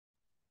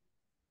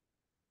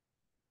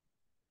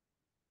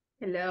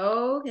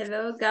Hello,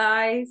 hello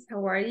guys.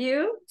 How are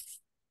you?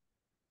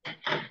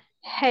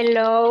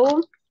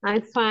 Hello,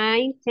 I'm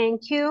fine,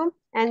 thank you.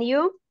 And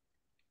you?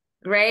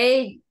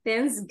 Great.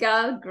 Thanks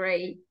God,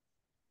 great.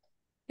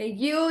 And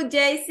you,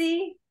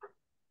 JC?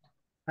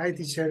 Hi,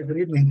 teacher. Good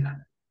evening.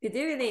 Good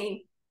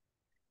evening.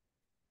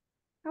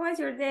 How was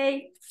your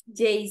day,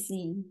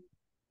 JC?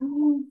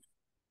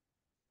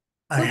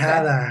 I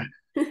had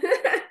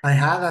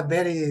a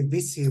very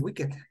busy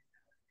weekend.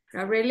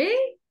 Oh, really?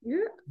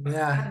 You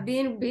Yeah, have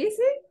been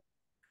busy?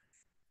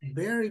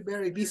 very,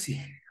 very busy.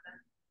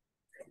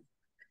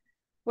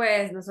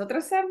 Pues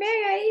nosotros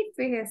también ahí,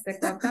 fíjese,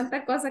 con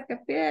tanta cosa que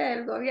pide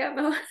el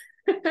gobierno.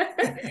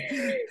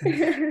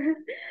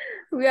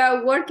 We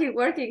are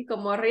working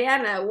como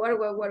Rihanna,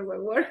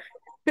 work.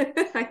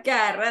 A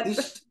cada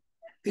rato.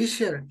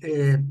 Teacher,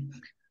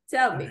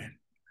 Tell me.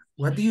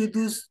 what do you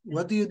do?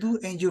 What do you do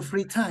in your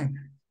free time?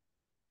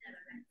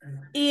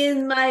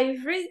 In my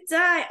free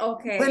time,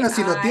 okay. Bueno,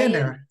 si lo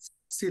tiene.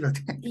 Si lo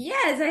tiene.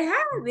 Yes, I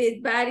have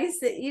it, but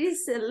it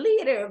is a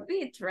little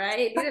bit,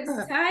 right? A little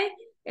bit time.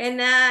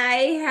 And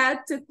I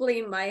had to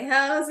clean my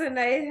house and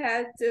I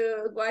had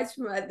to wash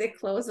the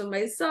clothes of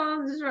my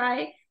sons,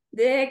 right?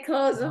 The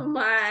clothes of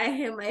my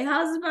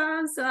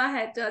husband. So I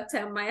had to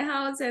attend my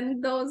house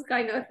and those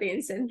kind of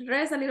things and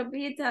rest a little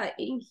bit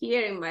in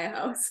here in my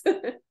house.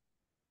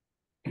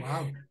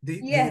 Wow.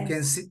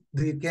 Yes.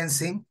 Do you can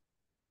sing?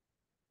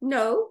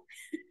 No.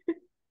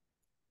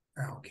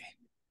 Okay.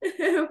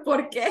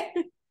 ¿Por qué?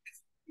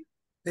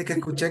 Es que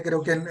escuché,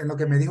 creo que en lo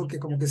que me dijo que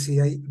como que si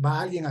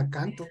va alguien al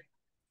canto.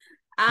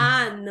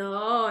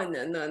 No.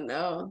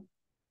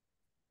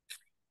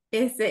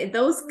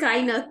 Those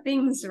kind of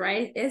things,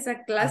 right?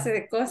 Esa clase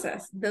de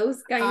cosas,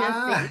 those kind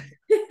of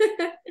things.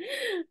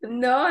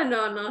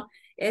 No.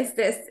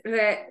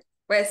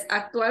 Pues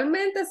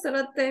actualmente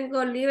solo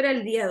tengo libre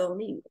el día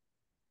domingo.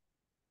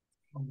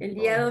 El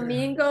día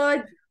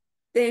domingo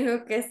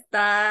tengo que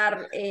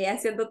estar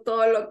haciendo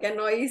todo lo que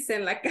no hice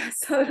en la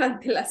casa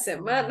durante la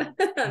semana,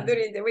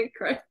 during the week,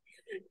 right?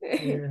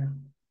 Yeah.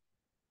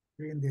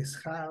 In this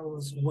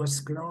house, wash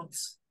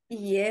clothes.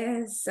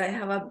 Yes, I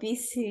have a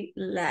busy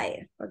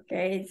life,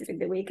 okay? During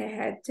the week I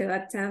had to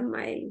attend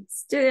my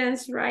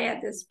students, right,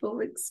 at this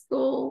public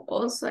school.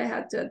 Also, I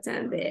had to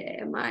attend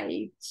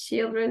my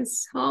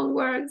children's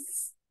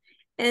homeworks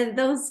and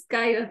those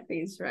kind of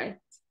things, right?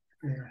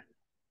 Yeah.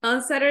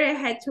 On Saturday, I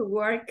had to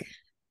work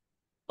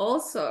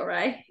also,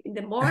 right? In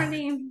the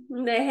morning,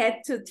 I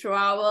had to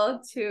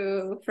travel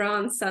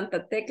from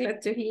Santa Tecla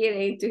to here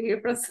and to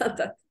here from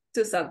Santa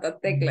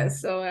Tecla.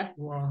 So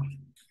wow.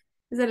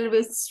 It's a little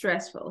bit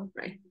stressful,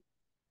 right?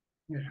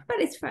 Yeah. But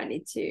it's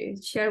funny to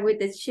share with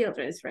the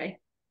children, right?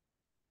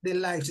 The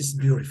life is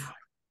beautiful.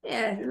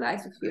 Yeah, the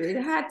life is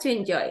beautiful. You have to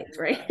enjoy it,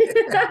 right?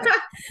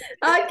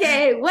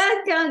 Okay,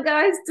 welcome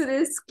guys to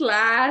this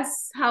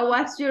class. How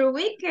was your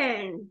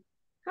weekend?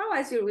 How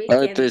was your Hi,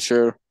 weekend?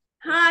 teacher.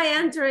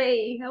 Hi,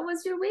 Andre. How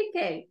was your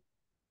weekend?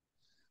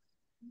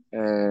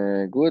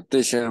 Good,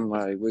 teacher.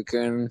 My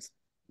weekend,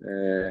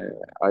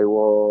 I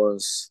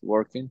was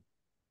working.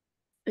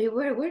 You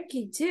were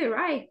working too,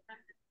 right?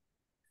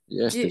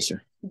 Yes,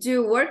 teacher. Do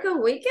you work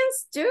on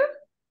weekends too?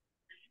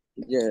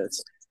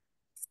 Yes,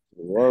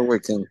 work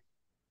weekend.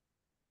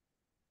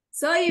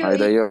 So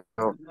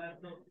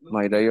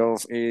My day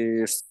off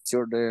is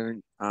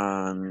Thursday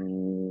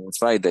and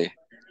Friday.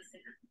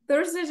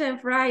 Thursdays and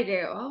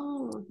Friday.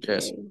 Oh, okay.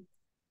 Yes.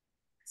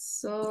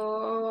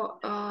 So,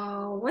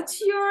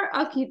 what's your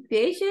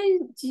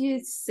occupation? Do you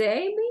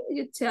say me?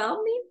 You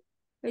tell me?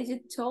 Or you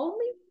told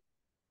me?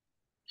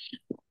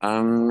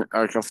 I'm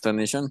aircraft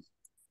technician.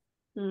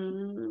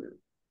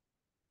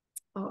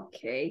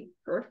 Okay,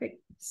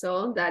 perfect.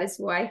 So that is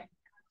why.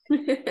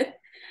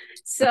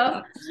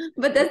 So,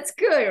 but that's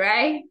good,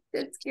 right?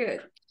 That's good.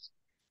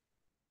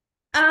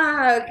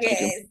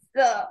 Okay,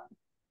 so,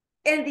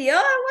 and the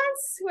other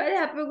ones? What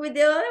happened with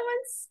the other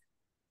ones?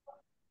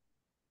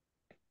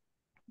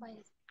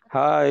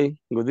 Hi,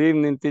 good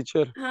evening,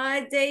 teacher.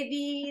 Hi,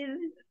 David.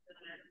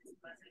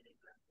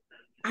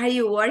 Are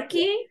you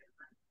working?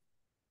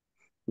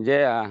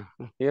 Yeah,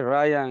 here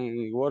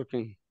Ryan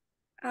working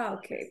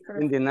Okay, in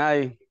perfect. the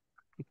night.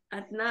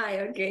 At night,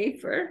 okay,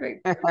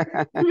 perfect.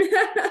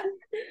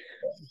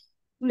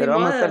 Pero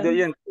vamos a estar de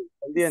oyente.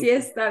 Sí,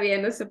 está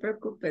bien, no se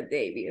preocupe,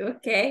 David,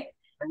 ok.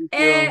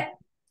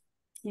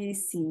 Y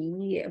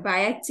sí,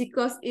 vaya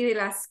chicos, y de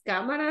las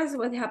cámaras,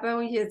 what happened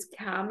with your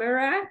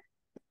camera?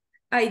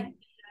 I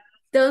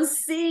don't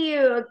see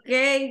you,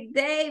 okay,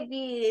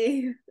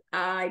 David.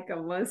 Ay,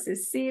 come on,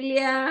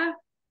 Cecilia.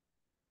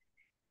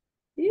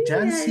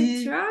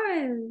 Jancy,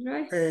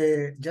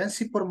 right?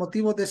 Jancy por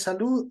motivos de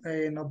salud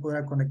no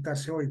podrá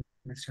conectarse hoy,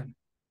 menciona.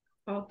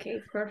 Okay,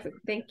 perfect,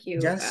 thank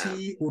you.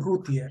 Jancy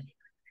Urrutia.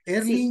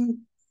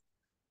 Erling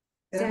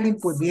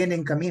pues viene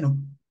en camino.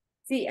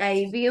 Sí,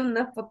 ahí vi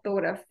una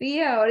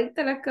fotografía,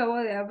 ahorita la acabo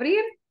de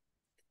abrir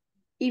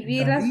y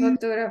vi las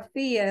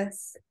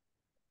fotografías.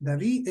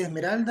 David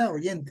Esmeralda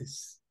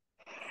Oyentes.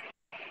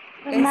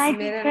 Good night,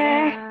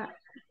 teacher.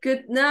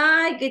 Good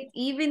night, good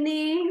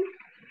evening.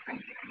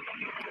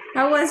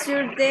 How was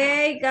your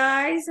day,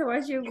 guys? How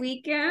was your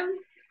weekend?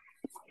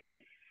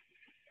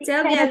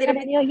 Tell me a little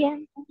bit.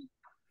 Bien.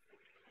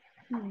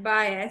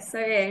 Vaya,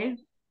 está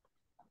bien.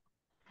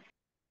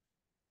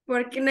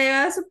 ¿Por qué no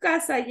iba a su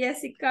casa,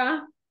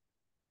 Jessica?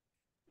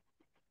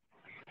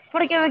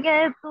 Porque me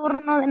quedé de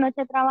turno de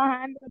noche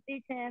trabajando,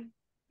 teacher.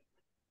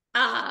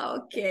 Ah,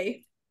 ok.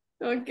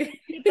 Ok.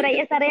 Y por ahí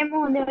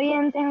estaremos de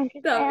oyentes, aunque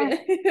Está sea. bien.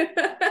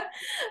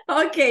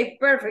 Ok,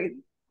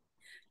 perfecto.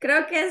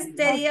 Creo que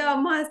este día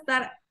vamos a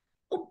estar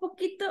un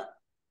poquito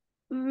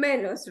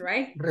menos,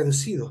 right?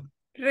 Reducido.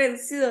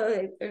 Reducido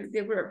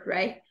the group,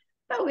 right?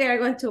 But we are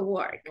going to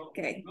work,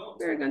 okay?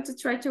 We're going to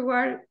try to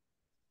work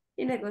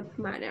in a good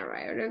manner,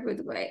 right? In a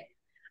good way.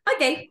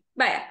 Okay,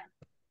 vaya.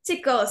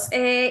 Chicos,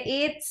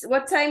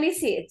 what time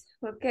is it?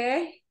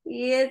 Okay,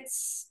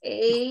 it's 2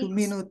 8.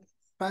 minutes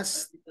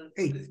past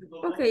 8.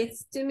 Okay,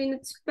 it's 2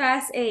 minutes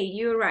past 8.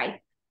 You're right.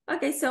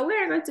 Okay, so we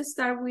are going to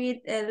start with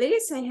a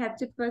list. I have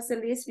to pass the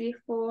list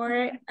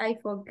before I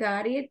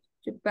forgot it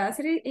to pass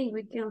it, and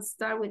we can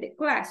start with the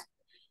class.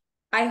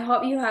 I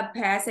hope you have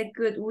passed a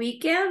good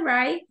weekend,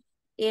 right?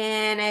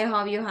 And I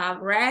hope you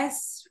have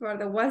rest for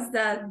the ones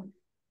that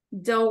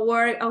don't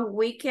work on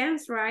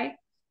weekends, right?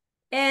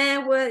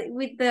 And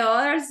with the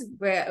others,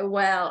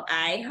 well,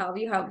 I hope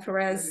you have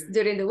rest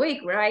during the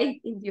week, right?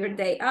 In your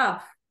day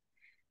off.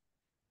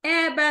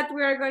 But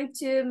we are going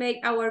to make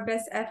our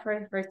best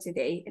effort for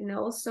today. And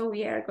also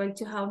we are going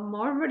to have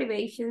more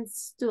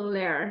motivations to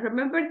learn.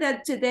 Remember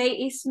that today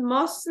is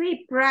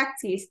mostly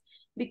practice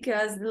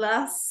because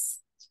last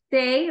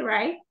day,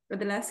 right? For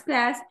the last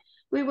class,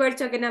 we were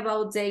talking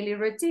about daily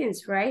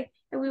routines, right?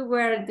 And we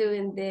were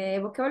doing the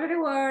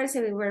vocabulary words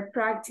and we were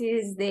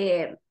practice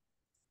the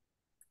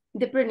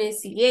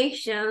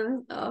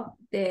pronunciation of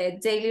the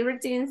daily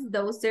routines,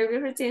 those daily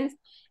routines,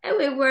 and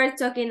we were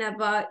talking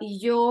about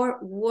your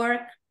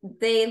work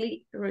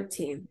daily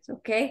routines,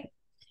 okay?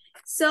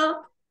 So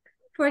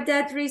for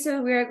that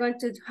reason, we are going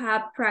to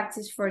have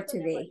practice for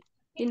today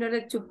in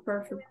order to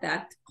perfect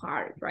that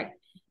part, right?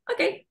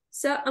 Okay,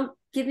 so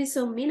give me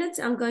some minutes.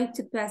 I'm going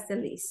to pass the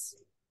list.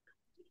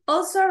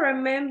 Also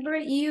remember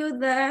you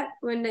that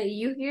when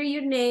you hear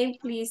your name,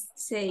 please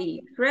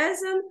say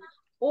present,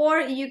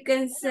 or you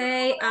can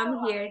say,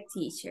 I'm here,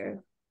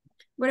 teacher.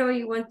 Whatever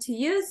you want to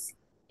use,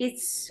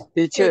 it's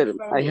Teacher, good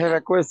for I me. have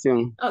a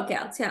question. Okay,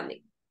 tell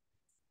me.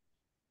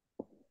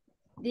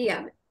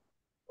 Dígame.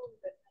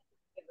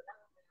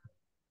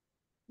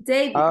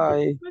 David.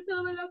 Hi.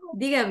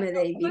 Dígame,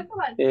 David.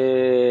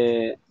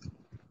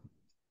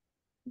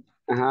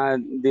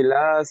 The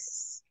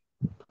last,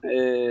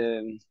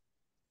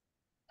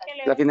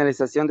 la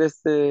finalización de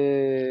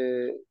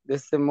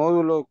este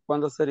módulo,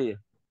 ¿cuándo sería?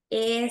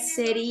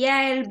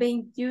 Sería el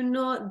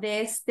 21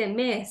 de este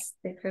mes,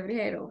 de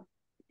febrero,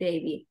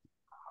 David.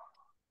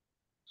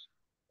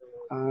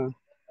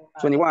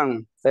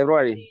 21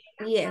 February.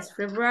 Yes,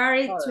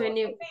 February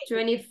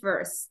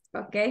 21st,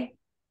 okay?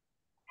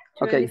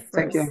 Okay,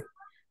 thank you.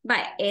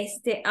 Vaya,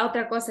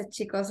 otra cosa,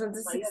 chicos,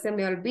 antes de que se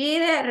me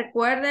olvide,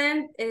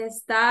 recuerden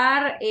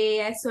estar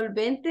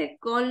solvente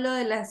con lo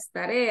de las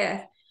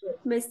tareas.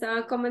 Me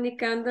estaban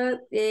comunicando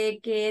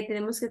que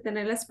tenemos que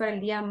tenerlas para el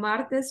día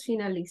martes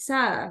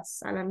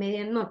finalizadas a la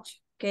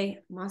medianoche,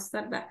 ok, más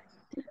tardar.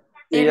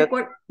 Yo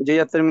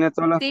ya terminé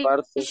todas las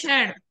partes.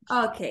 Teacher.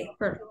 Ok,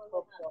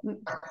 perfecto.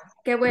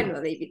 Qué bueno,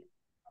 David.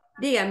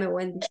 Dígame,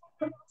 Wendy.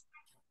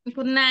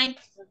 Good night.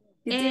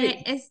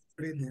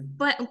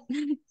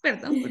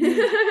 Perdón.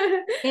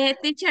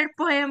 Teacher,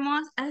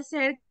 podemos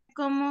hacer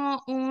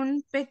como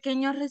un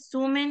pequeño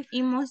resumen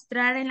y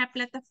mostrar en la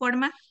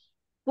plataforma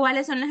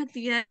cuáles son las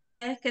actividades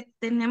que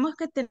tenemos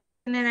que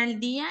tener al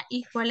día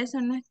y cuáles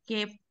son las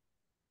que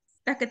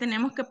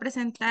tenemos que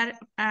presentar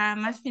a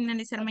más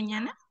finalizar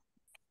mañana.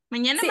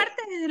 Mañana Sí.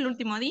 martes es el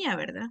último día,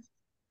 ¿verdad?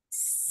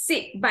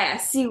 Sí, vaya,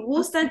 si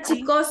gustan, Ok.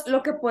 chicos,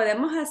 lo que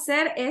podemos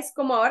hacer es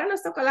como ahora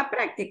nos tocó la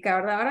práctica,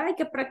 ¿verdad? Ahora hay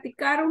que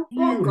practicar un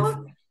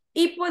poco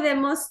y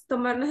podemos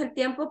tomarnos el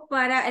tiempo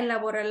para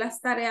elaborar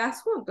las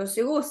tareas juntos,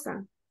 si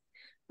gustan,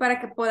 para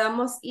que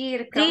podamos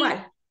ir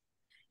cabal.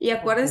 Y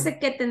acuérdense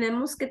que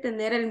tenemos que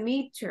tener el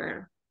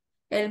midterm.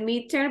 El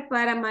midterm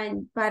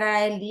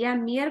para el día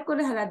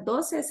miércoles a las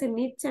 12, ese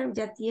midterm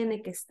ya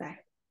tiene que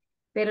estar.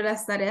 Pero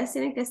las tareas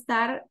tienen que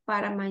estar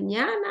para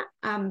mañana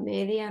a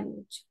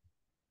medianoche.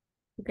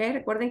 Okay,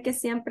 recuerden que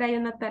siempre hay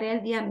una tarea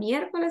el día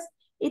miércoles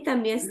y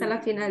también está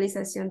la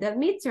finalización del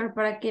midterm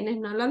para quienes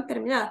no lo han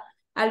terminado.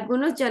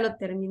 Algunos ya lo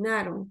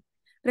terminaron.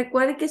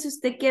 Recuerden que si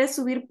usted quiere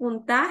subir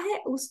puntaje,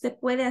 usted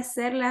puede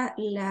hacer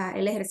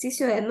el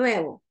ejercicio de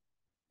nuevo,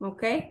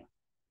 ¿ok?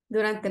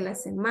 Durante la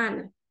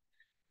semana,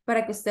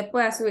 para que usted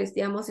pueda subir.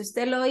 Digamos, si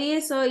usted lo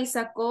hizo y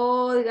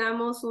sacó,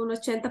 digamos, un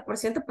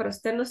 80%, pero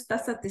usted no está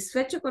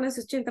satisfecho con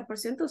ese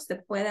 80%,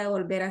 usted puede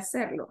volver a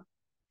hacerlo.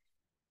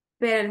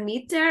 Pero el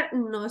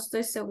midterm no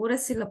estoy segura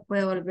si lo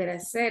puede volver a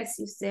hacer.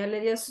 Si usted le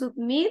dio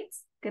submit,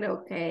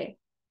 creo que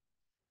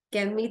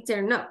el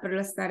midterm no, pero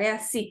las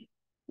tareas sí.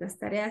 Las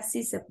tareas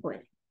sí se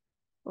pueden.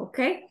 ¿Ok?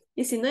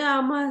 Y si no, ya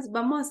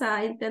vamos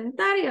a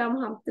intentar y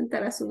vamos a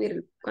intentar a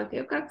subir. Aunque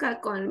yo creo que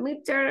con el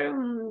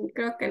midterm,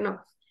 creo que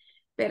no.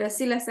 Pero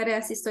sí, las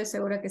tareas sí estoy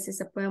segura que sí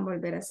se pueden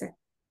volver a hacer.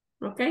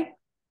 ¿Ok?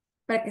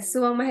 Para que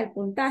suba más el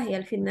puntaje y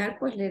al final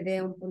pues le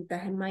dé un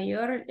puntaje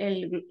mayor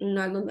en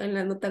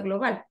la nota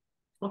global.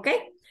 ¿Ok?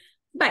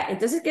 Vale,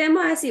 entonces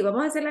quedemos así.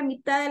 Vamos a hacer la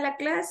mitad de la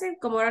clase.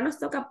 Como ahora nos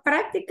toca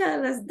práctica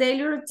de las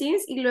daily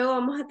routines y luego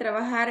vamos a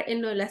trabajar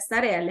en lo de las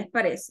tareas. ¿Les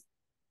parece?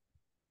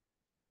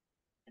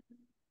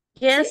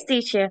 Yes,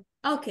 teacher.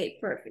 Okay,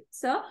 perfect.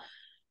 So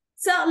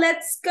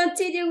let's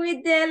continue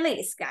with the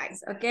list,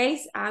 guys. Okay,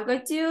 so I'm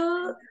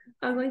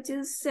going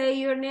to say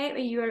your name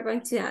and you are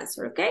going to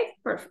answer. Okay,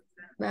 perfect.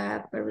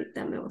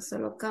 Permítame,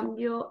 solo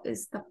cambio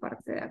esta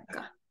parte de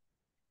acá.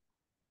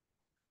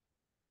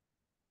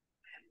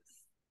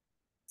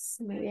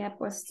 Se me había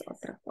puesto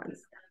otra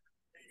cuenta.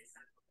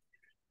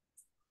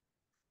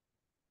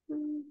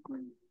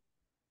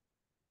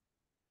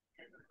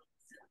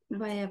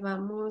 Vaya,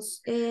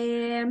 vamos.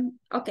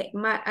 Ok,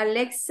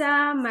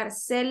 Alexa,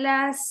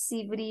 Marcela,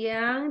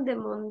 Cibrián de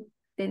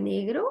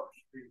Montenegro.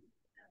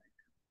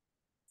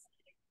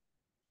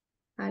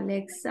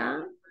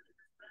 Alexa.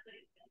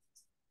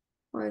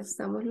 Hoy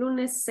estamos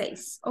lunes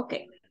 6. Ok.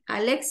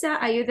 Alexa,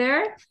 are you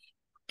there?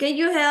 Can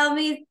you help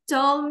me,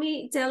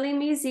 telling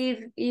me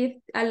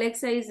if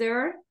Alexa is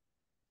there?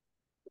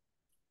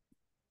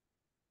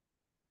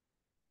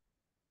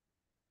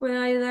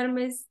 ¿Pueden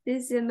ayudarme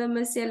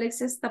diciéndome si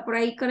Alexa está por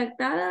ahí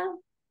conectada?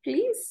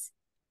 Please.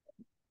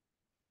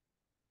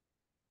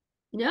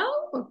 No?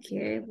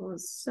 Okay, well,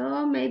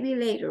 so maybe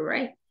later,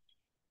 right?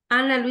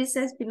 Ana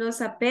Luisa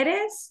Espinosa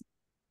Pérez.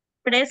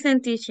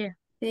 Present, teacher.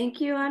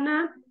 Thank you,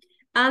 Ana.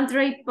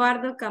 Andre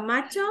Pardo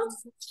Camacho.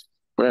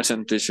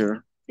 Present,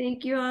 teacher.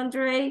 Thank you,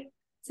 Andre.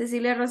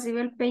 Cecilia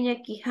Rosibel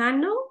Peña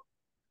Quijano.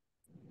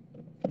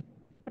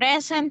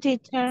 Present,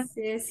 teacher.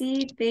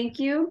 Ceci, thank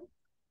you.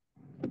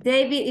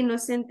 David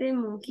Inocente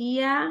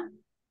Munguía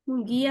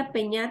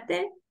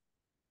Peñate.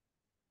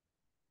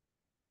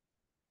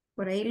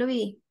 Por ahí lo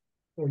vi.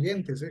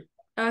 Oyentes,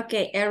 Ok,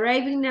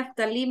 Arriving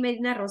Naftali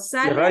Medina Y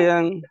Rosales.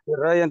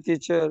 Ryan,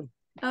 teacher.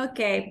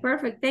 Ok,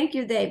 perfect. Thank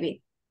you,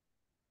 David.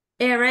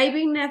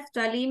 Arriving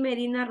Naftali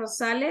Medina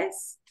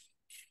Rosales.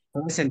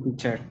 Present,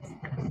 teacher.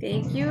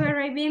 Thank you,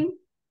 Arriving.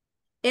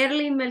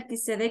 Erly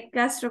Melquisedec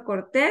Castro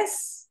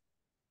Cortés.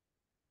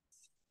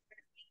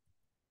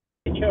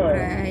 Por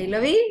ahí lo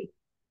vi.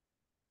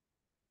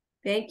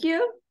 Thank you.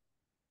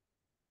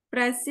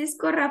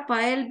 Francisco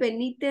Rafael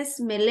Benítez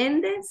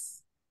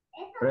Meléndez.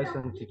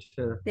 Present,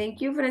 teacher.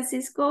 Thank you,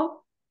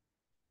 Francisco.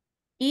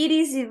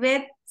 Iris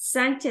Yvette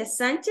Sánchez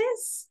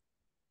Sánchez.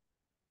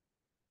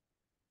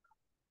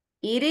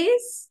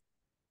 Iris.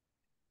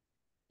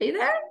 Are you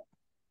there?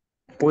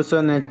 Puso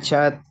en el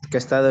chat que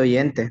está de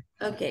oyente.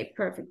 Okay,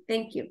 perfect.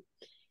 Thank you.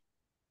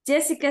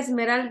 Jessica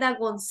Esmeralda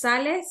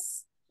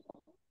González.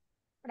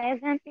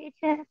 Present,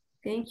 teacher.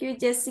 Thank you,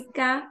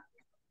 Jessica.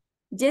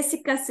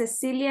 Jessica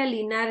Cecilia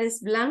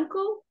Linares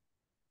Blanco.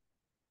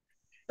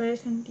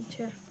 Present,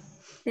 teacher.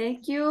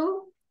 Thank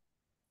you.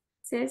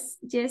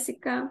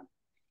 Jessica.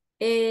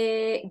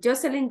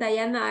 Jocelyn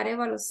Dayana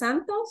Arevalo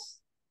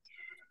Santos.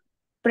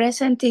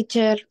 Present,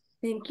 teacher.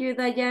 Thank you,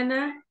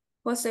 Dayana.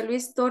 José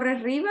Luis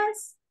Torres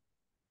Rivas.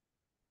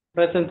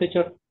 Present,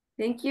 teacher.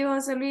 Thank you,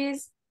 José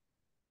Luis.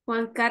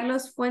 Juan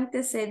Carlos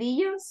Fuentes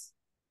Cedillos.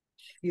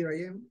 Here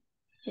I am.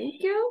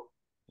 Thank you.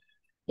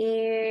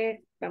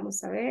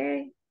 Vamos a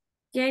ver.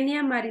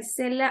 Kenia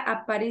Marisela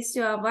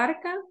Aparicio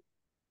Abarca.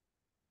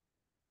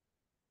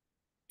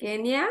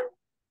 Kenia.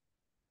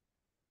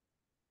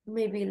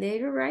 Maybe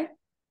later, right?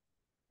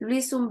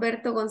 Luis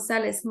Humberto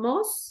González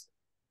Mos.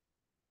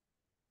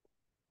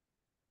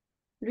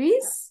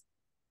 Luis.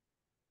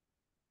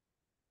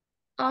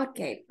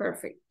 Okay,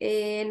 perfect.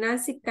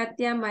 Nancy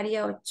Katia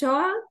María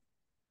Ochoa.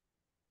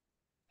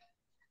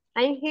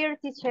 I'm here,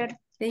 teacher.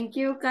 Thank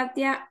you,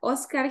 Katia.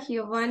 Oscar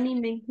Giovanni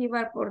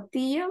Mengíbar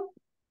Portillo.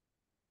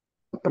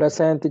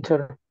 Present,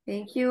 teacher.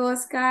 Thank you,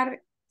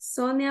 Oscar.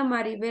 Sonia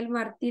Maribel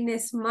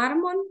Martínez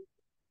Mármol.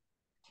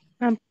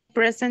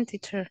 Present,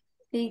 teacher.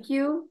 Thank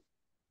you.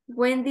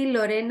 Wendy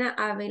Lorena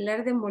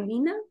Avelar de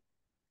Molina.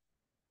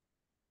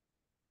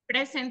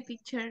 Present,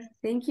 teacher.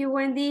 Thank you,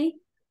 Wendy.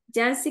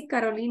 Yancy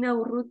Carolina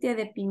Urrutia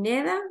de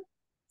Pineda.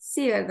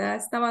 Sí, ¿verdad?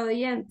 Estaba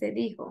oyente,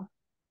 dijo.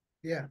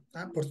 Yeah.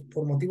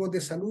 Por motivos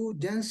de salud,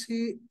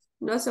 Yancy.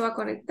 No se va a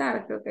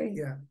conectar, creo que.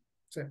 Yeah.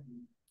 Sí.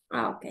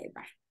 Ok,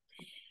 va.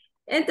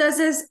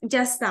 Entonces,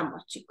 ya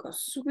estamos,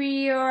 chicos.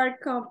 We are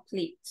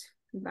complete.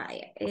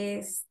 Vaya,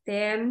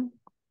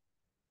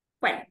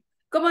 bueno,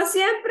 como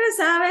siempre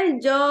saben,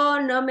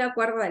 yo no me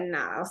acuerdo de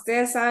nada.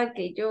 Ustedes saben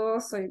que yo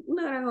soy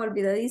una gran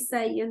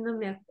olvidadiza y yo no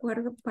me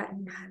acuerdo para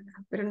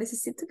nada. Pero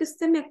necesito que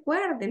usted me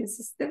acuerde,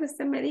 necesito que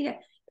usted me diga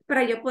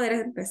para yo poder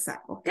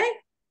empezar, ¿ok?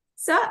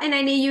 So, and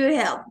I need your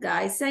help,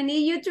 guys. I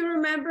need you to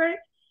remember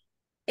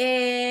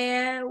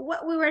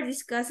what we were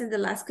discussing the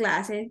last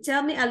class. And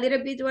tell me a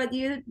little bit what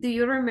do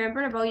you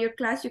remember about your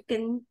class. You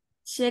can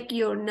check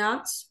your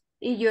notes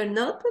in your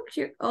notebook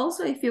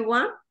also if you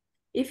want.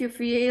 If you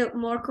feel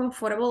more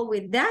comfortable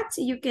with that,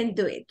 you can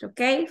do it,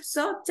 okay?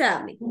 So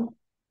tell me,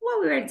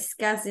 what we were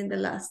discussing the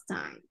last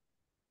time.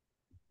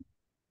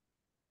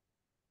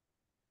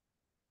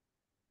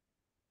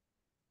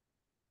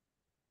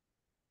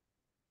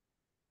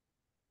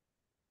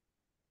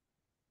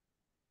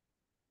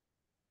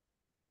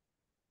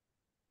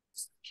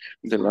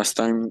 The last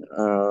time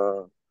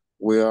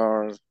we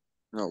were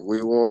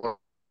We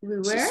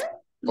were?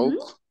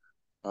 spoke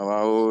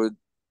about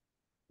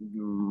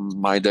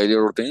my daily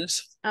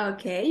routines.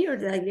 Okay, your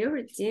daily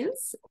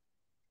routines.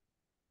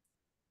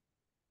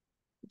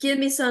 Give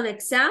me some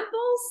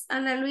examples,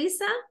 Ana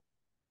Luisa.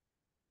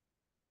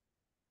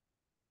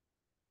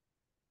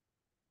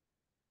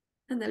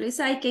 Ana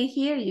Luisa, I can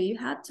hear you. You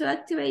have to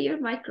activate your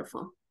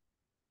microphone.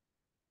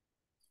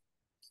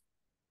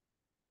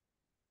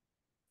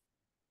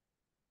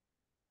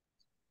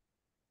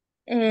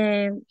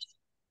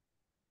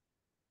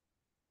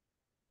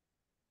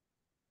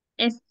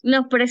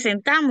 Nos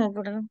presentamos,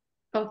 ¿verdad?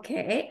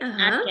 Okay,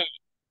 Okay.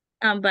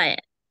 Vaya.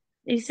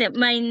 Dice,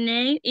 my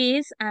name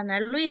is Ana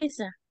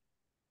Luisa.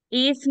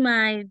 It's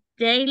my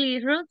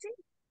daily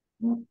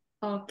routine.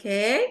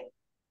 Okay.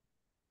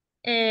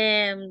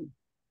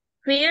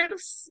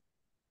 First,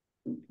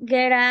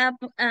 get up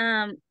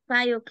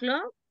 5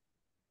 o'clock.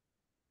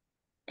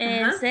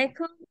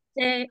 Second,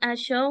 take a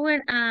shower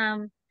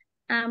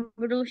and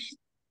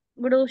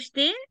brush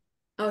teeth.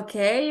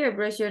 Okay, you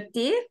brush your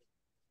teeth.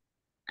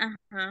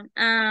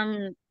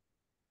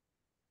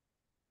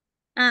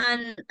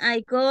 And I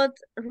got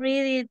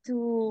ready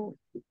to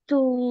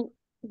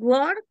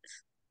work.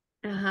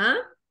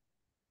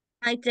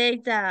 I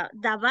take the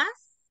bus.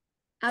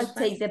 I'll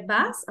take the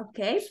bus.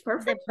 Okay,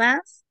 perfect. The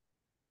bus.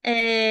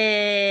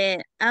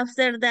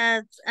 After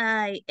that,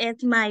 I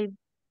ate my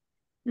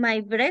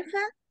breakfast.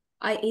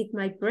 I eat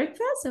my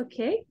breakfast.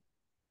 Okay.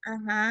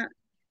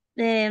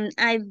 Then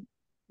I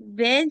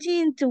went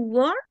into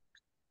work.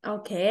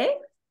 Okay.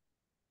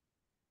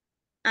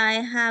 I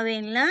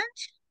having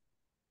lunch.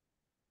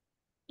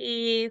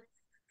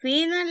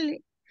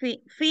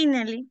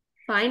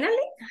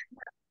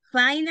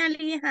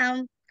 Finally,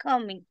 I'm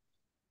coming.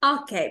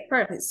 Okay,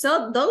 perfect.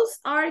 So those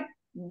are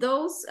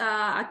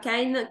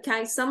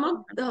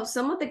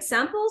some of the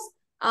examples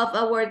of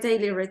our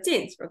daily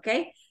routines,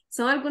 okay?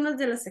 Son algunos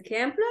de los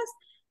ejemplos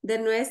de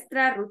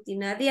nuestra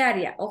rutina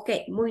diaria. Ok,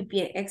 muy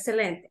bien,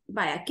 excelente.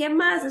 Vaya, ¿qué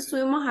más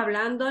estuvimos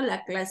hablando en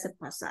la clase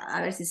pasada?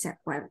 A ver si se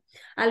acuerdan.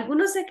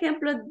 ¿Algunos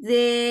ejemplos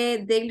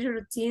de daily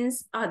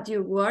routines at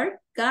your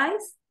work,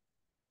 guys?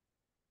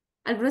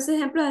 ¿Algunos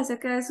ejemplos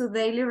acerca de sus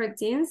daily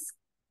routines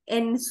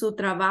en su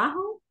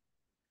trabajo?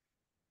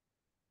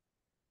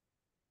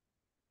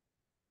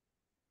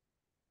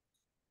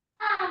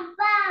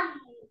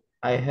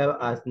 I have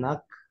a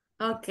snack.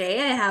 Okay,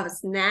 I have a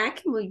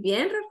snack. Muy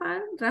bien,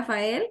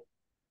 Rafael.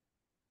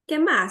 ¿Qué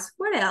más?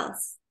 What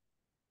else?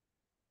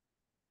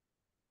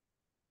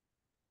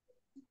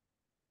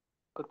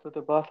 Go to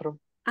the bathroom.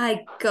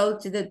 I go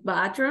to the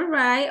bathroom,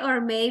 right?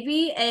 Or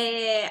maybe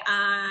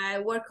I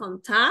work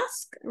on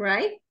task,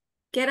 right?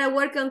 Get a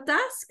work on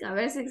task? A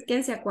ver si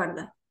quién se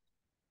acuerda.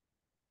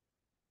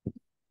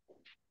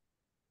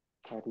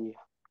 Tarea.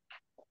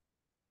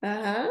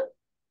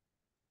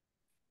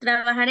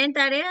 Trabajar en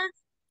tareas.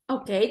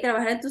 Ok,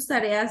 trabajar en tus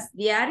tareas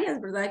diarias,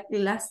 ¿verdad?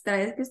 Las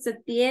tareas que usted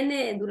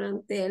tiene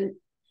durante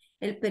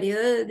el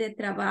periodo de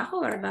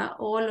trabajo, ¿verdad?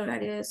 O el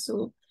horario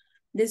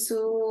de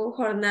su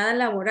jornada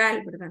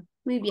laboral, ¿verdad?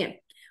 Muy bien.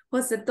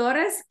 José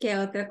Torres, ¿qué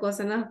otra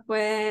cosa nos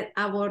puede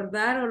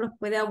abordar o nos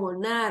puede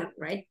abonar,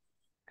 right?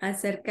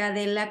 Acerca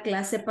de la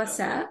clase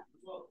pasada.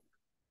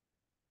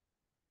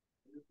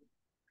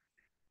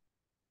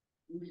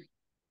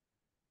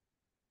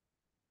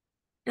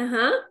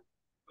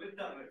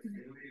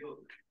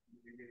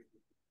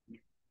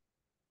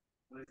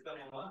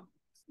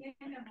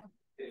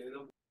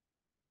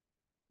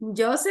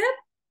 Joseph.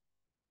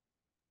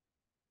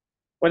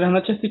 Buenas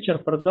noches,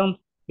 teacher, perdón.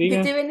 Good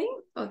Diga, evening,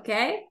 ok.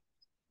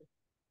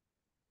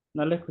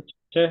 no le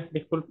escuché,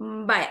 disculpe.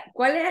 Vaya,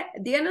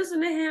 díganos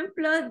un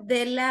ejemplo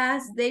de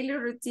las daily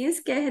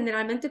routines que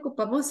generalmente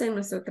ocupamos en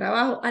nuestro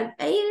trabajo.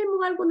 Ahí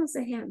vemos algunos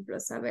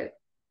ejemplos, a ver.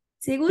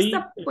 Si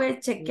gusta, Sí, puede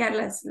chequear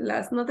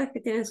las notas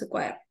que tiene en su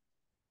cuaderno.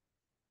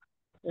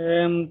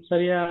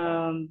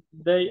 sería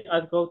day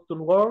I go to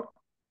work,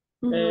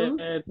 Ujú.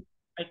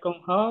 I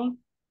come home,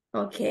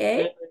 Ok.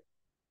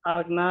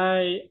 at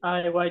night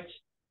I watch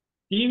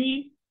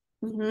TV,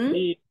 Ujú.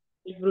 I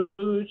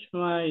brush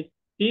my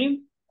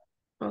teeth.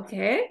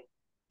 Okay,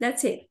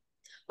 that's it.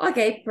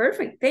 Okay,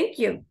 perfect. Thank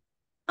you.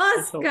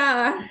 Eso.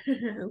 Oscar,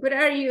 where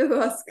are you,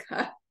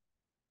 Oscar?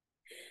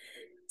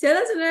 Tell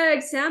us another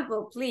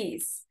example,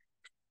 please.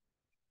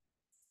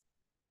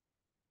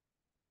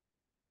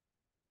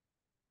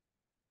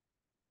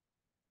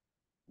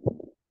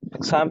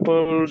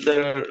 Example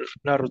de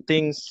las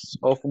routines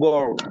of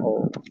work.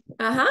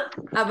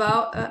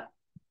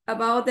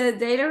 About the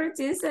daily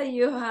routines that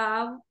you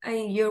have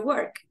in your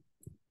work.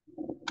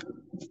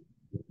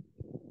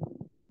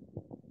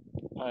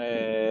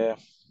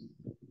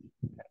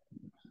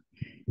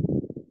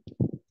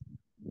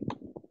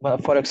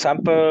 But for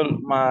example,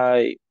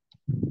 my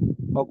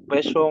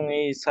occupation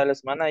is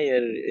sales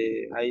manager.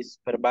 I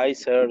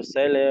supervisor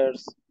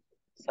sellers,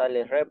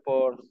 sales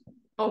reports.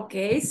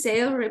 Okay,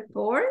 sales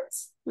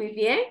reports. Muy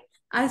bien.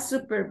 I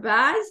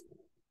supervise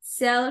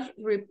sales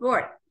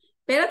report.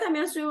 Pero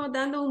también estuvimos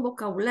dando un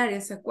vocabulario,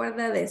 ¿se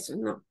acuerda de eso?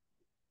 No.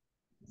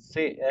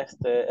 Sí,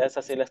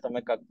 esa sí les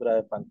tomé captura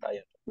de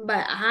pantalla.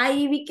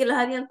 Ahí vi que los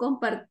habían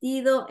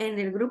compartido en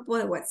el grupo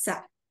de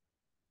WhatsApp.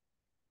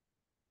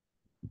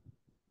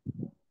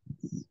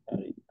 Ahorita.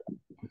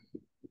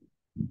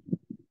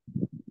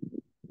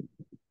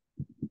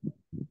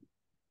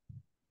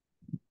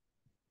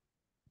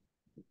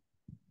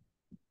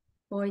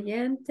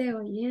 Oyente.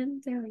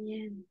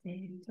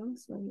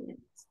 Dos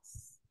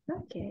oyentes.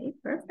 Ok,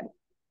 perfecto.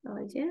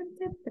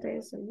 Oyente,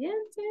 3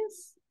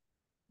 oyentes.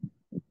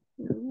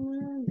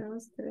 1,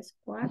 2, 3,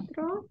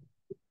 4.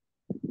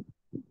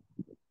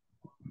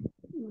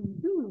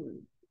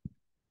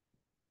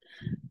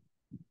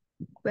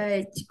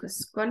 Pues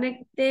chicos,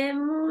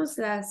 conectemos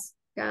las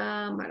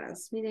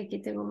cámaras. Mire,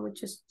 aquí tengo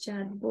muchos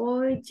chats.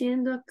 Voy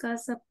yendo a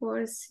casa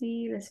por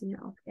si la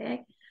señora.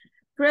 Ok.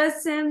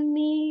 Present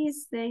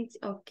Miss, thanks.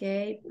 Ok.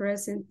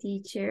 Present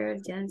teacher,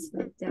 Jancy.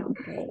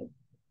 Ok.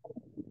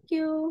 Thank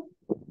you.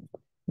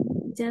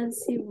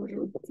 Jancy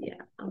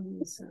Urrutia.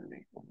 I'm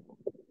sorry.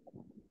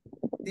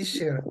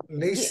 Teacher,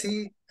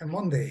 lazy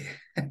Monday.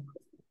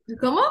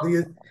 ¿Cómo?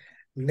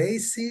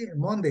 Lazy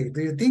Monday,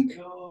 do you think?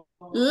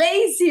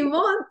 Lazy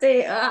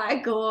Monte.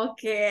 Ay, como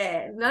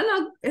que.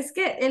 No, es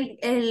que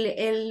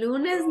el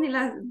lunes ni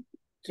las.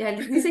 Ya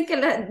les dicen que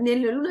ni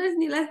el lunes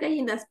ni las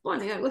gallinas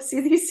ponen, algo así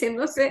dicen,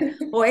 no sé.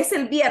 O es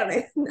el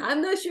viernes. I'm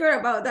not sure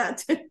about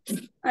that.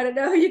 I don't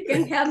know, you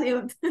can help me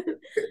with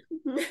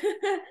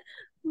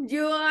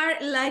You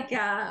are like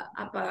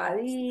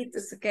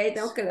apagaditos, okay?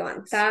 Tengo que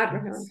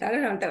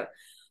levantarlos.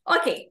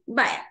 Okay,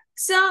 vaya.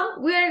 So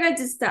we are going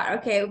to start,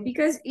 okay?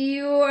 Because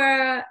you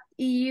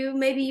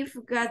maybe you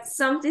forgot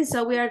something,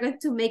 so we are going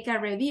to make a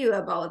review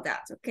about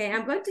that, okay?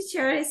 I'm going to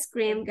share a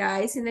screen,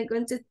 guys, and I'm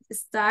going to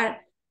start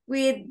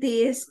with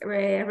this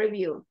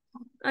review,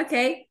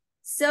 okay?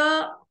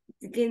 So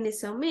give me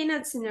some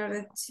minutes in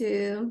order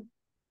to...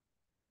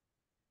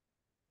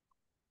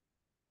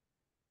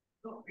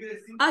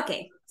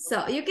 Okay,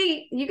 so you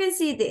can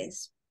see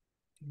this,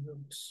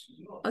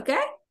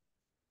 okay?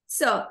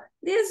 So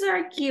these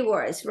are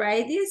keywords,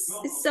 right? This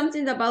is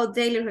something about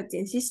daily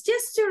routines. It's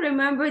just to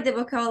remember the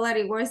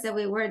vocabulary words that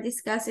we were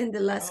discussing the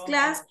last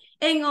class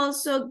and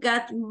also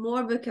got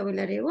more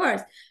vocabulary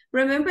words.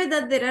 Remember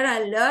that there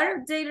are a lot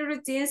of daily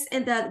routines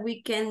and that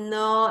we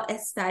cannot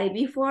study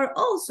before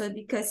also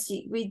because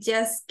we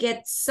just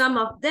get some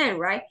of them,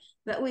 right?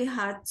 But we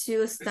had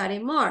to study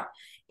more.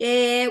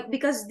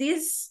 Because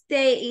this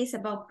day is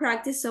about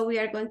practice, so we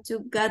are going to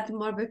get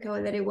more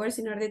vocabulary words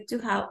in order to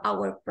have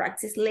our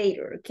practice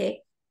later, okay?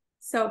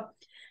 So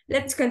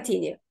let's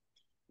continue.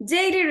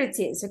 Daily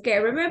routines, okay?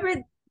 Remember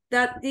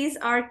that these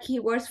are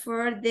keywords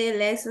for the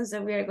lessons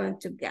that we are going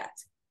to get.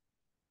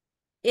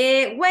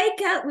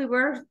 Wake up, we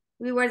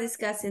were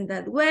discussing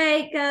that.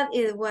 Wake up,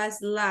 it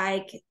was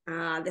like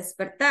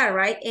despertar,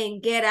 right? And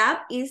get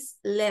up is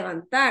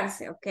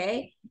levantarse,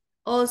 okay?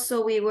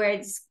 Also, we were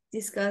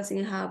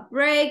discussing how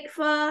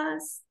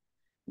breakfast,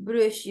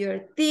 brush your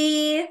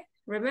teeth.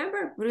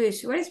 Remember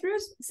brush, what is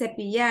brush?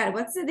 Cepillar.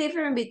 What's the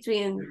difference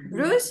between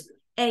brush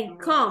and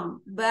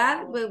comb?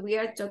 But when we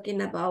are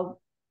talking about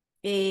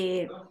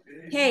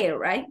hair,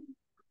 right?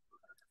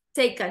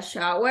 Take a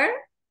shower.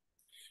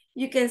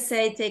 You can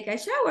say take a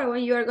shower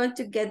when you are going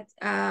to get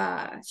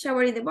a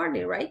shower in the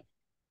morning, right?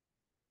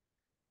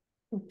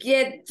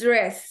 Get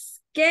dressed.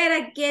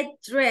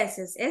 Get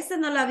dresses. Esta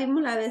no la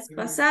vimos la vez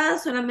pasada,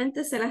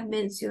 solamente se las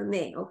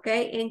mencioné,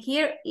 okay? And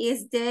here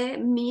is the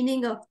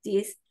meaning of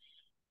this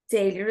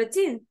daily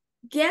routine.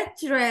 Get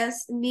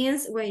dressed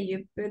means when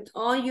you put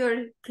on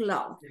your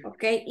clothes,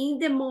 okay? In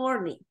the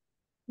morning,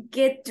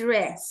 get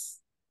dressed.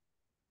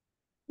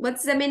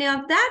 What's the meaning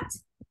of that?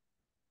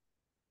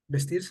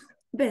 Vestirse.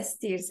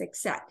 Vestirse,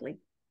 exactly.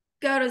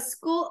 Go to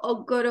school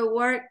or go to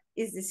work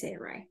is the same,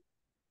 right?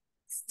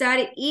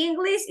 Study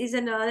English is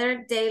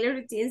another daily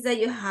routines that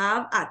you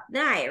have at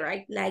night,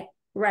 right? Like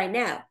right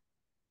now.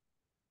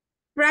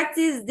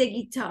 Practice the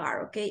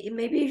guitar, okay?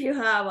 Maybe if you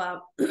have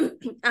a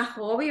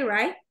hobby,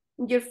 right?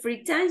 In your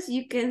free times,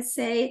 you can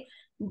say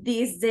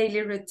these daily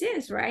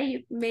routines,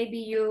 right? Maybe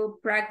you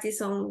practice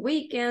on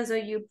weekends or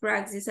you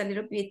practice a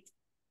little bit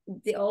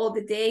all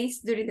the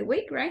days during the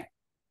week, right?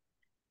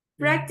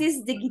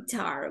 Practice the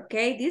guitar,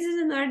 okay? This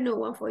is another new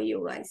one for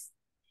you guys.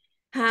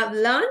 Have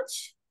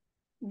lunch.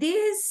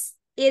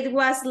 It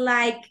was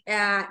like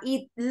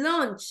eat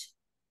lunch.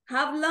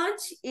 Have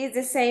lunch is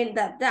the same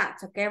that,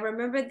 okay?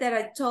 Remember that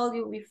I told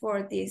you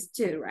before this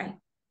too, right?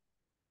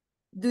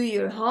 Do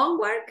your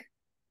homework.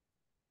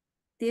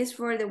 This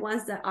for the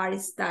ones that are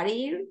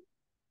studying.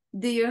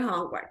 Do your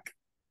homework.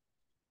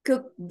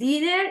 Cook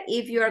dinner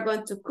if you are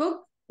going to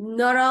cook.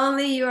 Not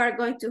only you are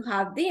going to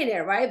have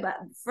dinner, right? But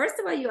first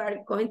of all, you are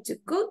going to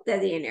cook the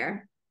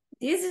dinner.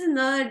 This is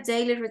another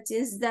daily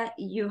routines that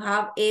you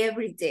have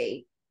every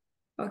day.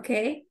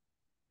 Okay.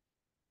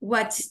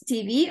 Watch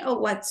TV or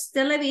watch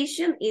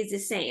television is the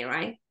same,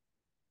 right?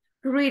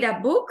 Read a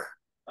book.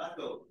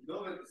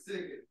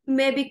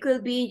 Maybe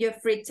could be in your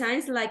free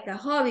times like a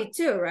hobby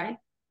too, right?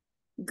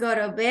 Go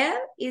to bed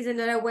is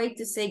another way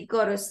to say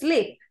go to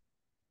sleep.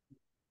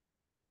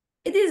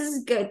 It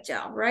is a good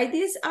job, right?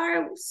 These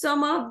are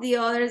some of the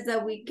others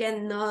that we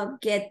cannot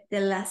get the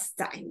last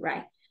time,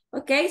 right?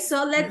 Okay,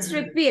 so let's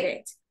repeat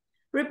it.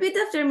 Repeat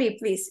after me,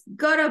 please.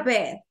 Go to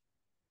bed.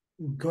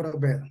 Go to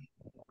bed.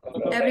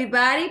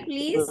 Everybody,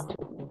 please,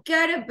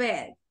 go to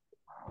bed.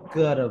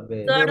 Go to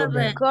bed. Go to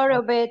bed. Go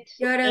to bed.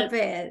 Go to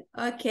bed.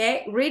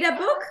 Okay, read a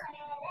book.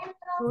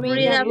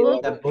 Read a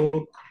book. The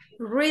book.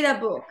 Read a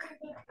book.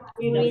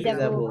 Read a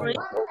The book.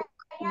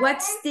 book.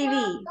 Watch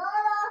TV.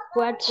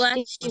 Watch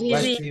Watch TV.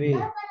 Watch TV.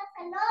 TV.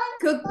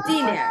 Cook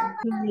dinner.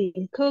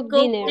 Cook Cook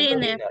dinner.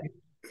 dinner.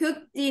 Cook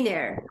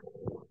dinner.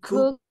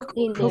 Cook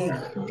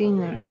dinner.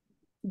 Dinner.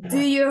 Do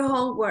your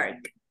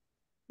homework.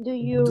 Do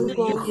your Do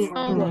your homework.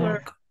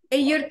 Homework.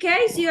 In your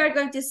case, you are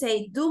going to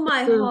say, do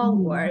my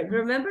homework.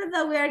 Remember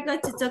that we are going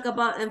to talk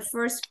about in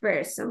first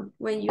person.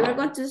 When you are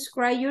going to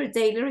describe your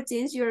daily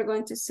routines, you are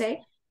going to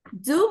say,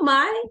 do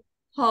my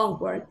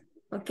homework,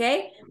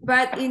 okay?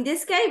 But in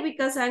this case,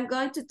 because I'm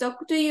going to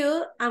talk to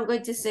you, I'm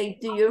going to say,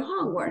 do your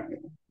homework.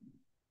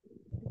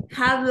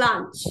 Have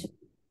lunch.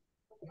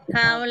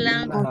 Have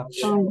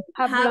lunch.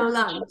 Have Have lunch.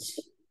 lunch.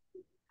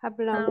 Have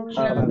lunch.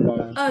 Have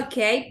lunch.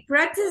 Okay,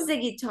 practice the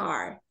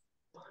guitar.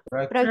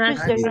 Practice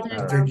Practice the the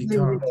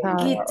guitar.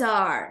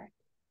 Guitar.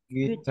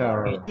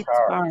 Guitar.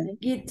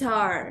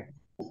 Guitar.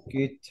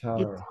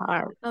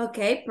 Guitar.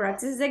 Okay,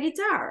 practice the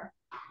guitar.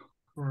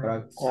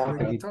 Practice The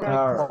the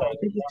guitar.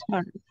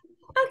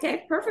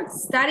 Okay, perfect.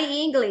 Study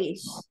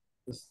English.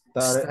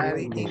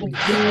 Study English.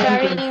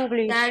 Study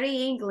English.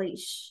 Study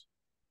English.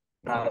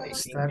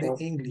 Study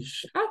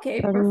English.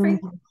 Okay,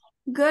 perfect.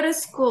 Go to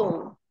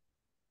school.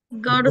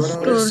 Go to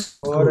school.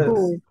 Go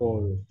to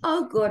school.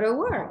 Oh, go to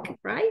work,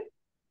 right?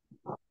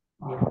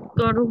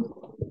 Go to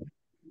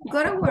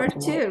Go to work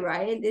too,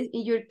 right? In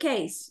your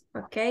case,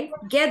 okay?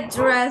 Get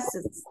dressed.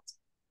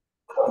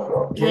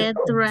 get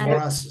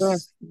dressed.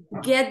 Dressed.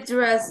 Get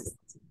dressed.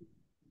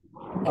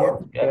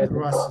 Get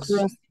dressed.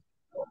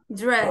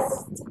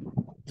 Dressed.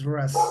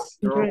 Dressed.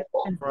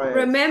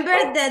 Remember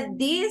that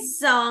these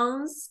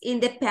sounds in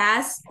the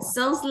past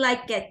sounds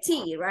like a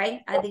T,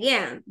 right? At the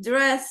end,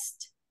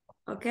 dressed.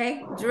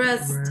 Okay,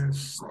 dressed.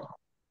 Dressed.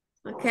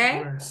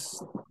 Okay.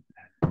 Dressed.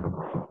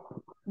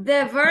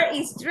 The verb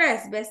is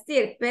dress,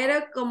 vestir,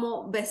 pero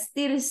como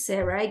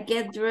vestirse, right?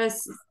 Get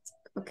dressed,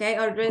 okay?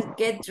 Or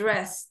get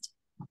dressed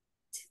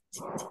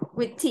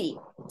with T.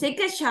 Take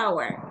a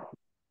shower.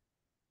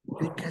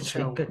 Take a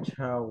shower. Take a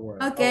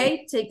shower.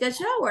 Okay, take a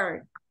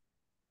shower.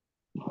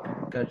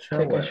 Take a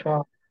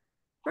shower.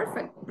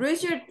 Perfect.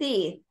 Brush your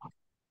teeth.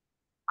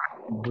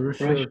 Brush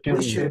your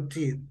Brush your teeth.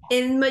 teeth.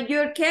 In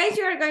your case,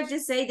 you're going to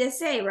say the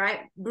same,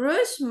 right?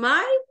 Brush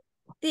my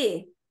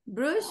teeth.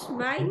 Brush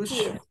my Brush.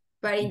 teeth.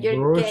 But in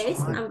your Brush case,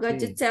 my I'm going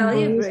to teeth. tell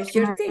you brush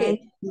your teeth.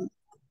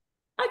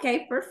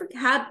 Okay, perfect.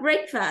 Have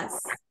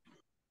breakfast.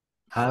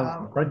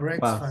 Have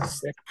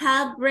breakfast.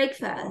 Have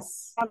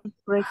breakfast.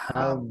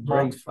 Have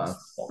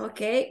breakfast.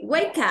 Okay,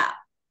 wake up.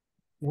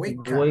 Wake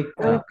up. Wake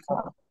up.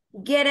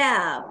 Get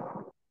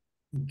up.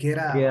 Get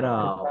up. Get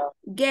up.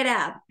 Get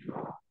up.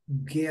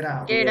 Get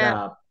up. Get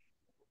up.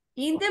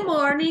 In the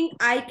morning,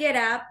 I get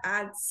up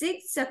at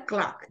 6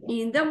 o'clock.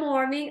 In the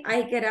morning,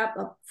 I get up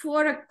at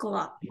 4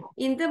 o'clock.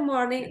 In the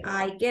morning,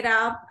 I get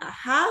up at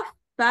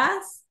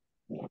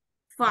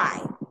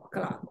 5:30.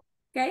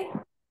 Okay?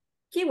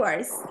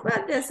 Keywords.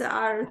 But these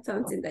are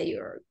something that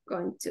you're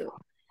going to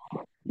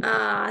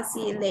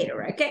see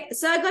later. Okay?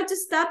 So I'm going to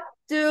stop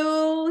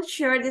to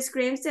share the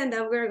screens and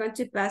then we're going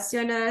to pass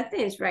you on other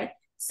things, right?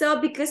 So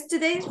because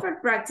today is for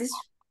practice,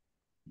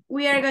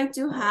 we are going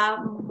to have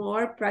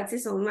more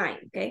practice online,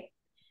 okay?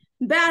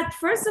 But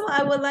first of all,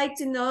 I would like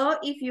to know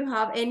if you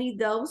have any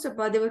doubts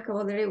about the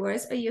vocabulary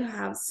words or you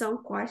have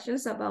some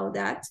questions about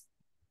that.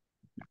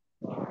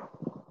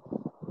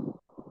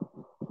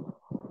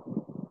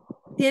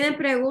 ¿Tienen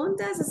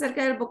preguntas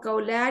acerca del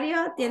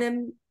vocabulario?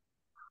 ¿Tienen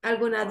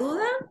alguna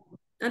duda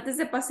antes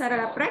de pasar a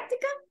la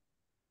práctica?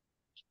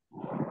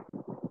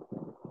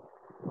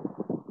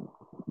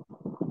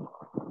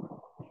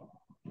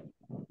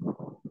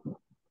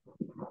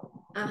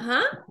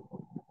 Ajá.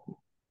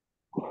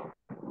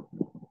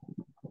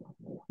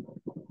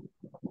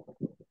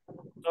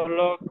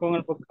 Solo con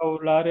el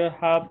vocabulario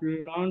have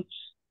lunch,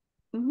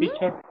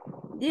 teacher,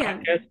 Yeah.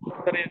 que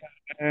sería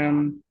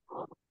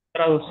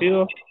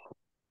traducido.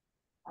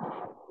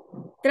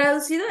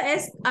 Traducido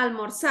es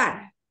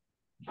almorzar.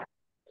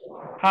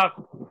 Have.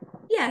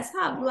 Yes,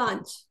 have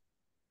lunch.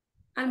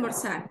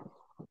 Almorzar.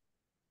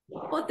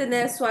 O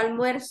tener su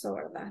almuerzo,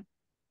 ¿verdad?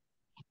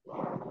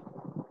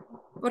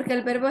 Porque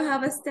el verbo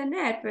have es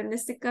tener, pero en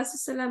este caso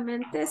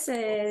solamente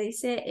se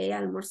dice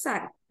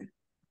almorzar.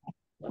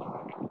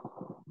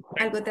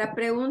 ¿Alguna otra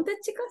pregunta,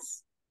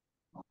 chicos?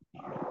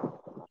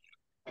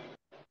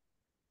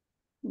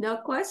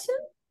 No question?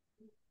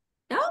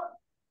 No?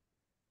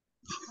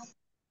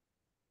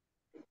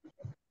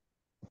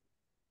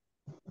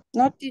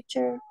 No,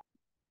 teacher.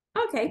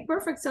 Okay,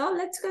 perfect. So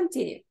let's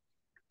continue.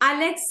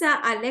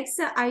 Alexa,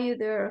 are you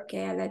there?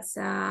 Okay,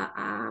 Alexa,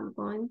 I'm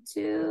going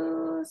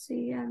to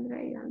see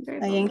Andre.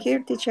 I am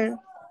here, teacher.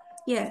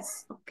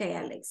 Yes, okay,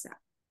 Alexa.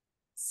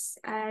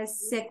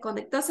 Se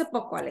conectó hace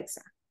poco,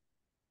 Alexa.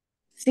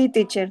 Sí,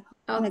 teacher.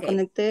 Me Okay.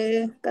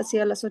 conecté casi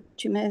a las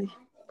 8:30.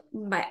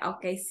 Vale,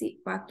 ok,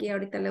 sí. Aquí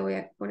ahorita le voy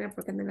a poner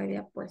porque no le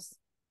había puesto.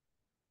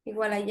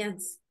 Igual a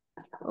Jans.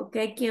 Ok,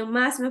 ¿quién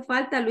más me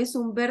falta? Luis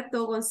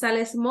Humberto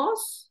González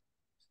Mos.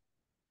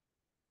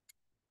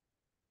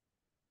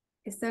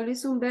 ¿Está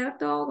Luis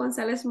Humberto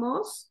González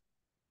Mos?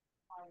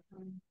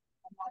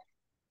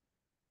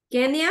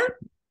 Kenia.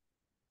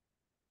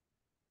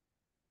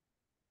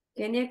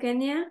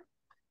 Kenia.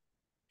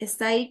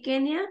 ¿Está ahí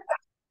Kenia?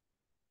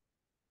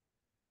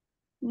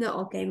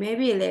 No, ok,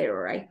 maybe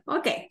later, right?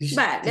 Ok,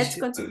 but let's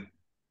continue.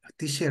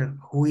 Teacher,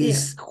 who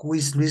is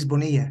Luis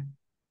Bonilla?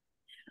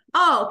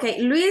 Oh, ok,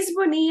 Luis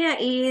Bonilla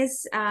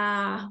es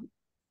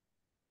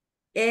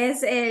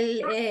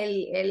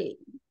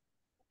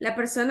la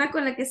persona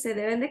con la que se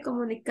deben de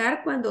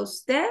comunicar cuando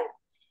usted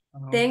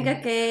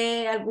tenga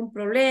que algún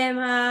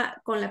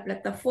problema con la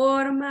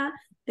plataforma,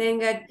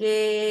 tenga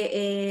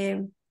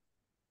que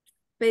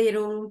pedir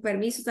un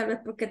permiso, tal vez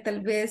porque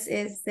tal vez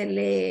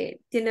le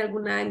tiene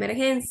alguna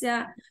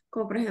emergencia,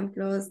 como por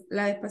ejemplo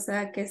la vez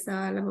pasada que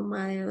estaba la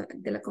mamá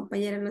de la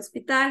compañera en el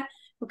hospital,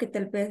 o que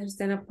tal vez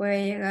usted no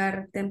puede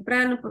llegar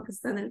temprano porque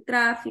está en el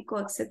tráfico,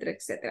 etcétera,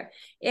 etcétera.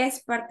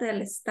 Es parte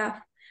del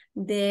staff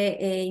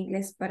de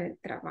inglés para el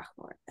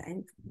trabajo, ¿verdad?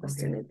 En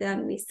cuestiones de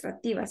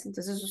administrativas.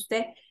 Entonces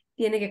usted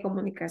tiene que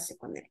comunicarse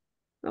con él.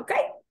 ¿Ok?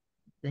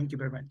 Thank you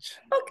very much.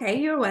 Okay,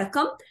 you're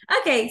welcome.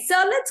 Okay, so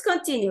let's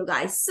continue,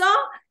 guys. So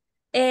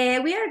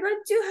we are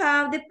going to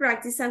have the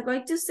practice. I'm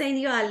going to send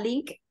you a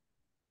link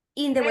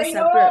in the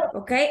WhatsApp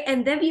group, okay?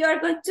 And then you are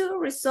going to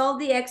resolve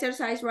the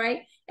exercise,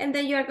 right? And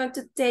then you are going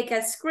to take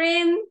a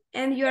screen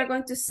and you are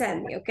going to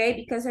send me, okay?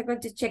 Because I'm going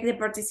to check the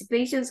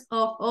participations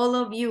of all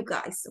of you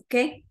guys,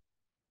 okay?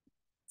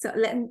 So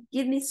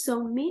give me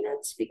some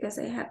minutes because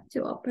I have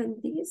to open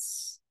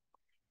this.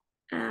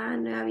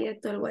 No he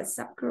abierto el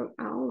WhatsApp group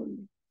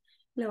aún.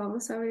 Lo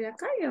vamos a abrir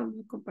acá y vamos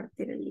a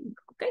compartir el link,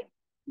 ¿ok?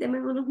 Denme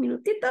unos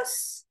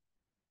minutitos.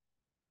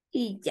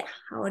 Y ya,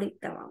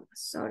 ahorita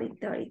vamos.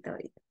 Ahorita.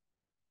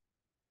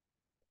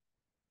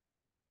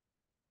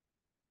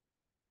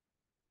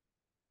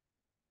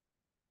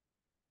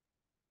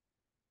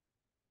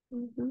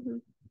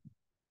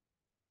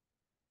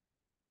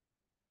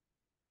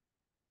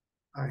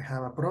 I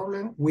have a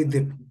problem with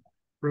the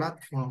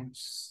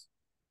platforms.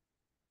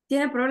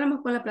 ¿Tiene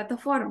problemas con la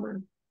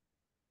plataforma?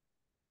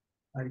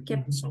 I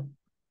think so.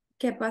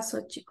 ¿Qué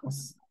pasó,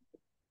 chicos?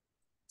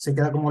 Se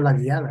queda como la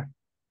guiada.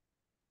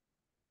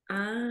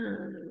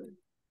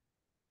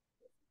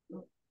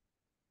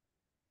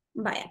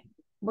 Vaya,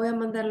 voy a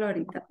mandarlo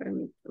ahorita,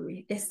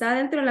 permítame. Está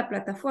dentro de la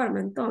plataforma,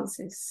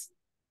 entonces.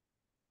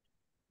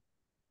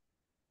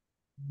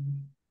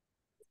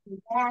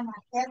 Su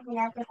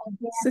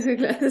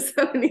clase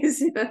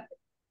inicia.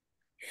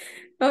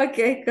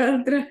 Ok,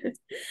 contra.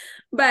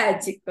 Vaya,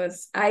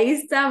 chicos, ahí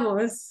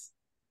estamos.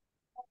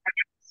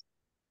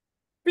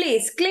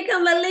 Please click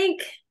on the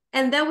link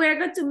and then we're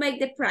going to make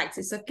the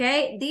practice,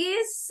 okay?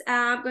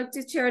 I'm going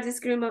to share the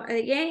screen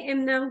again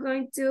and I'm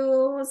going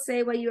to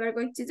say what you are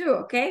going to do,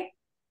 okay?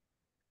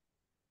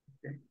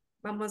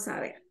 Vamos a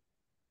ver.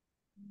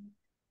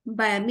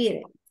 Vaya,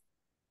 miren.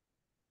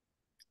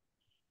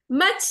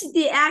 Match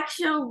the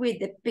action with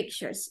the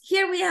pictures.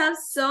 Here we have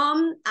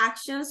some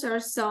actions or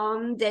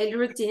some daily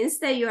routines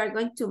that you are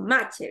going to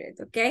match it,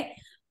 okay?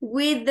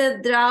 With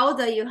the draw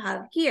that you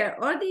have here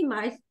or the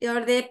image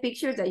or the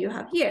picture that you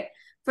have here.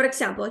 For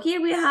example,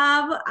 here we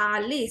have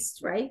a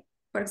list, right?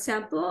 For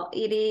example,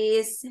 it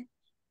is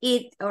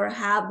eat or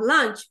have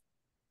lunch.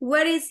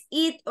 Where is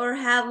eat or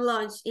have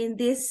lunch in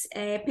these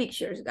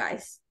pictures,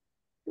 guys?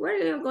 Where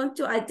are you going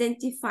to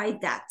identify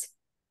that?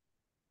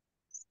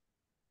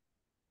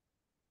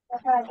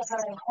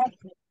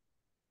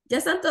 ¿Ya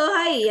están todos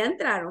ahí? ¿Ya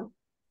entraron?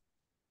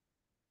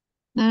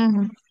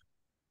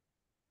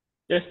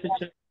 Yes,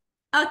 teacher.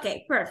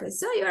 Okay, perfect.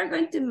 So you are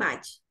going to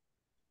match.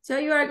 So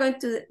you are going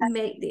to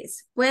make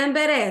this. ¿Pueden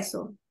ver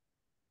eso?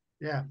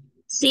 Yeah.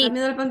 Sí. ¿Están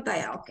viendo la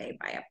pantalla? Ok,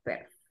 vaya,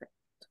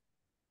 perfecto.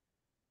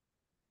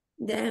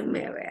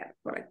 Déjenme ver,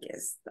 por aquí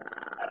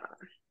está.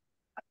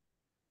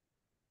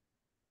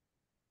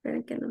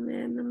 Esperen que no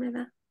me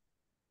da.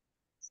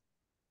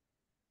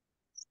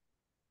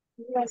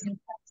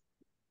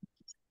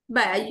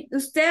 Vaya,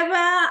 usted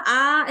va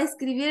a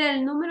escribir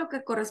el número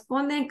que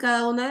corresponde en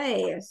cada una de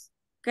ellas.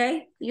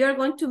 Okay? You're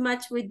going to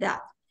match with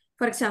that.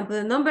 For example,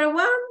 the number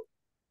 1,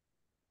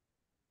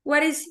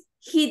 what is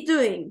he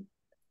doing?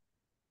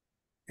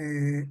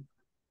 8.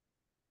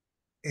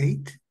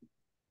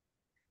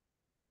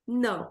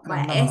 No,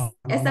 vaya,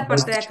 esta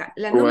parte de acá.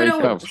 La número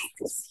 1.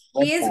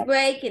 He is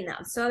waking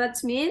up. So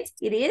that means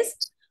it is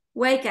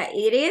wake up.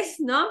 It is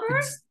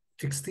number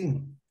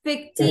 16.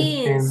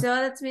 15. So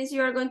that means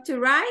you are going to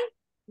write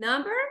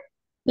number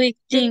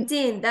 15.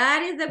 15.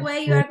 That is the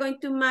way you are going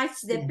to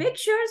match the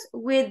pictures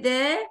with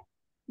the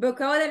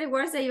vocabulary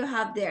words that you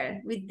have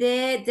there, with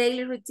the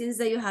daily routines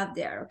that you have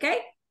there, okay?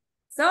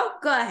 So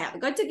go ahead. I'm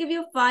going to give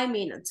you 5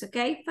 minutes,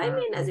 okay? 5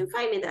 minutes. In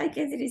 5 minutes, I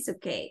guess it is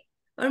okay.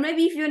 Or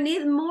maybe if you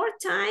need more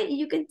time,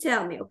 you can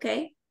tell me,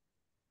 okay?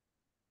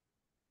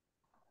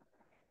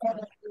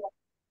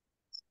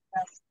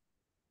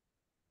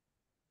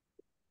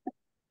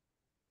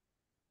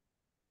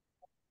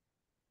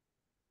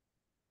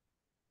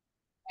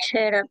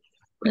 Teacher,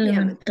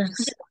 Dígame.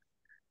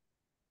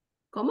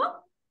 ¿Cómo?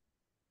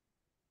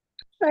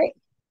 Ay,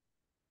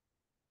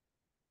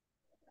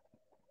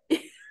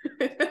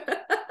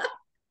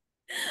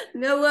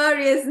 No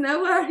worries,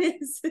 no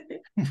worries.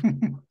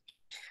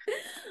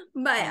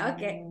 Vaya,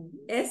 ok.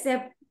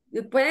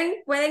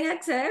 ¿Pueden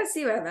acceder?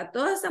 Sí, ¿verdad?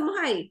 Todos estamos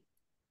ahí.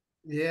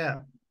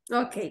 Yeah.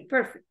 Ok,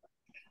 perfect.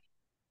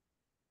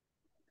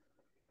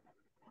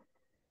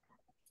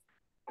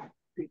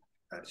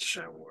 A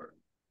shower.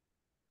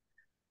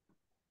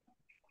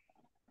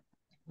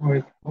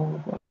 Wait,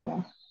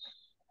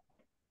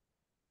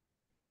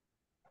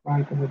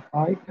 ride the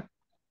bike.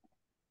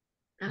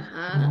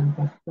 Ajá.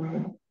 Number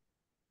 3.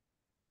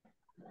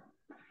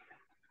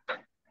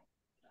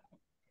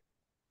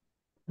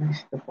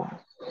 Miss the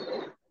bus.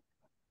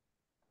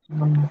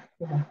 Number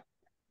 4.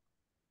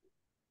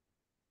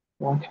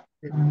 Watch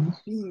times.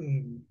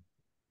 15.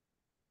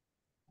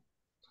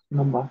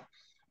 Number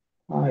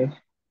 5.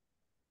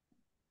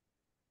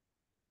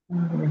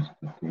 Where's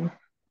the thing?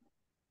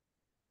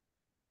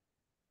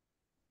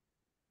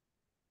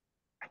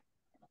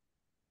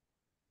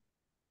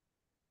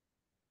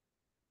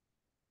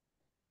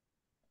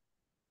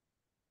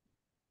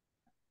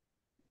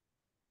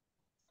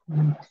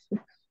 Number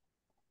 6.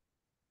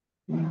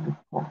 In the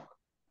park.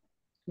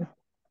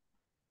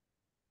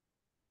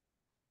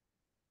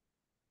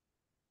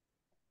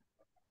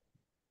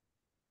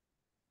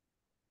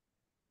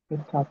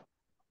 Get up.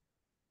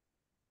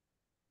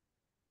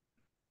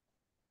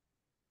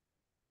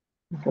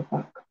 Get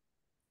back.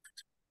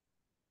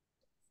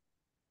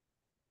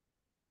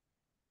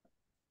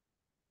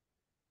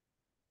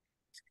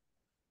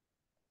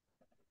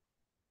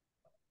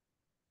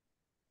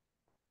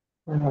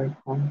 Right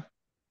home.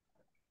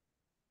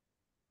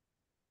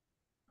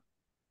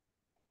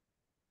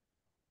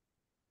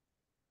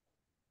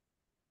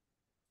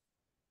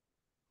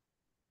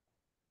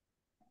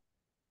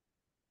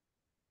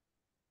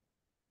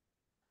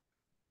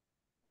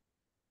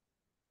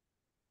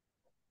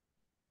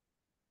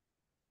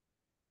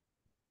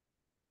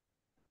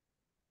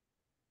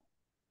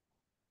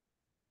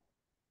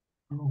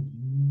 Oh,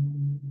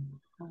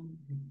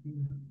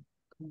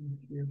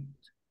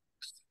 confused.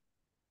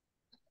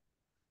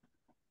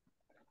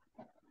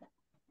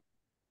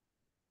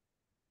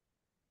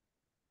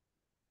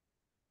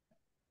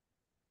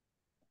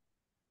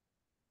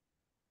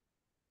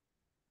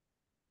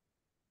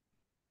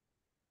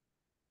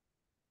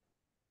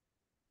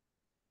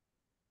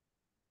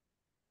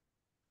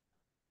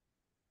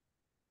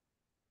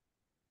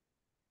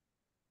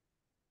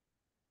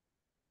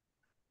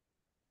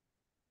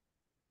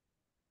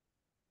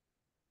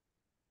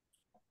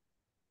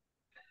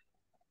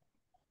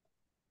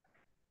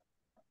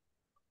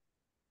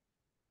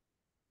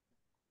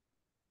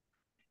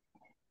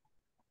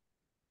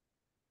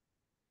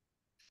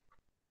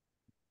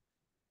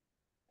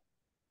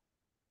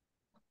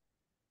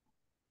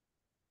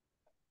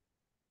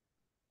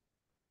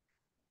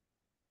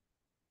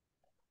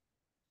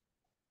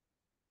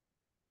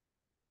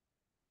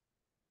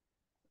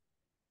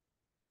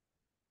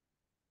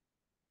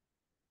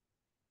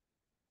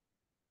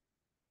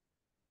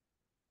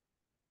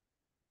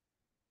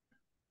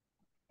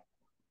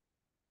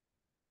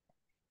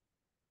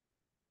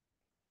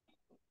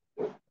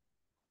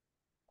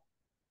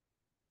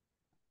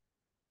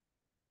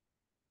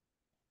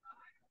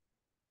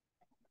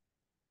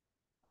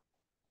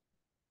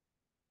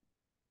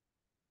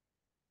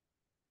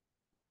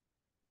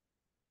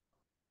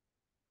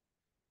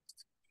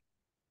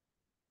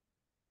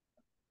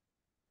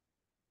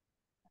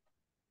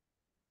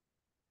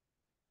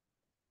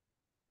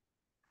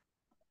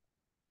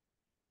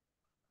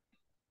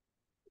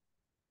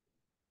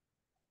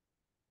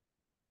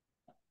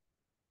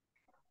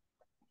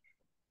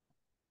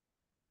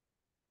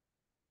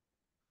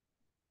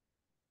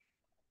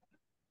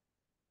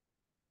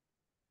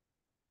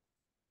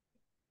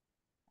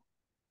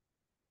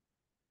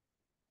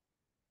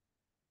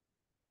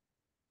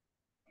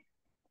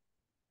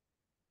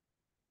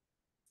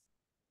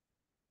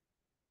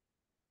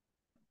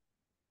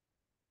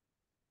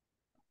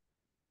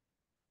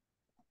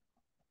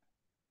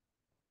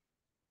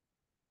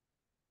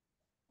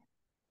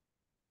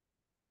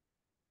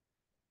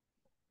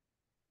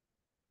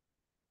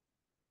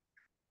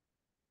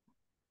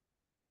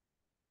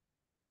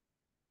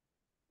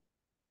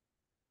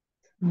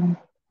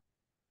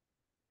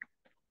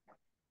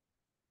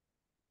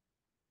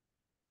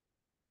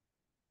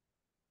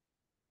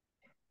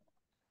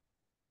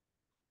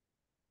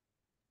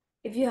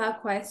 If you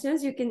have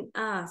questions, you can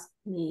ask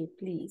me,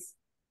 please.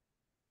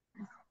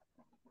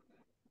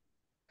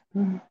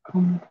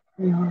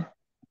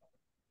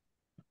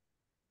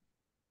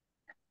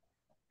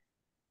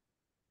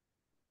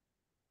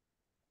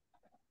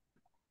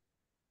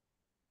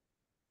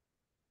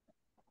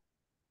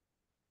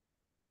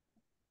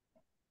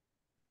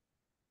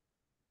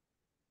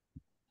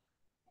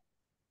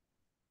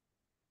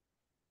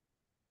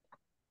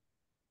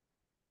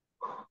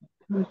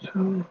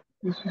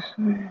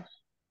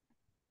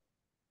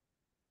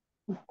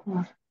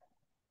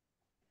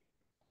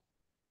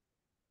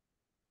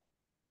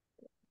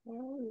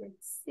 Oh,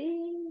 let's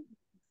see.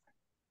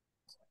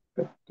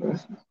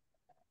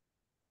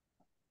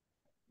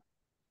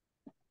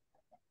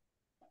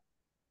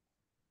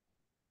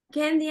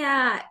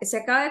 Kenia, se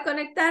acaba de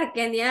conectar.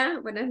 Kenia,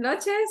 buenas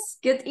noches.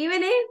 Good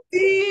evening.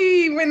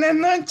 Sí, buenas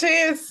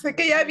noches. Es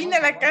que ya vine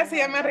a la casa y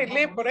ya me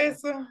arreglé por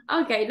eso.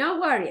 Ok, no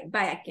worry.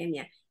 Vaya,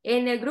 Kenia.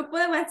 En el grupo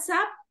de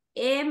WhatsApp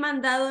he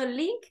mandado el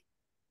link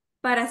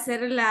para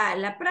hacer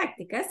la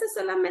práctica. Esta es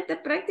solamente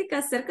práctica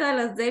acerca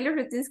de los daily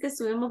routines que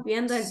estuvimos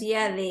viendo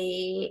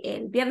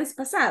el viernes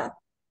pasado.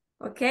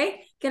 ¿Ok?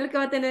 ¿Qué es lo que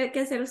va a tener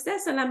que hacer usted?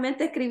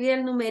 Solamente escribir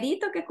el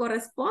numerito que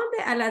corresponde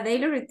a la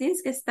daily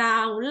routines que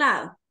está a un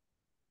lado.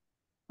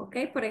 ¿Ok?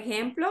 Por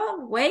ejemplo,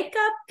 wake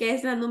up, que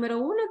es la número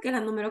 1, que es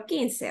la número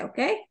 15, ¿ok?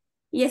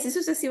 Y así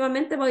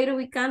sucesivamente voy a ir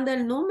ubicando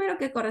el número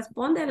que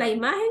corresponde a la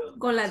imagen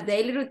con las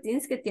daily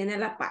routines que tiene a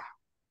la par.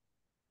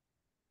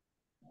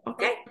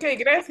 ¿Ok? Ok,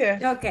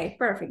 gracias. Ok,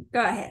 perfect.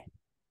 Go ahead.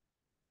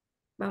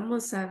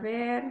 Vamos a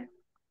ver.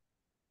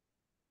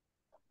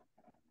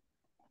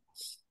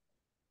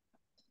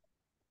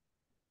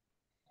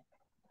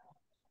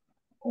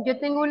 Yo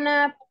tengo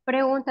una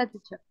pregunta,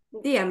 teacher.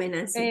 Dígame,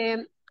 Nancy.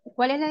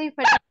 ¿Cuál es la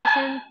diferencia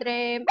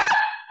entre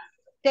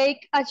take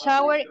a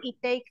shower y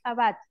take a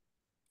bath?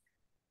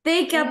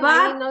 Take a Ahí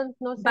bath.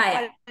 no sé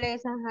Vaya. cuál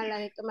es, ajá, la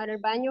de tomar el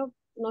baño,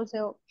 no sé.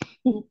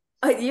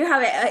 Oh, you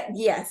have it.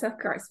 Yes, of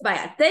course.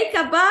 Vaya, take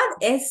a bath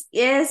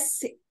es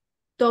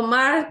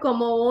tomar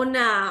como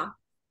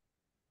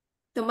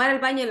tomar el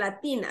baño en la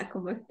tina,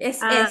 como es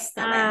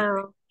esta, vaya,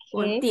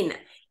 con Ok. tina.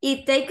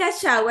 Y take a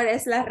shower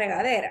es la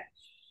regadera.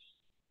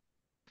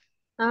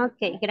 Ok,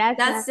 That's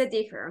gracias. the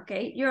difference,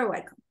 okay? You're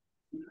welcome.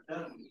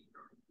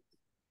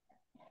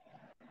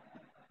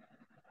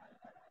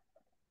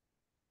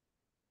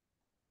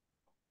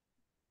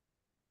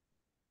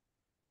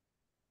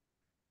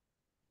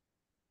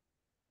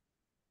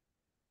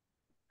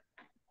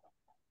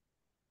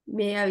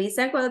 Me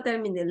avisan cuando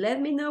termine. Let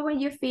me know when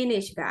you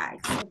finish,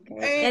 guys.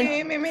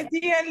 Okay. Me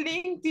metí al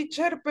link,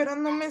 teacher, pero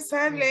no me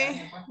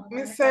sale.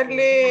 Me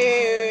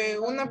sale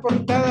una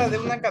portada de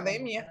una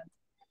academia.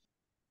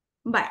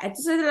 Vale,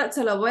 entonces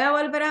se lo voy a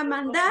volver a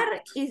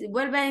mandar y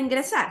vuelve a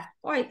ingresar.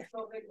 Oiga.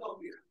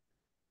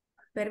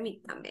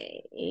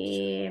 Permítame.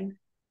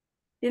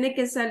 Tiene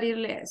que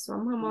salirle eso.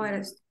 Vamos a mover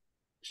esto.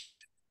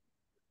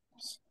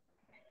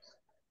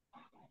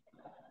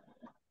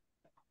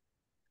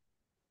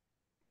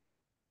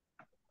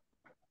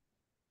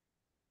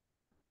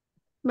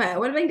 Vale,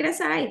 vuelve a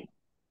ingresar ahí.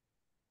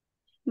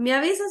 Me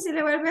avisa si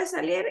le vuelve a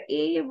salir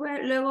y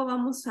luego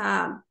vamos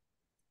a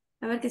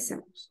ver qué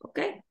hacemos, ¿ok?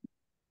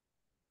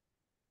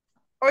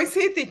 Hoy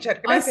sí, teacher,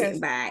 Oh, sí, gracias.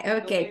 bye.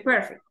 Ok,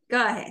 perfect. Go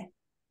ahead.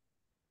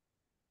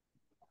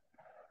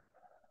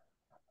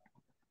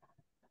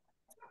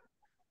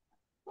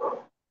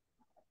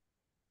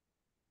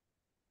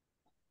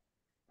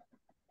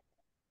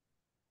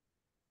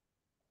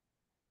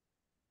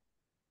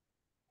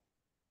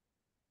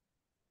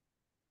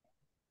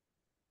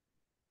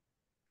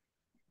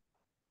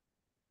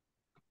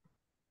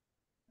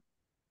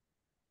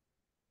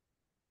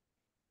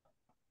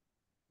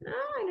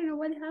 I don't know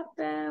what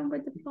happened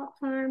with the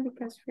platform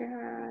because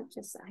we're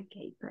just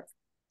okay, perfect.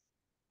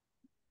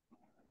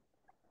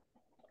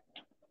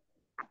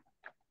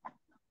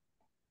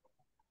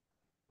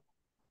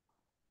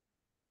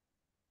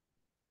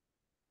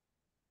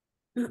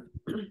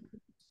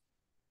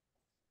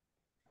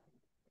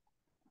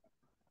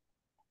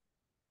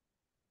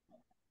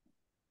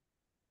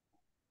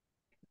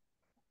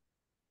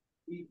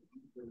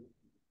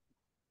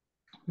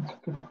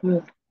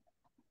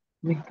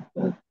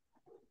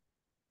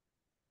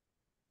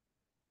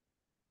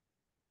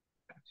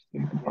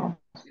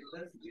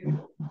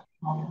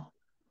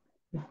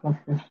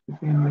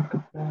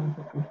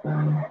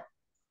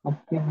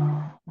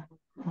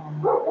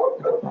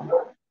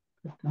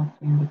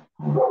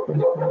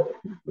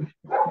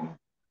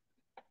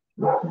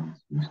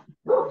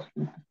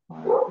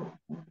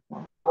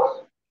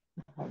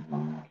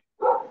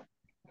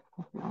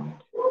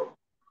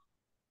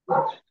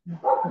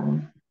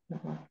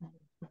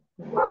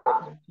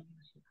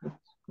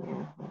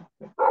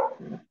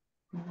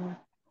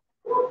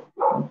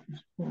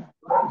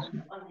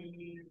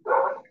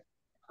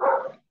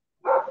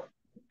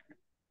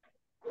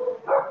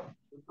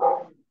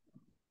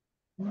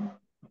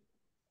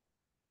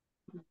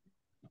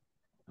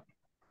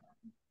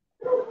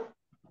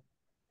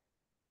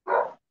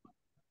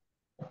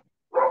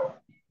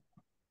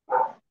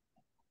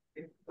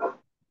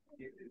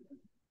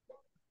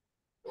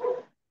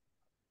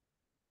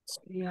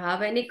 If you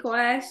have any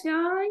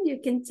question, you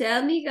can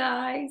tell me,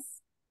 guys.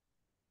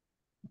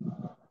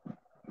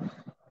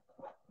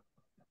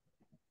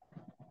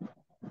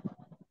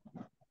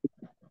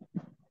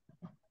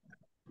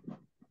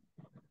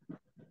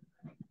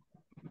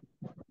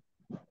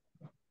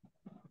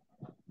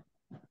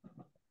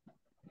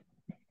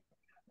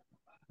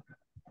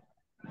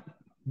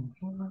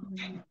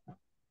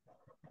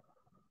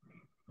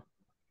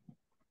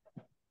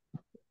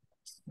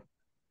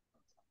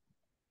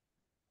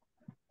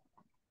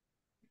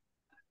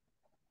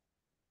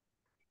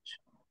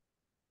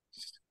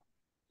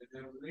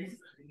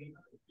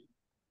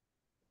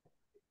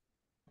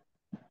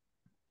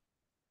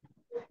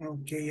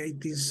 Okay, I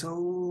think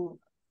so.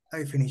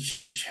 I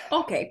finished.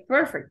 Okay,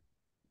 perfect.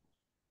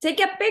 Take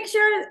a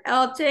picture,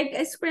 I'll take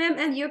a screen,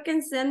 and you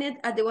can send it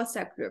at the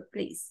WhatsApp group,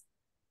 please.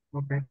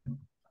 Okay.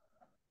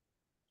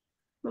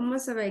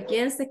 Vamos a ver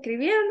quién está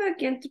escribiendo,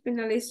 quién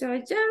finalizó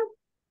ya.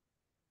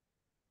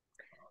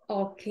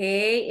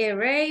 Okay,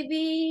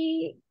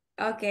 Arabi.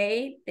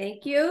 Okay,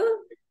 thank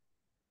you.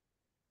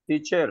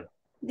 Teacher,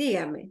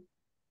 Dígame.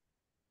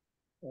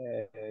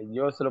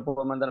 yo se lo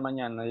puedo mandar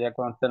mañana, ya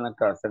cuando esté en la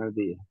casa, en el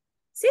día.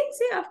 Sí,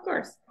 sí, of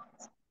course.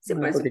 Sí,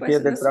 por Porque aquí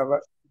supuesto.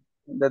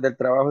 desde el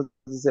trabajo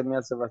sí se me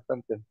hace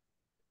bastante.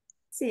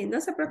 Sí,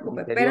 no se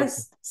preocupe, pero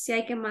Misterioso. sí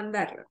hay que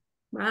mandarlo.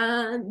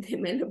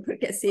 Mándemelo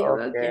porque así yo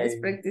veo que es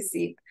Ok.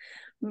 participa.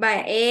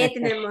 Vale,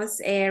 tenemos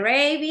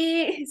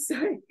Raby.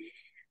 Sorry.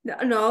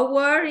 No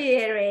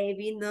worry,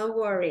 Raby, no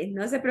worry.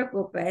 No se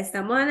preocupe,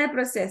 estamos en el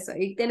proceso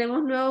y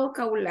tenemos nuevo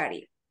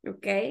vocabulario,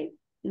 ¿ok?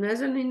 No,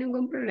 eso no hay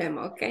ningún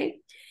problema, ¿ok?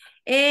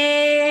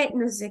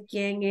 No sé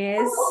quién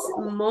es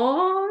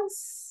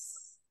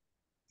Mos.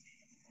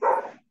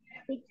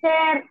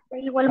 Teacher, de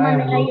igual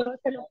manera yo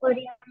se lo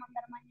podría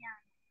mandar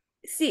mañana.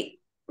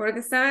 Sí, porque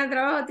está en el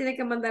trabajo, tiene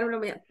que mandarlo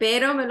mañana,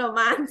 pero me lo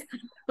manda.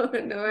 No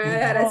me voy a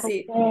dejar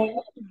así.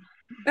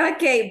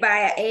 Ok,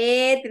 vaya.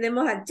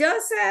 Tenemos a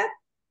Joseph.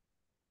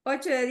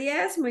 8 de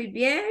 10, muy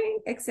bien,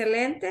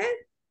 excelente.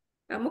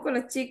 Vamos con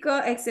los chicos,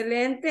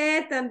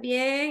 excelente.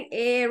 También,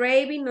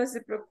 Raven, no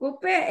se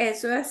preocupe,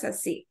 eso es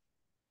así.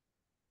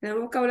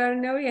 Tenemos que hablar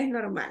nuevo y es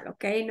normal,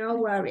 ok, no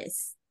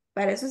worries.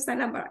 Para eso está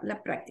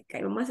la práctica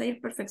y vamos a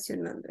ir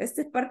perfeccionando.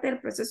 Este es parte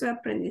del proceso de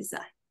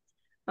aprendizaje,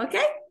 ok.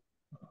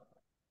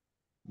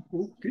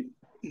 Okay.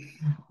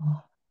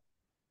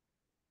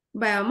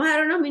 Bueno, vamos a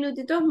dar unos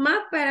minutitos más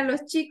para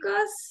los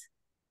chicos.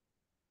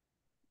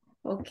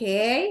 Ok.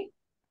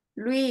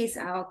 Luis,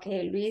 ok,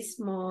 Luis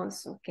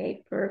Moss,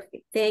 ok,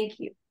 perfect, thank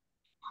you.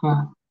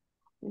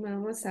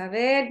 Vamos a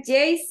ver,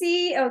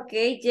 JC, ok,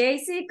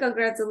 JC,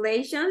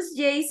 congratulations,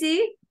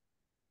 JC.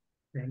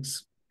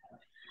 Thanks.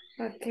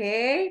 Ok,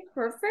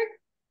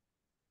 perfect.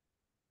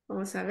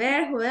 Vamos a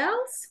ver, who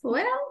else? Who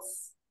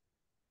else?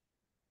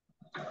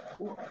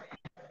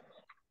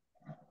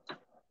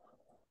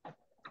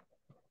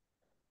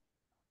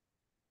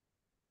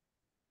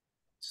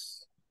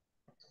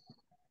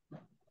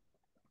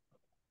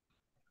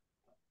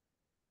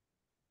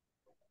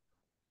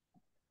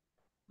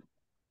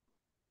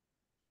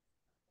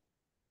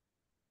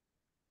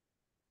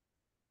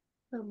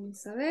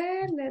 Vamos a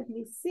ver, let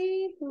me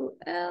see, who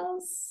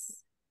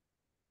else?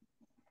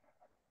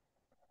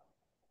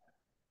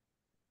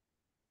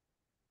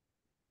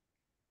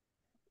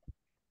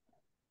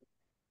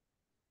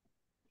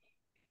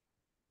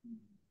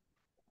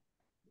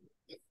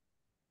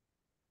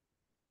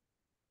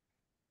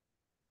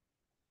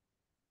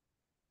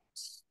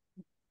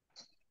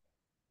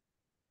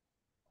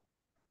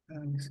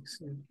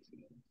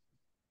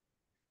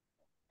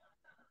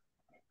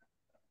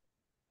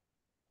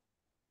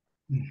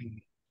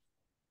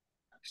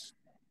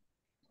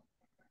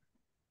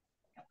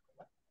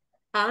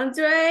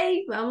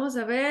 Andre, vamos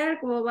a ver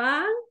cómo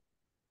van.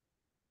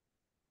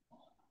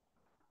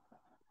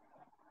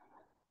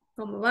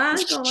 ¿Cómo van?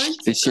 ¿Cómo van,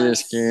 Sí, sí,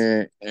 es chicos?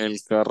 que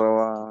el carro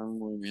va en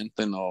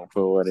movimiento y no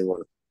puedo ver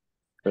igual.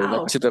 Pero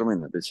ya casi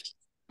termina, de hecho.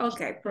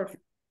 Okay,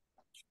 perfect.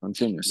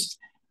 Continues.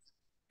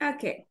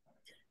 Okay.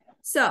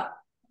 So,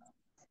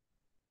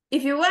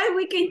 if you want,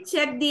 we can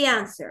check the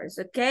answers,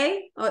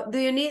 okay? Or do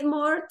you need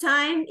more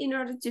time in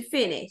order to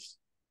finish?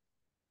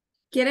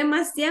 ¿Quieren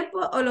más tiempo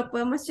o lo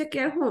podemos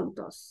chequear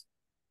juntos?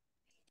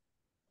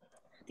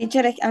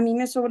 Teacher, a mí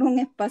me sobra un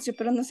espacio,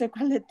 pero no sé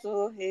cuál de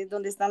todos es,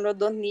 donde están los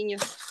dos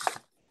niños.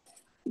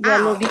 Ya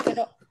lo vi,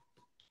 pero...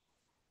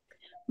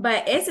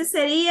 Ese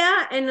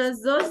sería, en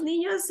los dos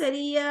niños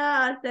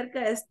sería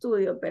acerca de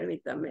estudio,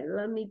 permítame.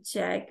 Let me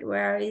check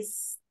where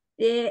is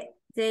the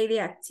daily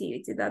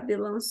activity that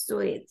belongs to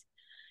it.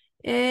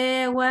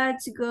 What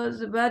goes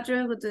to the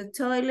bathroom, go to the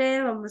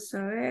toilet. Vamos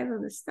a ver,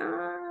 ¿dónde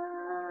está?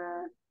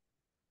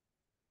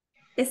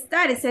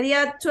 Study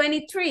sería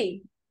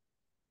 23.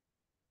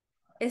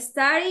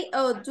 Study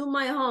or do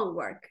my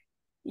homework.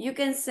 You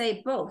can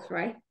say both,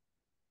 right?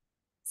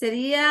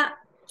 Sería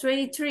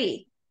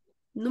 23.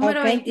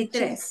 Número Okay,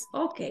 23.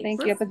 Ok.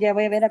 Thank you. Pues ya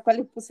voy a ver a cuál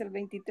le puse el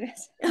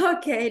 23.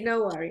 Ok,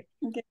 no worry.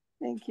 Okay,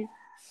 thank you.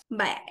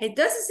 Vaya,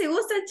 entonces si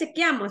gustan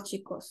chequeamos,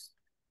 chicos.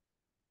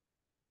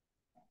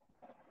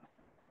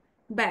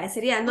 Vale,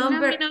 sería Unos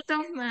number.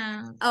 minutos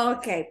más.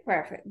 Ok,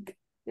 perfect.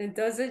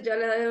 Entonces yo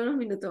le doy unos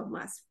minutos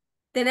más.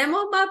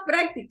 Tenemos más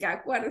práctica,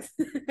 acuérdense.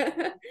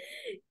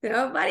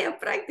 Tenemos varias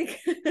prácticas.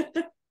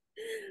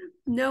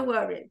 No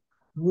worry.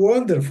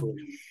 Wonderful.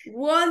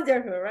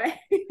 Wonderful, right?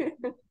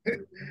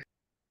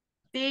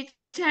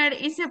 Teacher,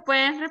 y se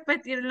pueden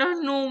repetir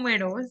los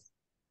números.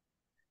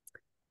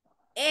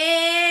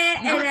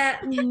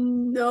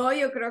 No,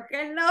 yo creo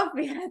que no,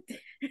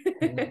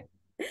 fíjate.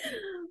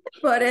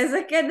 Por eso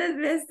es que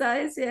le estaba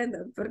diciendo,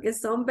 porque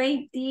son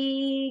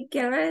 20,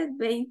 ¿qué ver?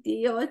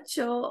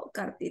 28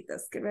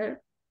 cartitas, ¿qué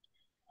ver?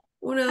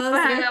 1, 2,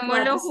 Pues 3, 4,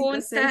 hagámoslo 5,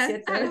 6, juntas.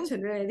 7, 8,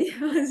 9,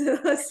 10, 11,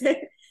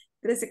 12,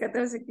 13,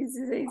 14, 15,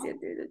 16,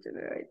 17, 18,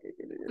 19, 20,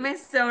 21, 22. Me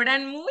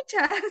sobran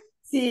muchas.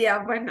 Sí,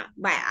 bueno,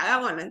 vaya,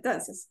 hagámoslo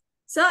entonces.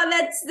 So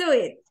let's do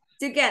it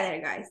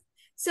together, guys.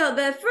 So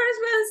the first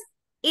one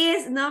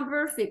is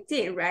number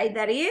 15, right?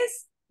 That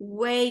is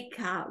wake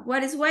up.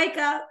 What is wake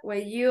up?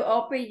 When you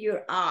open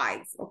your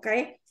eyes,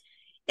 okay?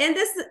 And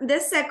the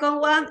second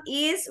one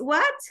is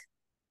what?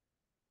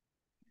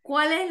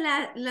 ¿Cuál es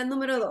la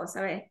número 2?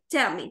 A ver,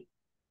 tell me.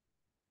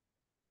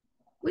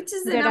 Which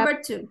is the Get up.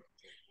 number 2?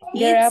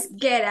 Get It's up.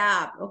 get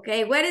up,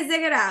 okay? What is the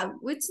get up?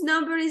 Which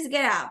number is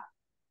get up?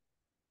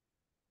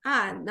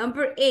 Ah,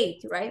 number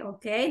 8, right?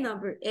 Okay,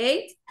 number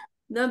 8.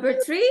 Number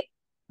 3.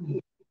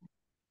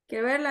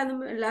 Quiero ver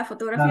la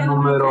fotografía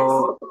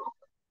número 3.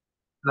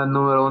 La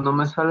número 1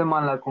 me sale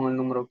mala con el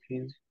número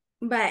 15.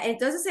 Vale,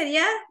 entonces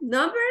sería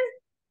number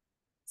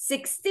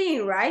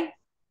 16, right?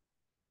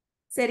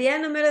 Sería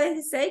el número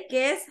 16,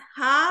 que es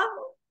have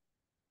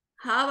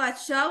a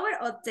shower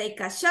o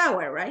take a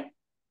shower, right?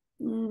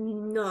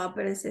 No,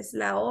 pero esa es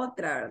la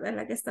otra, ¿verdad?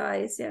 La que estaba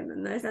diciendo.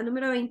 No, es la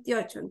número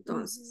 28,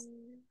 entonces.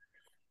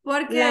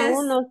 Porque La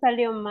 1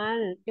 salió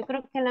mal. Yo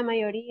creo que la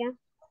mayoría.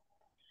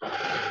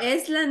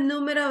 es la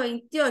número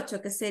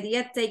 28, que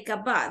sería take a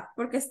bath,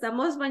 porque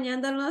estamos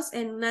bañándonos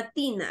en una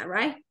tina,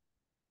 right?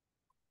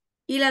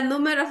 Y la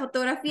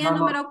fotografía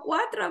número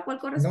 4, ¿a cuál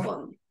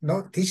corresponde?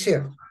 No,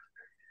 teacher.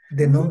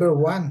 The number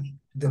one,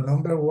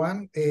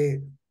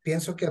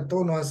 pienso que a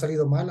todos nos ha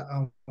salido mal,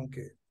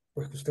 aunque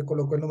pues usted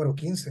colocó el número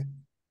 15.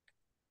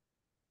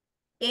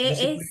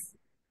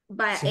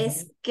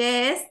 Es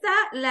que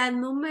la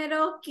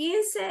número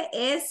 15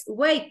 es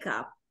wake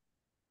up.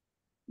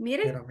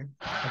 Miren. Espérame,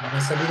 a mí me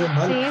ha salido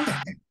mal.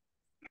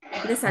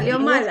 Sí. Le salió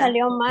Me mala.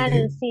 salió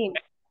mal, sí.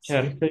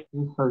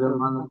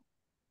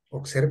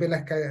 Observe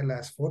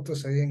las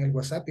fotos ahí en el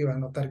WhatsApp y va a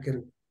notar que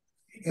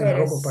en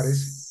rojo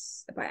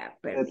parece. Vaya,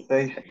 qué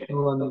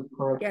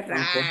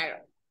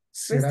raro.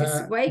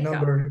 Será wake up.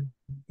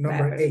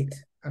 number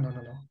 8. No.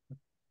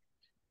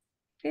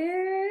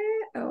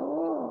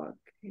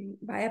 Okay.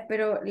 Vaya,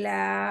 pero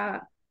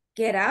la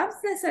get up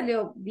le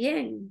salió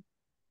bien.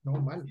 No,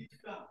 mal.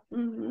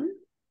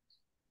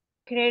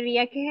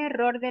 Creería que es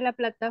error de la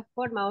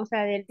plataforma, o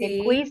sea, del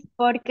Sí. quiz,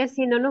 porque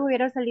si no nos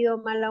hubiera salido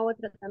mal la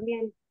otra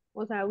también.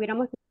 O sea,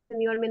 hubiéramos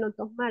tenido al menos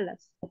 2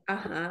 malas.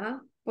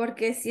 Ajá,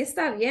 porque sí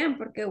está bien,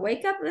 porque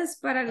wake up es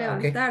para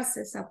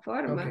levantarse esa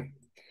forma. Okay.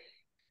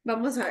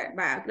 Vamos a ver,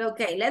 va,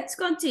 okay, let's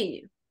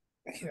continue.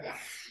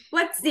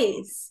 What's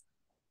this?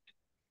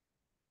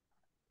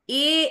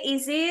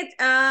 Is it,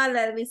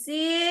 let me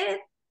see.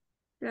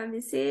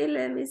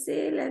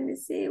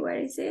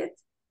 Where is it?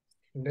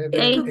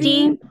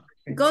 18.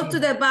 Go to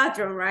the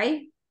bathroom,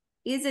 right?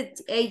 Is it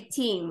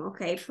 18?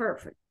 Okay,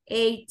 perfect.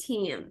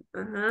 18,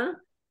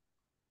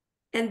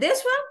 And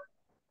this one?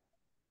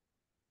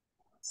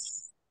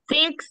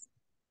 6.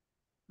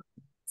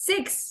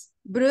 6.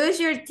 Brush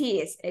your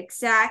teeth,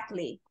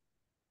 exactly.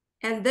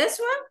 And this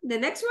one, the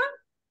next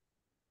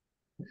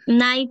one?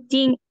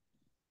 19.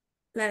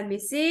 Let me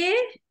see,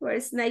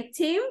 where's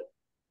 19?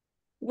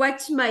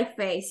 Watch my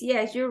face,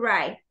 yes, you're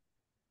right.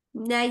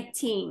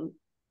 19.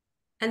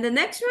 And the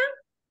next one?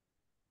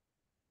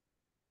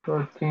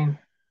 14.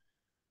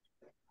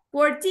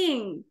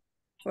 14.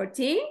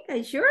 14, are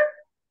you sure?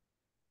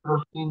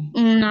 14.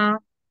 No.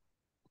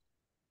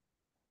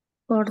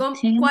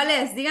 14. ¿Cuál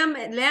es?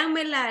 Díganme,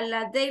 léanme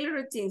la daily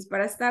routines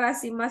para estar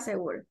así más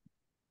seguro.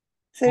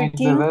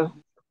 13.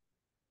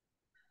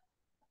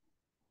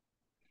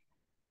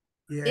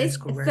 Yes, It's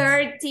correct.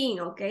 13,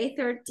 okay?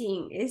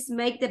 13 is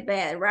make the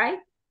bed, right?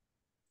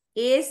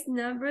 Is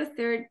number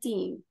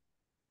 13.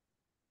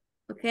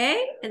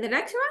 Okay, and the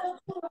next one?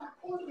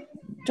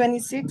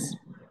 26.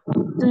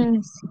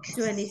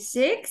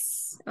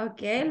 26.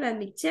 Okay, let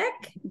me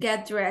check.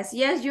 Get dressed.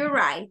 Yes, you're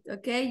right.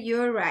 Okay,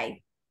 you're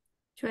right.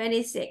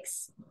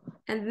 26.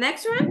 And the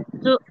next one?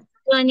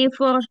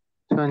 24.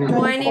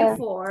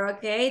 24.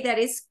 Okay, that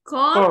is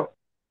comb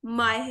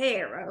my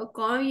hair. Or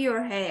comb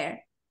your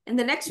hair. And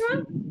the next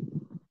one?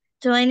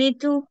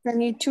 22.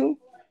 22.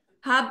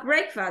 Have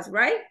breakfast,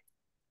 right?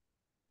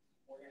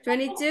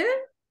 22?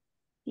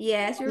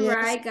 Yes, you're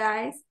right,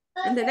 guys.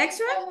 And the next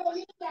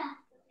one?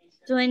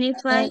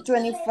 25.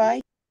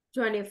 25.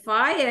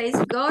 25, it is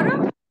go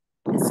to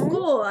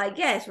school, I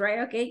guess, right?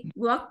 Okay,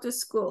 walk to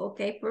school.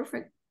 Okay,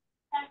 perfect.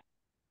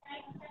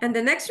 And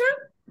the next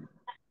one?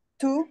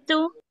 2.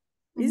 2.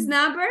 This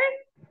number?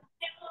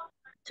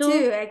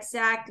 Two,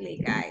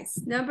 exactly, guys.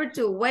 Number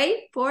 2,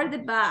 wait for the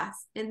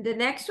bus. And the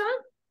next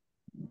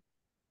one?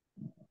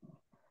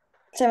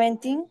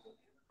 17.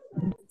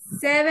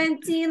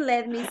 17,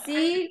 let me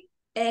see.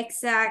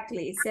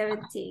 Exactly,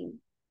 17.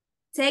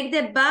 Take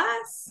the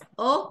bus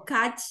or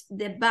catch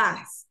the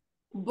bus.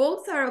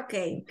 Both are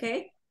okay,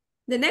 okay?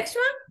 The next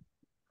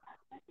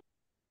one?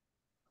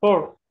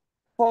 4.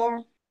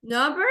 4.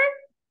 Number?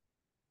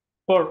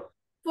 4.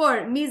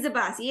 4, miss the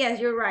bus. Yes,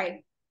 you're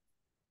right.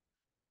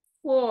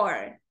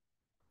 4.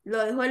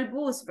 Lo dejó el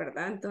bus,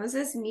 ¿verdad?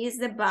 Entonces, miss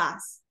the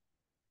bus.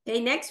 Okay,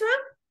 next one?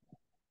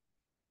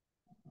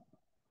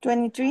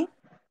 23.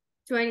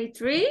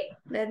 23,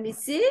 let me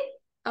see.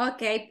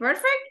 Okay,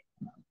 perfect.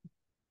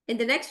 And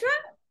the next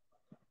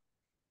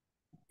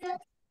one?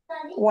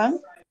 1.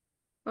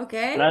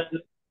 Okay. Las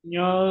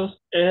niños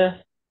es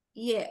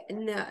Yeah,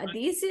 no,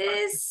 this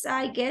is,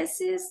 I guess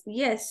is,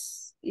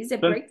 yes. Is it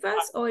 20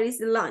 breakfast or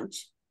is it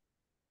lunch?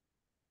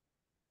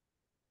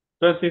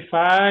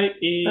 25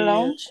 y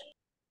Lunch.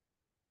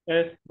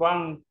 es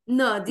 1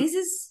 No, this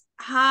is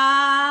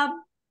have,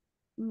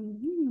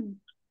 mhm.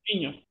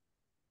 niños.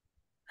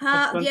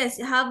 Yes,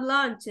 have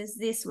lunch is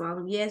this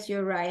one. Yes,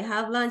 you're right.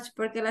 Have lunch,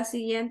 porque la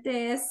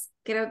siguiente es,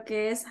 creo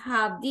que es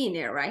have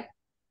dinner, right?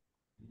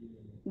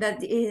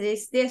 That it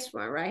is this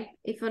one, right?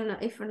 If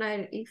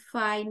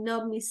I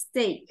not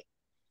mistake.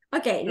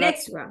 Okay, La,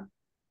 next one.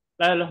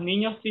 la de los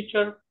niños,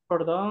 teacher,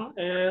 perdón,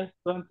 es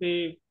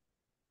 25.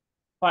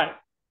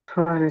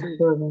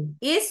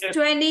 Is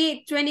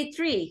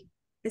 23.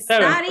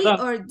 Seven, Study perdón.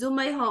 or do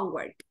my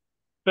homework?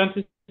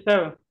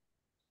 27.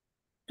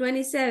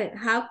 27.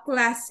 Have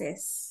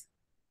classes.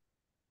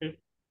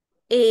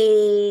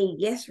 Sí.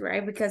 Yes,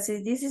 right? Because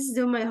this is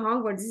do my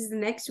homework. This is the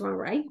next one,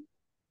 right?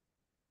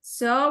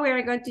 So we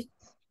are going to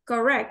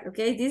correct.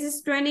 Okay, this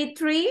is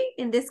 23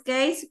 in this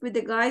case with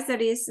the guys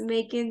that is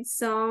making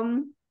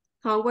some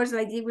homework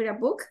like this with a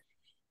book.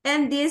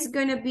 And this is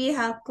going to be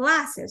have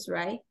classes,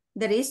 right?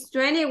 That is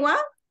 21.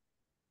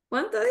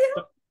 ¿Cuánto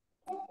dijo?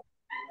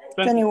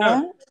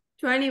 21.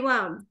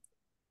 21.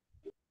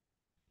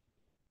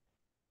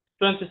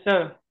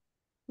 27.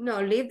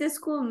 No, leave the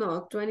school.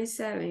 No,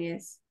 27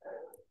 is.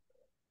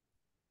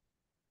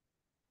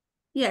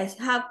 Yes,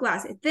 have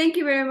classes. Thank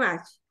you very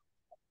much.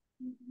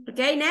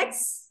 Okay,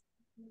 next.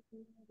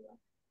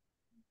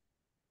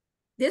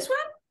 This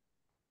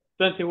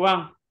one?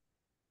 21.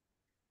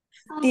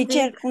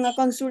 Teacher, una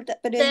consulta,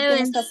 pero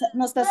es que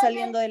no está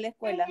saliendo de la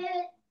escuela.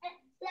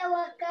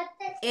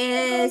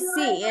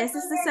 Sí, este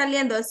está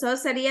saliendo. Eso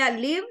sería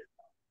leave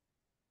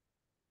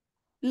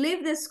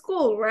the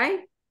school,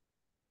 right?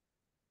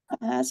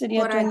 Ajá,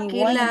 sería Por aquí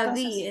 21 la entonces.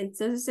 vi.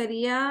 Entonces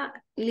sería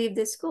leave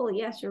the school.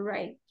 Yes, you're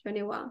right.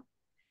 21.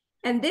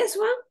 And this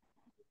one?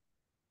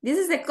 This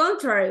is the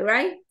contrary,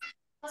 right?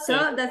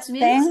 So that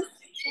means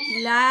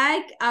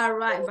like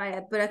arrive.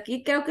 Vaya, pero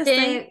aquí creo que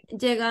está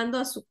llegando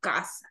a su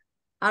casa.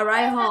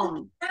 Arrive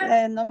home.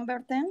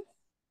 Number 10.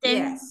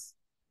 Yes.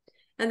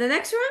 And the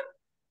next one?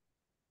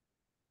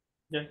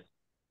 Yes.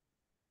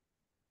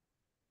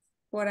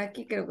 Por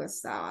aquí creo que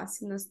estaba,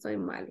 si no estoy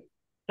mal.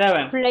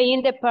 7. Play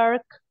in the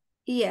park.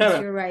 Yes,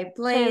 7. you're right.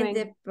 Play in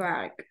the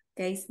park.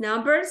 Okay, it's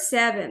number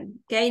 7.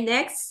 Okay,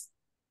 next.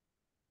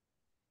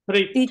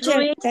 3.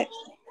 Teacher,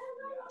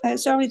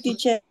 sorry,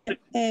 teacher.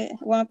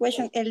 One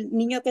question. El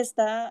niño que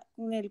está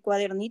en el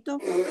cuadernito.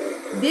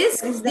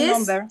 This is the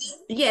number.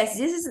 Yes,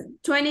 this is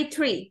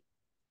 23.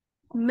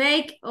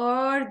 Make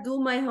or do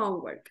my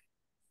homework.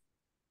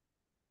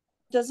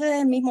 Entonces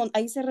el mismo,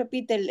 ahí se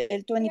repite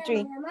el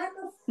 23.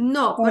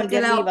 No, con el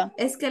porque de arriba.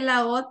 es que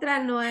la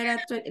otra no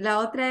era, la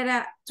otra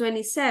era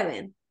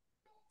 27.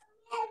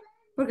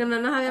 Porque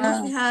no nos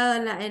habíamos fijado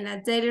en la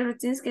daily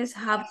routines que es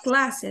have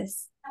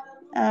classes.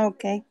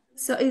 Okay.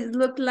 So it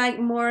looked like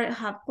more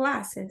have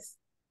classes.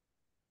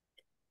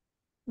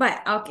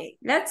 But okay,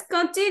 let's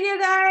continue,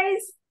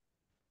 guys.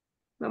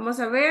 Vamos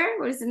a ver,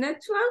 what is the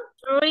next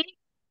one? 3.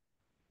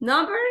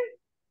 Number?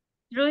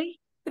 3.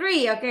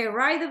 3, okay,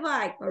 ride a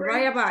bike or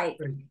ride a bike.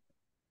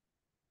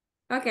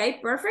 Okay,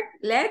 perfect.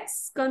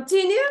 Let's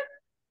continue.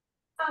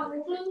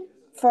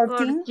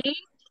 14.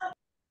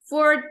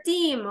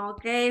 14,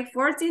 okay,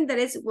 14, that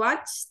is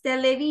watch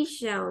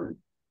television.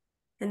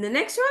 And the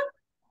next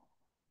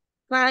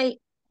one?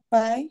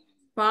 5.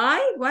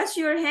 5, wash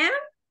your hand,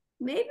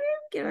 maybe?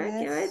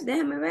 Yes.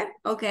 Déjame ver.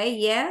 Okay,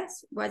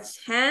 yes,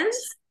 wash hands.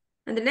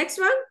 And the next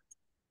one?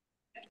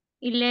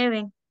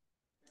 11.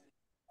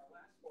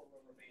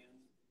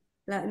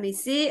 Let me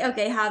see.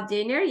 Okay, have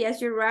dinner.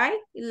 Yes, you're right.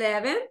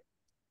 11.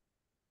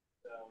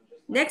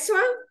 Next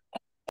one?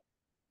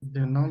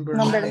 The number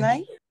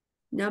 9.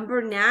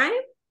 Number 9.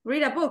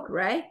 Read a book,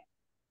 right?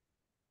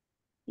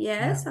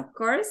 Yes, Yeah. of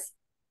course.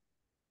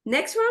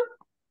 Next one?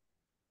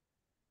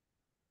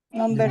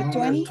 Number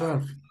 20.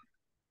 12.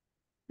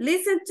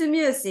 Listen to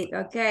music.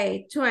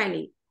 Okay,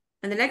 20.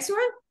 And the next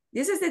one?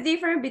 This is the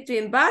difference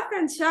between bath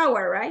and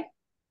shower, right?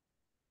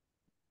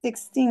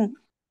 16.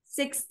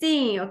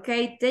 16,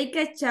 okay, take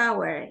a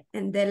shower.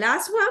 And the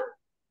last one?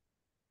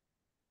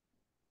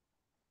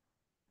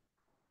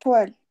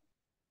 12.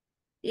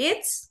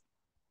 It's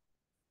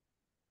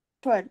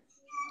But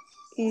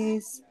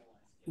is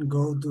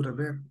Go to the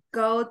bed.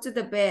 go to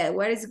the bed.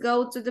 Where is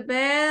go to the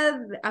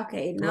bed?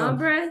 Okay, 12.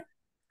 number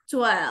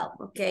 12.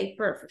 Okay,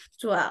 perfect.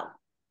 12.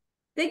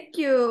 Thank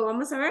you.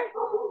 Vamos a ver.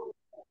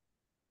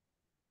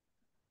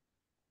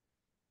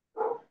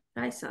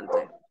 Ay, santo.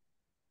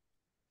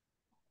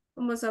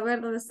 Vamos a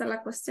ver dónde está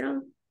la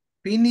cuestión.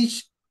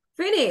 Finish.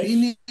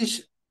 Finish.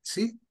 Finish.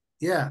 Sí.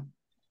 Yeah.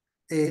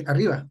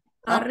 Arriba.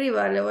 Up.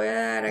 Arriba, le voy a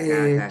dar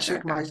acá.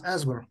 Check my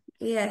answer.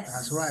 Yes.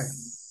 That's right.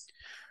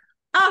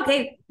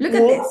 Okay, look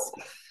at this.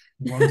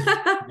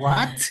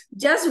 What?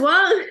 Just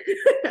one.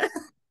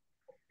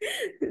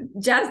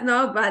 Just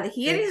no, but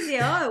here is the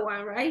other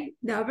one, right?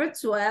 Number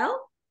 12.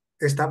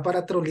 Está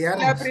para trolear.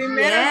 La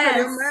primera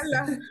salió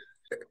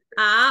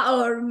mala.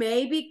 Or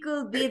maybe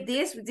could be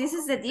this. This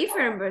is the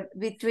difference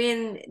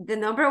between the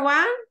number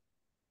 1,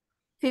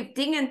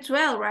 15 and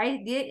 12,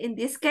 right? In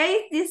this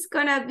case, this is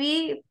gonna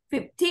be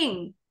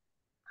 15.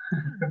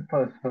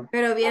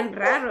 Pero bien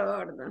raro,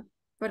 ¿verdad?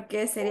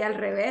 Porque sería al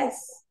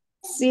revés.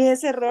 Sí,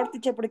 es error,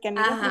 teacher, porque a mí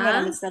la primera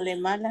Ajá. me sale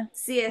mala.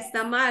 Sí,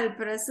 está mal,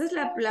 pero eso es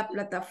la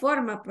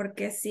plataforma,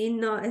 porque si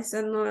no,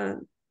 eso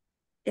no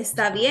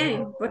está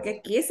bien, porque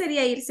aquí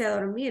sería irse a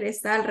dormir,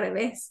 está al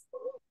revés.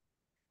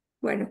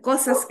 Bueno,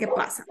 cosas que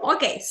pasan.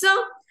 Okay, so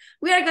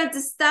we are going to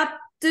stop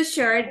to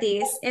share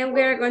this and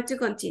we are going to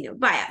continue.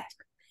 Vaya,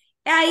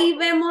 ahí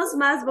vemos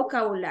más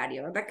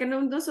vocabulario, ¿verdad? Que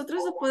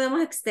nosotros lo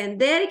podemos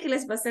extender y que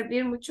les va a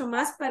servir mucho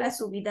más para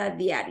su vida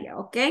diaria,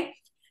 ¿ok?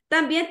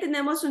 También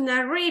tenemos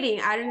una reading.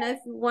 I don't know if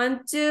you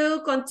want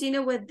to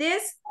continue with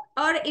this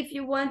or if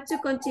you want to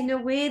continue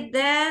with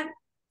the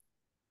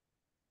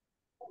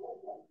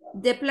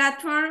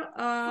platform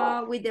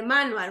with the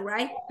manual,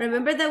 right?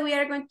 Remember that we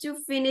are going to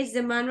finish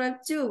the manual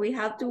too. We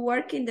have to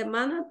work in the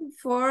manual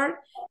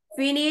before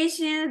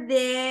finishing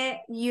the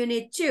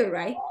unit 2,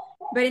 right?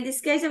 But in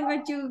this case, I'm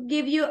going to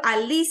give you a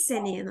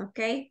listening,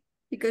 okay?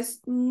 Because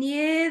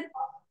need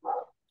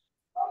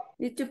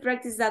to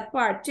practice that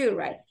part too,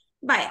 right?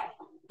 Vaya.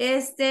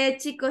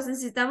 Chicos,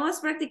 necesitamos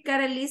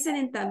practicar el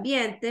listening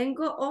también.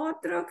 Tengo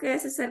otro que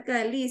es acerca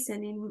del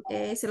listening.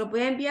 Se lo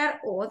voy a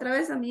enviar otra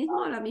vez a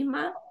mismo, la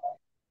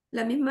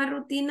misma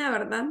rutina,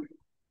 ¿verdad?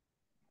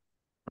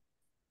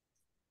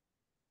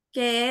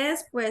 Que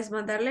es, pues,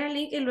 mandarle el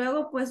link y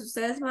luego, pues,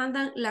 ustedes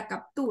mandan la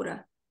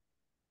captura.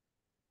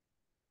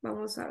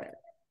 Vamos a ver.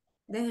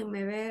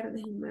 Déjenme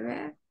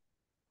ver.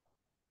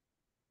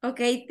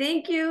 Ok,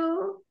 thank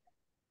you.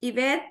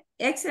 Yvette,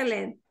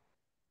 excellent.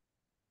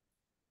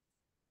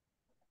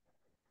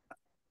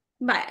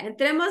 Vale,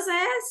 entremos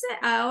a ese.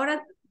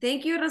 Ahora,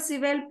 thank you,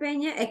 Rosibel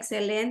Peña.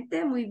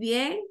 Excelente, muy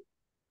bien.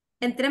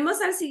 Entremos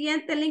al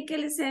siguiente link que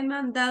les he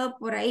mandado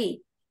por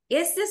ahí.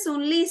 Este es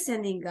un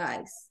listening,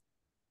 guys.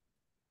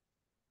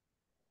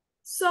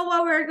 So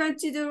what we're going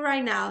to do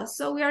right now,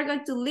 so we are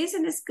going to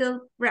listen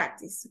skill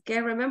practice,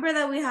 okay? Remember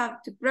that we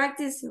have to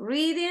practice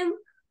reading,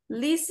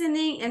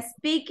 listening, and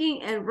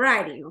speaking, and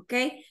writing,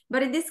 okay?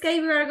 But in this case,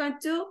 we are going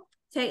to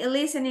take a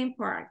listening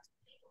part.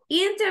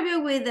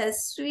 Interview with a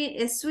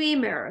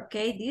swimmer,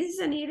 okay? This is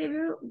an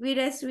interview with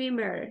a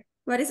swimmer.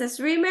 What is a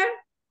swimmer?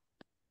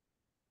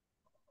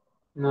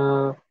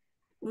 No.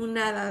 Un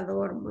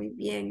nadador, muy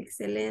bien,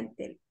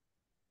 excelente.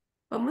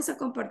 Vamos a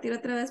compartir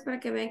otra vez para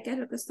que vean qué es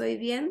lo que estoy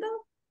viendo.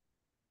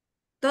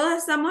 Todos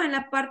estamos en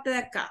la parte de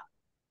acá.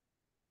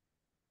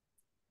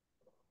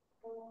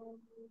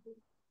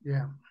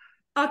 Yeah.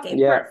 Okay,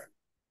 Yeah.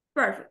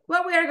 perfect.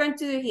 What we are going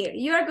to do here,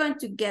 you are going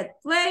to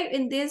get play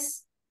in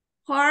this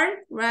part,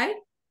 right?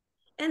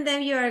 And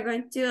then you are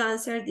going to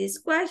answer these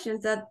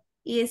questions that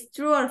is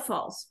true or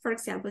false. For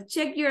example,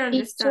 check your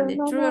understanding,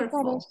 No true me or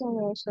false.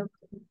 aparece eso.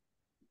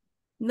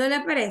 ¿No le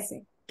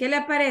aparece? ¿Qué le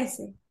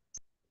aparece?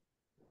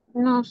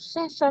 No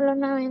sé, solo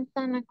una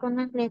ventana con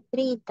las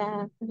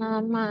letritas,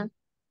 nada más.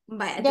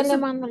 Vaya, Ya le entonces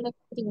mando la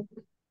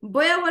escrita.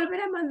 voy a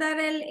volver a mandar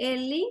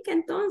el link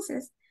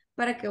entonces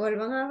para que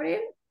vuelvan a abrir,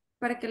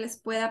 para que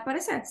les pueda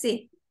aparecer.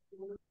 Sí.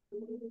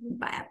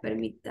 Vaya,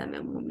 permítame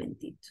un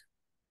momentito.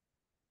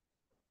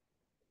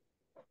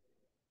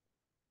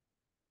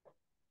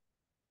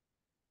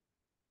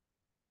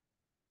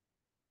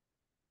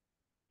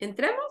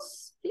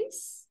 ¿Entremos,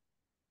 please?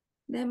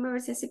 Déjenme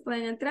ver si así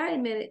pueden entrar y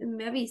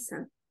me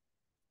avisan.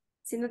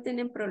 Si no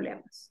tienen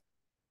problemas.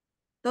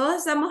 ¿Todos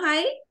estamos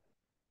ahí?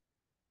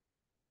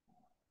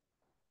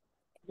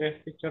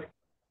 Yes, teacher.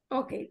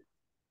 Ok.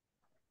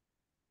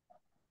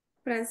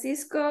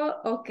 Francisco,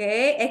 ok.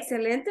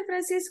 Excelente,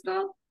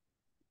 Francisco.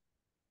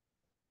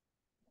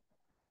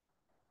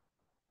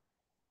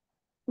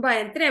 Bueno,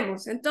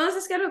 entremos.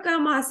 Entonces, ¿qué es lo que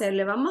vamos a hacer?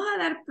 Le vamos a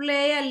dar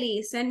play a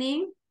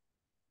listening.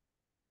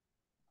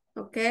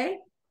 Ok.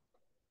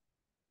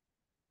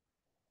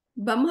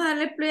 Vamos a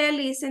darle play a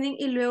listening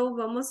y luego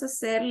vamos a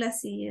hacer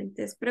las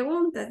siguientes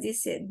preguntas.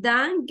 Dice,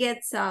 Dan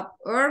gets up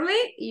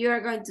early. You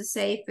are going to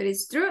say if it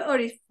is true or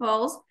if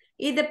false.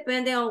 It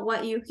depending on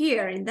what you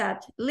hear in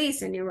that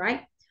listening,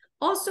 right?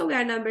 Also, we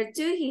are number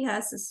 2. He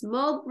has a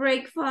small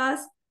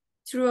breakfast,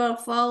 true or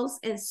false,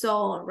 and so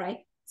on, right?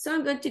 So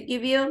I'm going to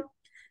give you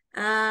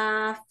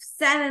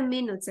 7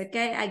 minutes,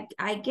 okay?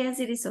 I guess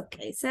it is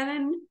okay.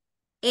 7,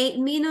 8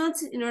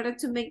 minutes in order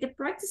to make the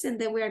practice, and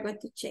then we are going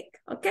to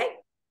check, okay?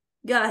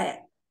 Go ahead.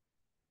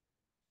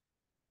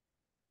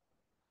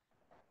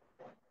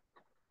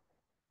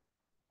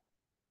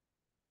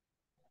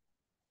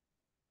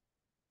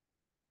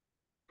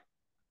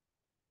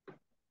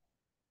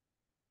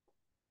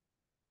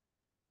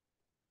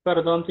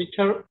 Perdón,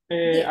 teacher,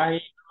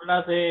 ahí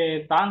habla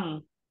de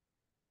Dan.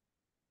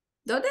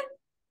 ¿Dónde?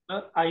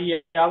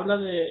 Ahí habla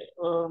de,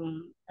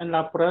 en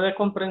la prueba de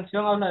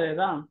comprensión habla de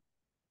Dan.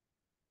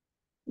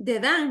 De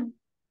Dan.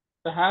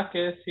 Ajá,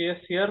 que si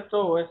es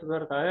cierto o es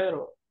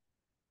verdadero.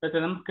 Le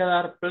tenemos que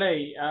dar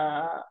play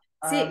a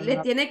Sí, le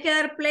la... tiene que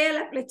dar play a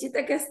la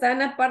flechita que está en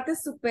la parte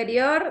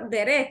superior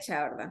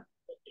derecha, ¿verdad?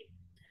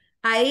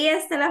 Ahí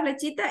está la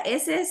flechita,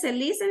 ese es el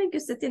listening que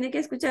usted tiene que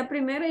escuchar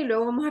primero y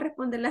luego vamos a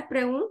responder las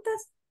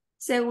preguntas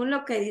según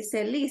lo que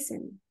dice el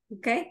listening,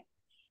 ¿ok?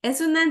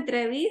 Es una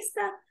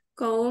entrevista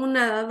con un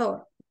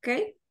nadador, ¿ok?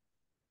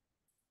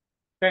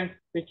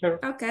 Thanks, teacher.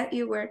 Okay,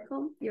 you're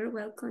welcome, you're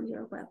welcome,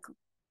 you're welcome.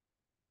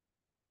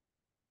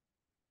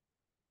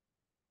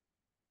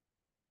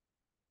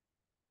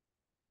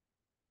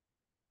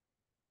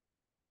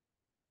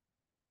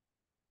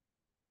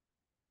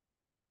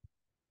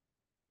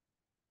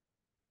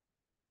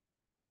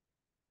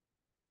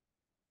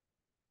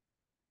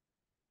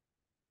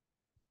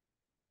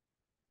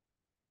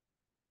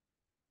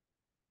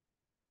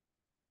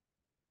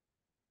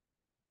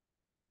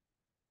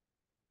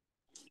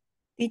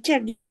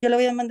 Teacher, yo le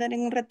voy a mandar en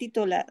un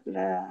ratito la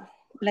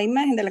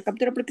imagen de la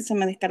captura porque se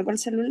me descargó el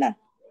celular.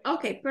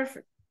 Okay,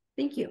 perfect.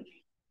 Thank you.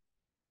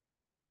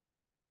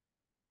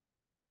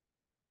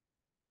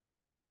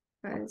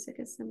 Parece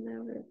que se me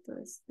abre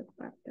toda esta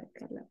parte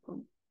acá la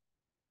pongo.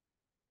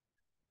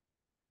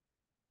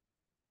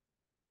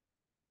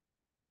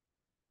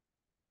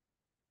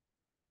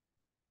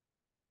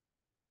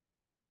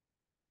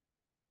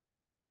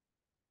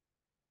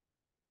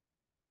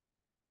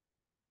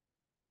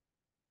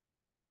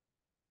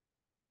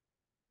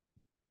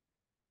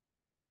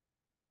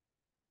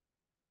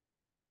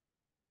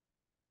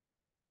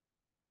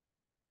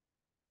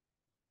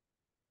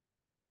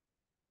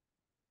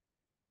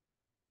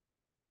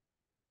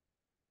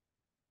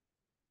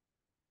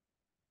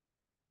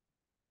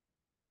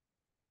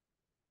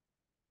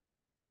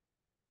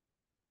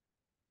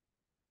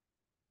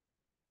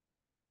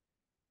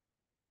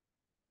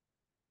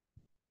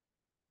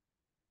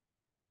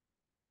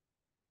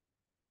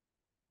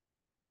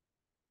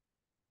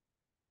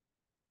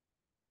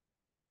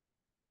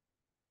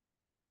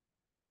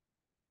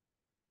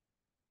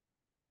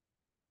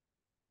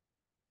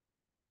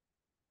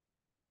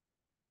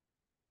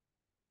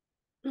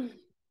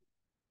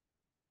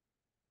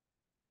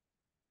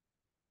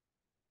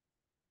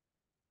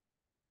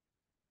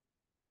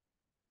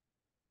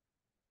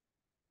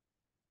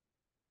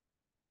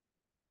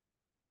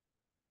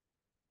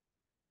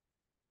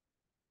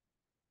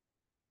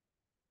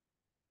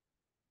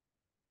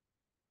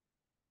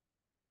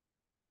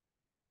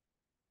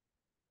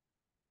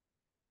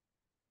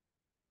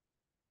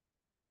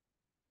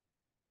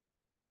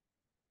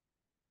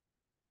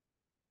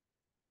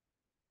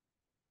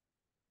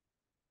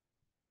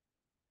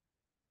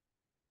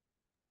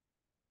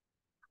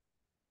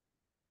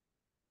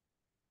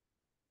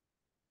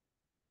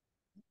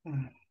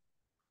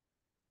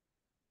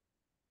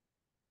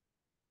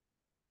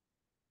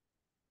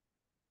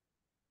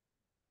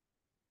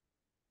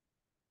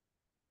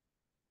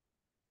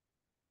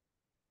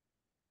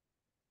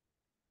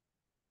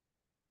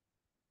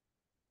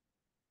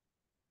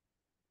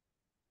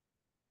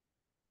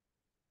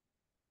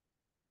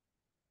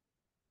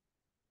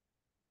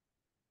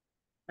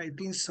 I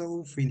think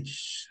so,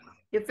 finish.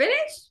 You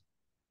finish?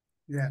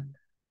 Yeah.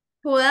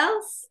 Who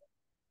else?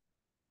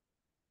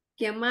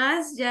 ¿Quién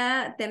más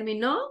ya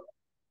terminó?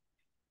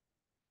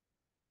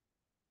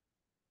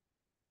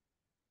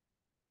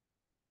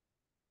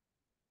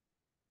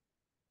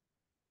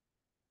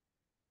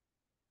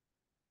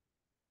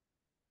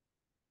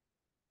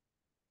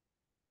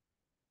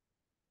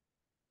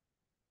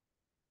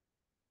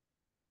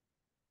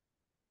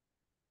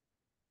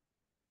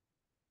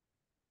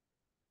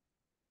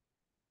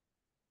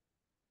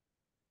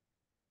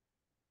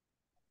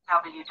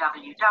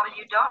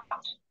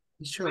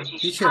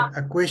 Teacher,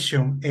 a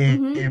question.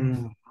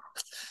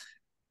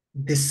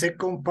 The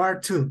second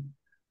part too.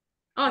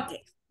 Ok,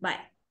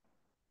 bye.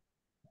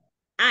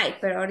 Ay,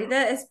 pero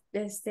ahorita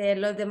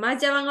los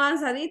demás ya van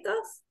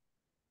avanzaditos.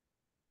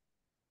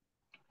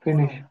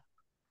 Finish.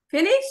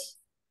 Finish.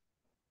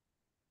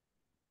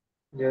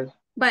 Yes.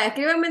 Vaya,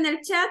 escríbame en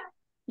el chat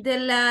de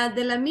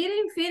la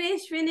meeting.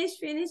 Finish, finish,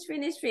 finish,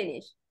 finish,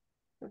 finish.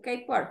 Ok,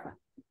 porfa.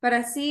 Para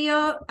así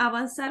yo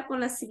avanzar con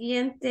la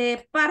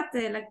siguiente parte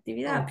de la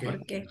actividad, Okay.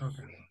 porque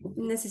Okay.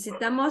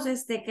 necesitamos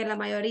que la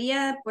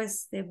mayoría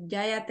pues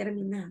ya haya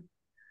terminado.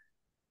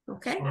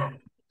 Ok.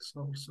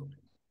 Sorry.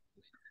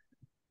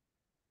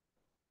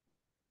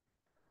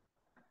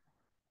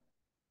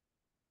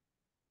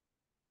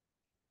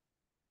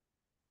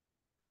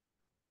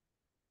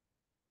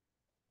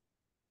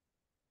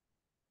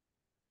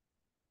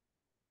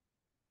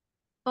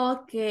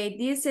 Ok,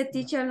 dice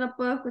teacher, no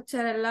puedo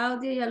escuchar el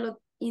audio, ya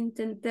lo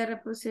intenté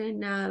reproducir y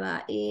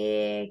nada.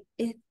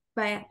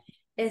 Vaya,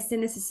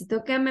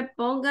 necesito que me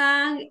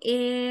pongan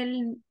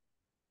el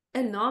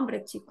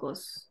nombre,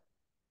 chicos.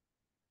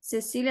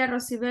 Cecilia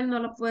Rosibel no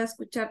lo puedo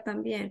escuchar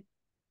también.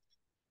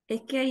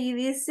 Es que ahí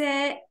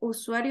dice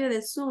usuario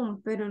de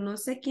Zoom, pero no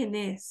sé quién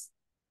es.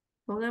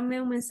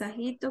 Pónganme un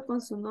mensajito con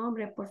su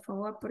nombre, por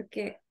favor,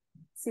 porque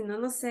si no,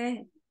 no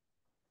sé.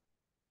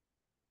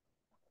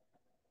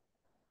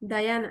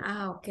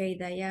 Diana, ok,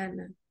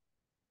 Diana.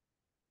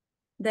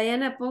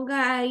 Diana,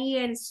 ponga ahí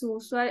en su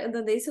usuario,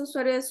 donde dice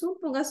usuario de Zoom,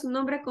 ponga su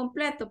nombre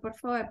completo, por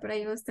favor, para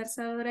yo estar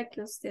segura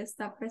que usted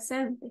está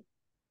presente.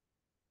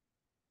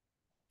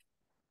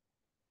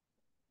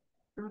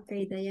 Ok,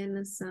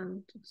 Diana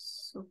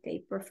Santos. Ok,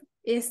 perfecto.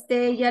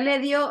 Ya le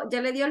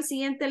dio el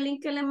siguiente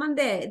link que le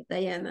mandé,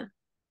 Diana.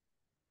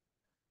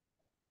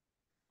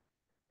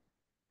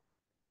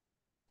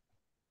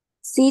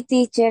 Sí,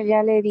 teacher,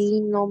 ya le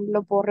di, no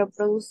lo puedo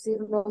reproducir,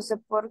 no sé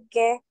por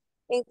qué.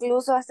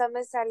 Incluso hasta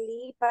me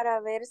salí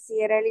para ver si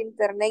era el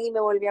internet y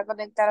me volví a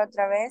conectar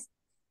otra vez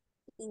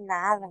y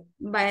nada.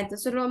 Vaya,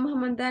 entonces lo vamos a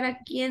mandar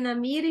aquí en la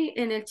meeting,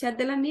 en el chat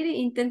de la meeting.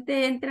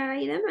 Intente entrar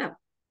ahí de nuevo.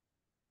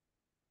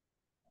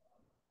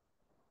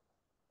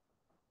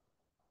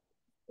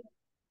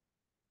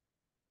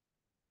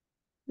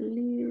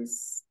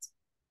 List.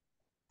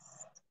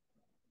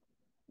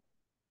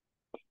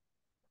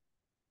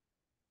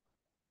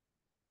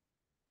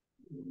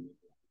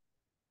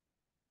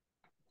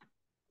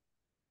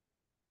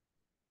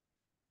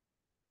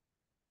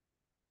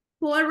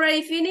 Who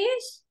already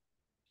finished?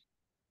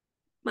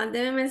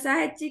 Mándeme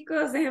mensaje,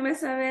 chicos. Déjenme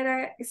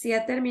saber si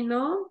ya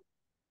terminó.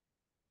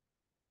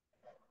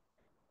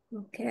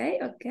 Okay,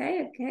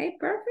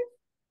 perfect.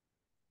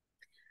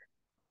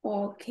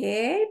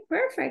 Okay,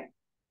 perfect.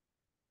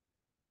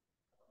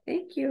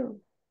 Thank you.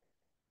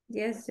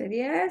 Yes,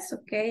 yes,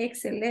 okay,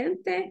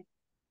 excelente.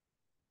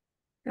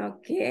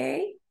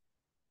 Okay.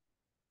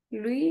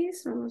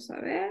 Luis, vamos a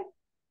ver.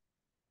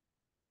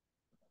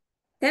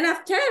 10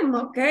 of 10,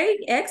 okay.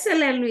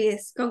 Excellent,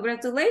 Luis.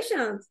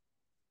 Congratulations.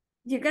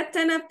 You got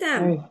 10 of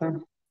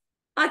 10.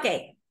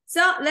 Okay,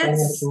 so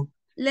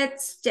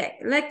let's check.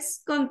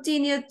 Let's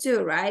continue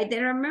to, right?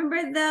 And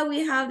remember that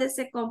we have the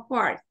second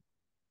part.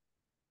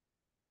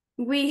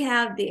 We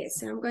have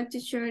this. I'm going to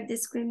share the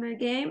screen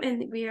again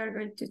and we are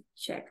going to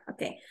check.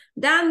 Okay.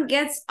 Dan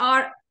gets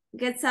up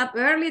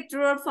early,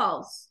 true or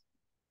false?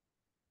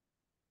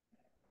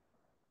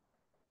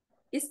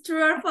 It's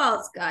true or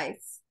false,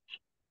 guys?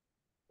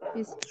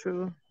 It's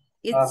true.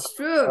 It's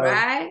true,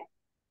 right?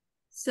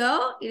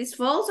 So it is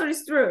false or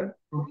it's true?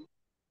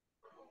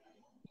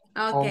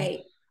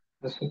 Okay.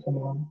 The second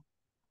one.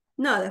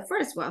 No, the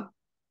first one.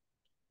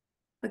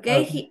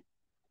 Okay,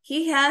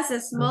 he has a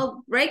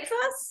small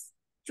breakfast.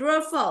 True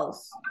or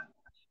false?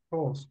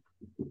 False.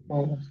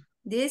 False.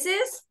 This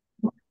is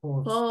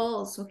False.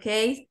 false,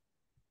 okay.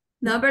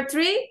 Number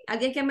 3,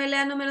 ¿alguien que me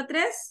lea número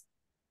 3?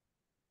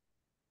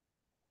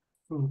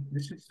 True.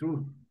 This is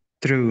true.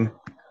 True.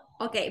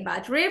 Okay,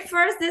 but read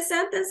first the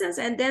sentences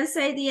and then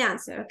say the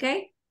answer,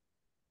 okay?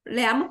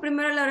 Leamos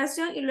primero la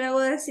oración y luego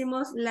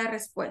decimos la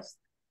respuesta.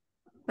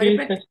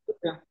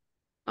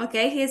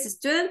 Okay, he's a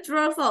student,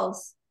 true or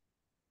false?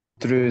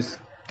 True.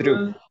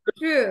 True.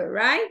 True,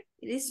 right?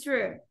 It is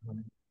true.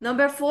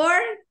 Number 4,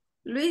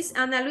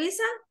 Ana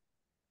Luisa?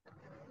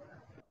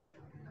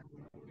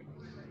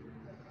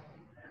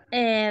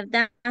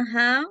 The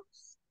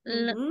house,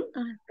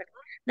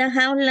 the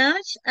house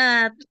lunch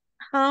at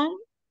home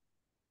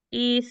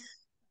is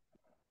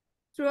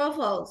true or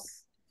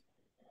false?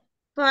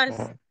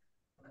 False.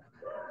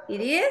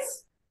 It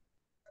is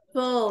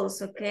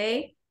false,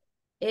 okay.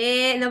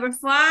 Number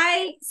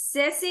 5,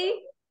 Ceci.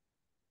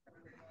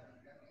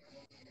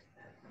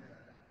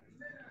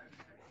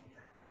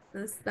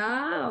 No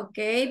está,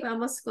 ok.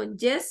 Vamos con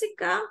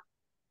Jessica.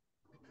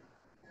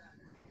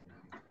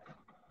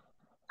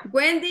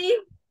 Wendy,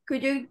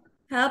 could you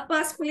help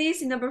us,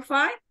 please, in number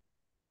 5?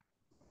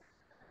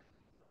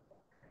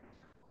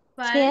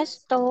 Sí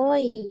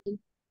estoy.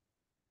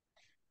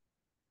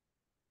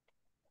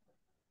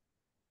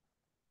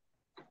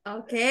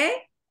 Ok.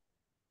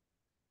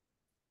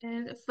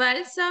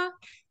 Falso.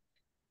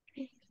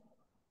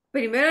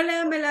 Primero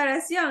léame la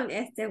oración,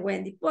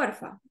 Wendy,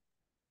 porfa.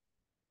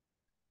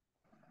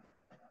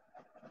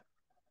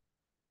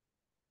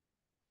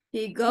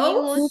 He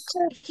goes.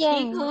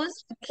 He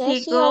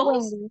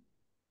goes.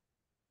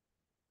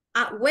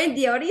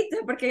 Wendy ahorita,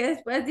 porque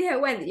después dije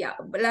Wendy. Ya,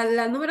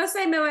 la número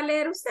 6 me va a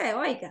leer usted,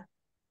 oiga.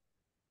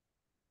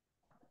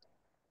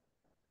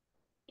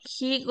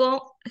 He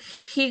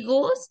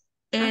goes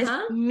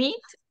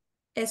meet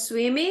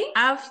swimming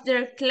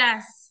after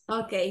class.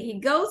 Okay, he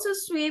goes to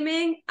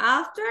swimming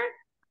after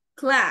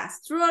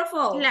class. True or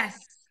false? Class.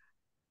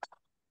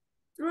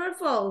 True or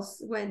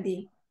false,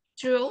 Wendy?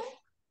 True.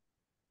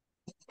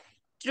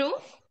 True.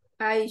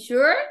 Are you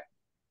sure?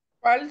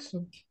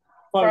 Falso.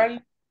 False.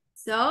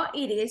 So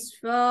it is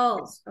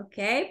false.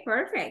 Okay,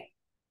 perfect.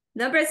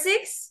 Number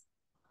 6.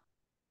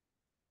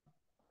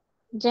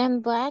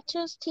 Jen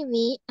watches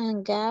TV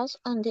and goes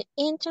on the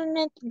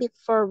internet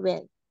before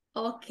bed.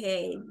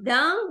 Okay,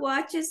 Dan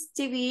watches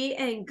TV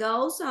and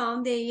goes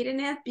on the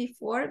internet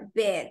before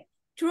bed.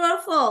 True or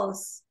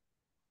false?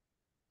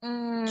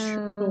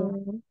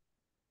 True.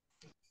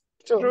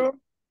 True.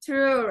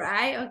 True,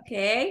 right?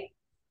 Okay.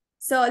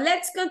 So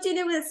let's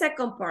continue with the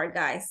second part,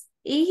 guys.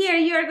 In here,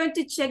 you are going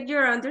to check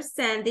your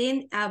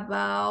understanding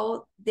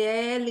about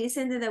the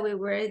listening that we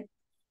were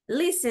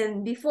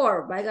listening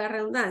before, valga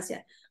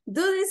redundancia.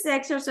 Do this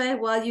exercise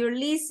while you're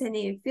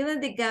listening, fill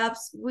in the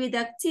gaps with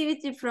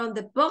activity from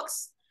the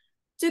box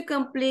to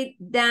complete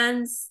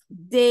dance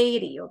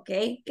daily, ¿ok?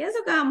 ¿Qué es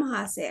lo que vamos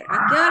a hacer?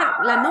 ¿A qué hora?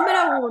 La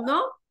número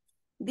 1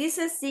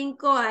 dice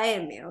 5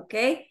 a.m., ¿ok?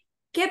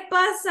 ¿Qué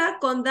pasa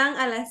con Dan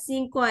a las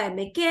 5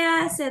 a.m.? ¿Qué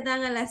hace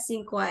Dan a las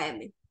 5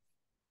 a.m.?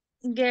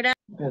 Get up.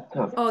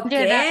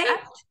 Okay,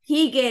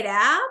 he get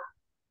up.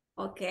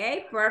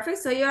 Okay, perfect.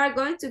 So you are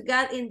going to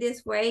get in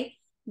this way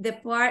the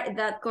part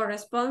that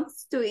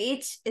corresponds to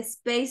each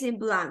space in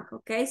blank.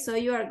 Okay, so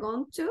you are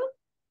going to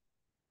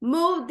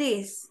move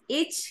this.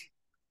 Each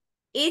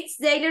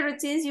daily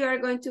routines, you are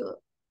going to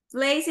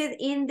place it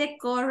in the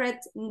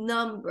correct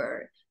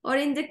number or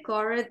in the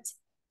correct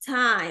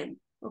time.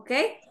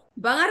 Okay,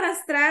 van a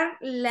arrastrar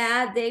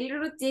la daily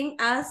routine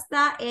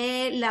hasta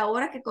la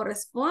hora que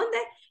corresponde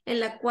en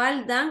la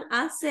cual Dan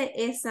hace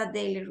esa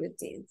daily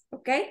routine.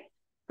 Okay,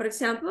 for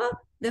example,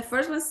 the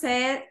first one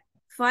said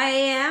 5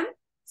 a.m.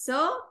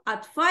 So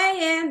at 5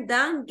 a.m.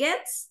 Dan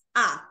gets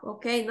up.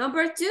 Okay,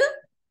 number 2.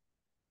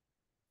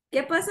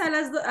 ¿Qué pasa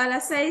a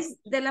las 6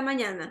 de la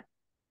mañana?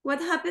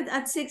 What happened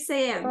at 6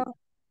 a.m.?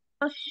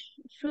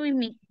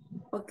 Swimming.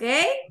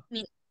 Okay.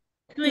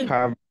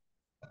 Swim.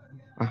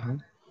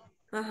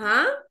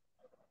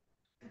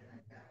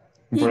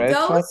 He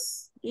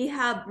Breakfast. he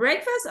have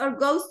breakfast or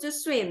goes to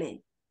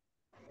swimming?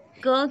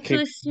 Goes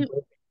to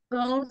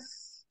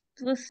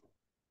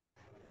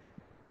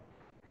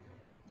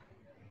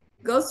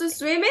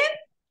swimming?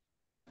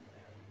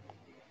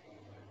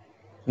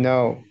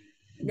 No.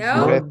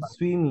 No? Breakfast.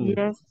 Swimming.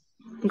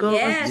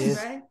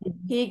 Yes, right.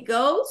 He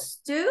goes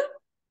to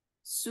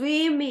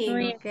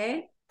swimming,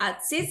 okay?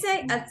 At 6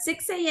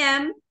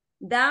 a.m.,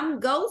 Dan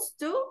goes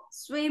to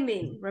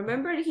swimming.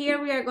 Remember here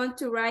we are going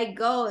to write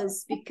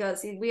goes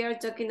because we are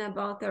talking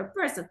about third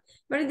person.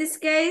 But in this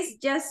case,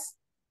 just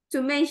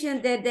to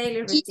mention the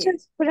daily routine.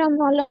 Pero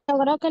no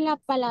logro que la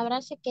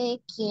palabra se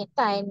quede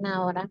quieta en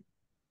ahora.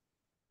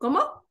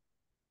 ¿Cómo?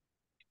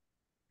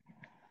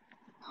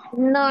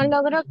 No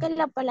logro que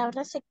la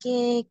palabra se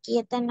quede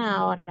quieta en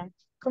ahora.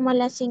 Como a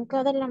las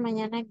 5 de la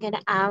mañana que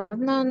era.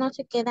 No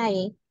se queda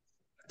ahí.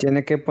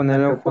 Tiene que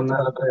ponerlo.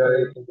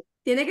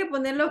 Tiene que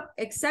ponerlo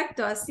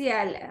exacto, así,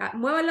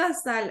 muévalo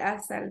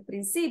hasta el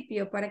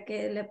principio para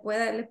que le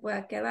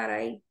pueda quedar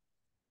ahí.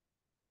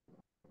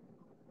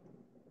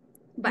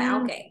 But,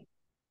 okay.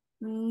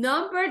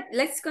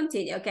 Let's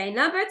continue. Okay,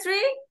 number 3,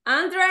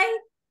 Andre.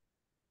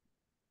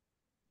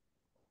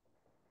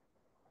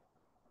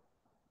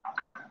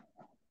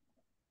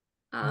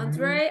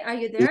 Andre, are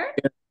you there?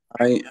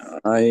 I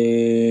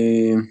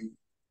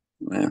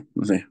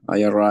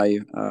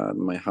arrive at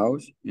my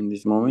house in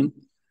this moment.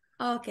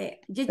 Okay,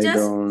 you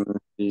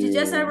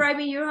just arrived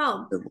in your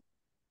home?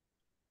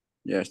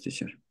 Yes,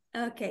 teacher.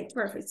 Okay,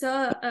 perfect.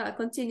 So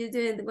continue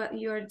doing what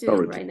you're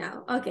doing right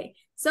now. Okay,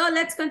 so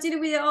let's continue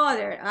with the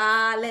order.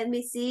 Let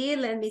me see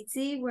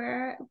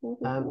where.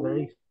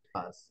 Very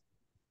fast.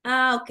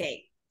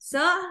 Okay,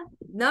 so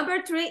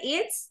number 3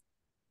 is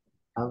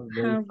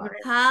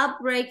have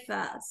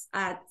breakfast.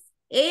 At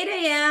 8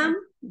 a.m.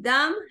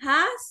 Dan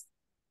has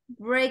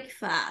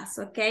breakfast.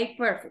 Okay,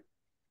 perfect.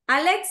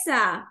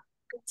 Alexa,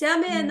 tell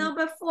me the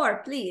number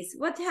 4, please.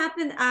 What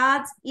happened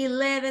at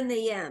 11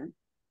 a.m.?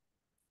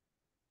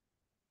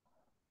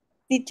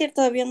 Teacher,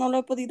 todavía no lo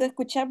he podido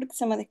escuchar porque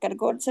se me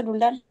descargó el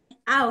celular.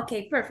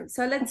 Okay, perfect.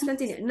 So let's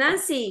continue.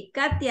 Nancy,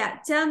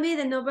 Katia, tell me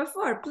the number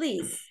 4,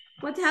 please.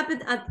 What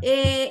happened at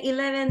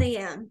 11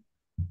 a.m.?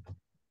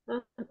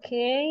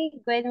 Okay,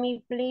 wait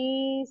me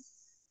please.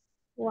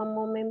 One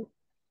moment.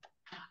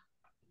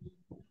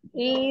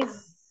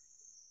 Is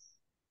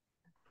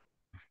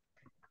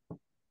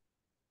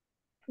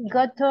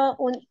go to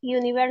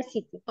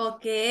university.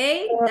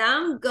 Okay,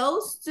 Dan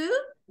goes to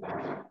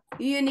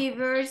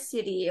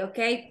university.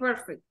 Okay,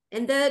 perfect.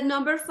 And the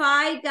number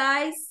 5,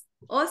 guys,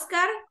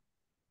 Oscar,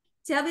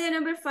 tell me the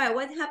number 5.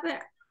 What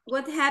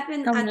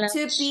happened at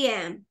 2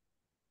 p.m.?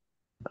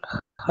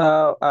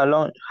 Have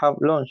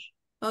lunch.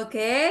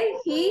 Okay,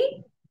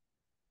 he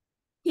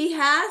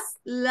has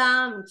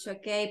lunch.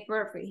 Okay,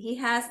 perfect. He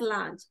has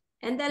lunch.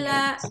 And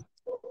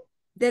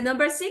the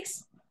number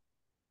 6,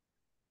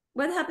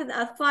 what happened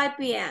at 5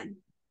 p.m.?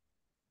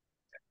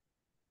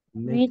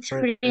 Meet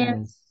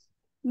friends.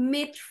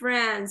 Meet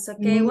friends.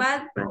 Okay,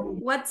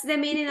 what's the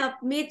meaning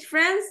of meet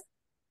friends?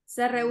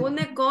 Se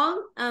reúne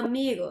con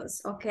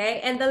amigos. Okay,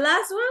 and the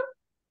last one?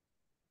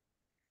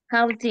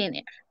 Have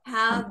dinner.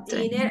 Have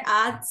dinner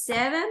at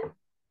 7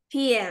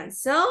 p.m.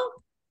 So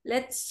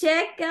let's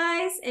check,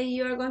 guys, and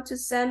you're going to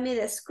send me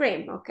the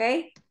screen,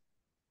 okay?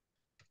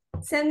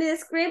 Send me the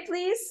screen,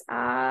 please.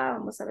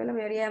 Vamos a ver, la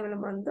mayoría ya me lo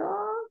mandó.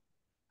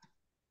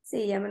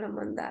 Sí, ya me lo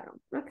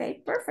mandaron.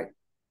 Ok, perfect.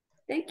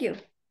 Thank you.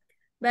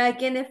 Para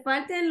quienes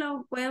falten,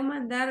 lo pueden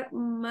mandar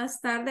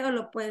más tarde o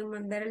lo pueden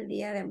mandar el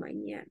día de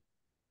mañana.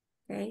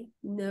 Ok,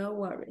 no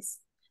worries.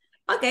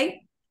 Ok,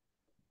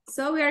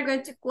 so we are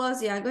going to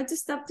close. Yeah, I'm going to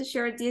stop to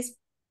share this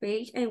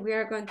page and we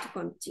are going to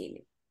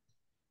continue.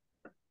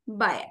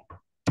 Vaya.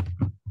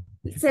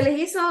 ¿Se les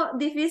hizo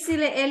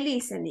difícil el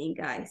listening,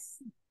 guys?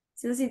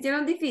 ¿Se lo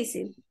sintieron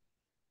difícil?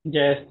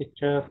 Yes,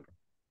 teacher.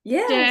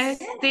 Yes. Yes,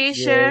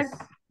 teacher.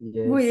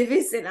 Muy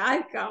difícil.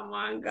 Ay, come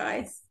on,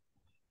 guys.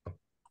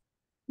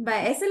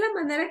 Va, esa es la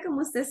manera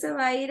como usted se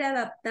va a ir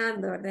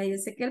adaptando, ¿verdad? Yo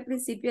sé que al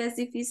principio es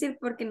difícil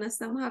porque no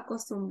estamos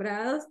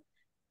acostumbrados,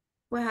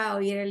 pues, a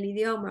oír el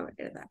idioma,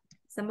 ¿verdad?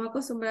 Estamos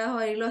acostumbrados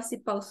a oírlo así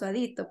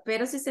pausadito,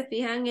 pero si se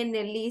fijan en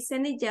el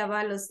listening, ya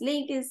va los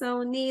links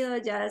son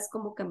unidos, ya es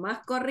como que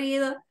más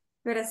corrido,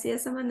 pero así de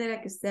esa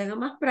manera que usted haga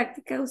más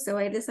práctica, usted va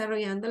a ir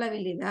desarrollando la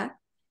habilidad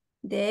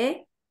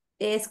de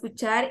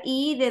escuchar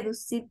y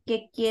deducir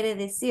qué quiere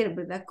decir,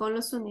 ¿verdad? Con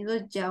los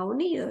sonidos ya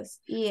unidos,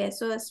 y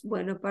eso es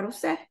bueno para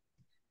usted.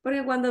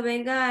 Porque cuando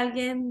venga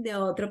alguien de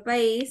otro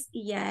país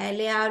y ya él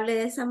le hable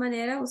de esa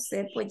manera,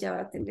 usted pues ya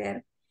va a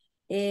tener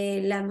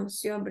la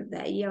noción,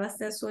 ¿verdad? Y ya va a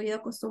estar su oído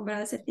acostumbrado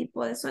a ese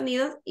tipo de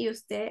sonidos y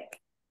usted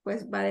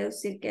pues va a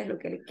deducir qué es lo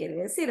que le quiere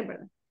decir,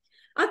 ¿verdad?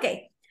 Ok,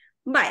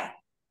 vaya,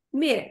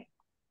 miren,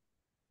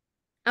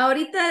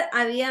 ahorita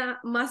había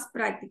más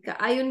práctica,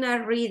 hay una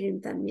reading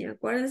también,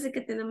 acuérdense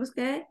que tenemos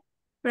que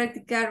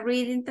practicar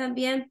reading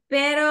también,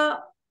 pero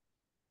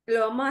lo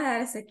vamos a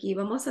dejar hasta aquí,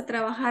 vamos a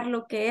trabajar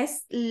lo que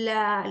es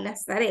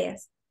las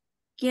tareas.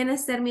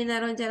 ¿Quiénes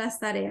terminaron ya las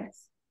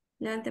tareas?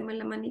 Levánteme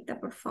la manita,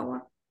 por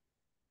favor.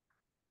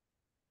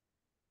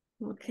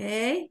 Ok.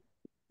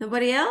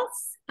 Nobody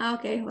else?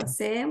 Ok,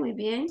 José, muy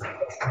bien.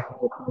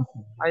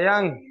 I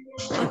am.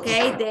 Ok,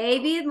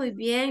 David, muy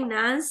bien.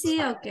 Nancy,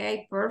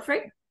 ok,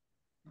 perfect.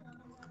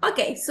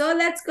 Okay, so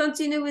let's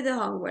continue with the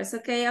homework.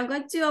 Okay, I'm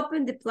going to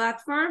open the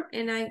platform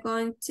and I'm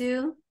going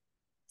to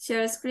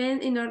share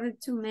screen in order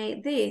to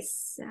make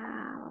this.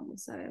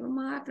 Vamos a ver,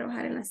 vamos a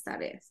trabajar en las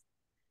tareas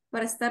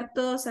para estar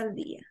todos al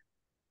día.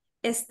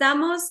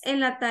 Estamos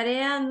en la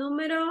tarea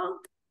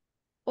número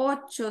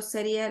 8,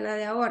 sería la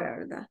de ahora,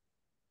 ¿verdad?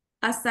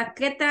 ¿Hasta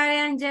qué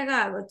tarea han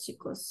llegado,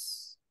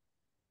 chicos?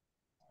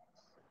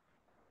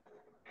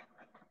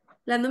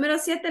 La número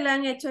 7 la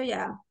han hecho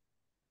ya.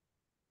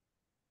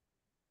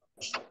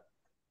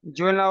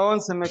 Yo en la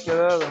 11 me he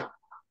quedado.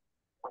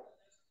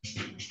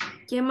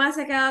 ¿Quién más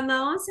se ha quedado en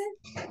la 11?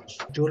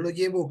 Yo lo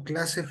llevo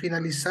clase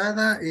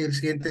finalizada, el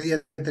siguiente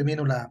día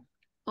termino la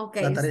Ok,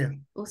 tarea.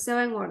 usted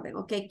va en orden.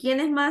 Ok,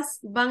 ¿quiénes más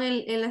van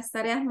en las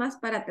tareas más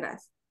para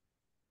atrás?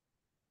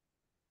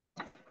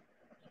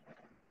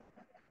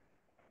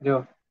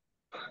 Yo,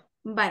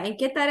 Va, ¿en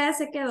qué tarea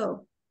se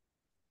quedó?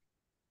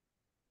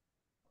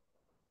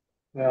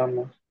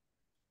 veamos,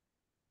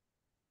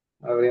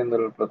 abriendo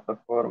la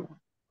plataforma,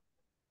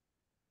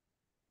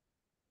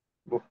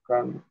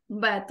 buscando.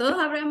 Va, todos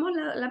abremos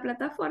la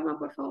plataforma,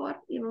 por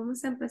favor, y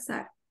vamos a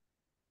empezar.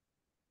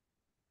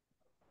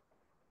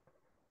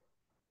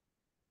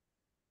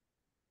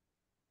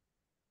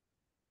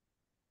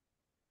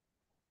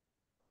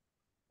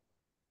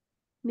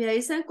 Me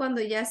avisan cuando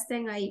ya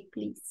estén ahí,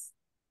 please.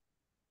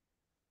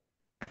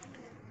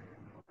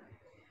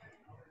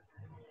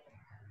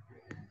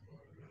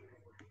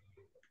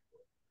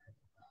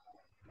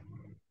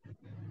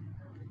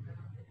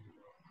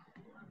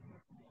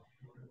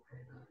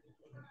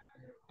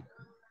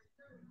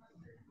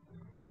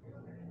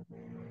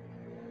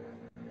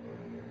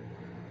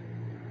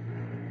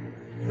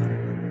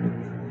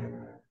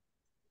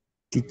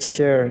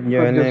 Teacher, yo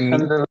Could en you el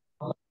send the,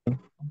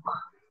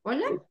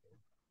 Hola.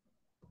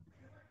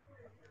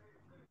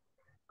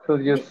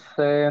 could you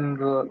send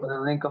the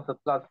link of the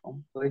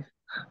platform, please?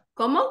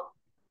 ¿Cómo?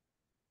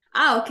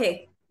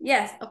 Okay.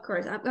 Yes, of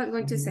course. I'm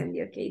going to send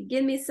you. Okay,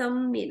 give me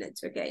some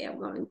minutes. Okay, I'm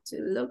going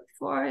to look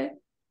for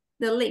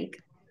the link.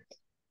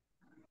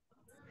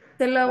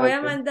 Te lo voy a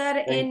Okay, mandar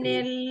thank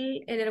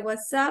you. en el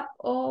WhatsApp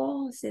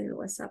o sí, en el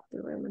WhatsApp te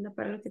lo voy a mandar.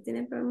 Para los que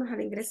tienen problemas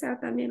al ingresar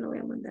también lo voy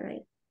a mandar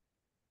ahí.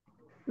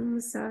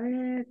 Vamos a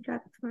ver,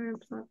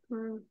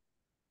 platform.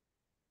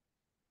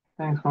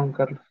 Thanks, Juan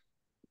Carlos.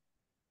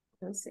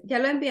 Entonces, ya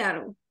lo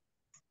enviaron.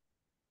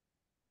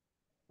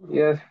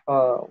 Yes,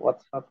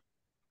 WhatsApp.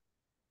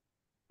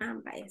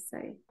 Vaya, está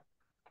bien.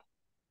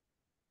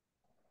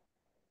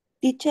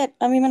 Teacher,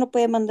 a mí me lo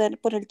puede mandar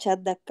por el chat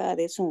de acá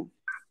de Zoom,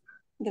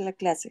 de la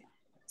clase.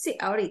 Sí,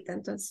 ahorita,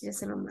 entonces ya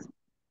se lo mando.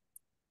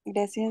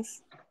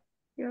 Gracias.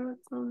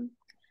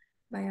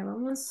 Vaya,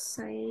 vamos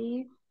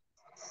ahí.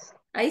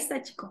 Ahí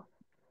está, chico.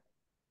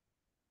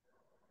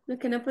 Lo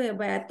que no podía.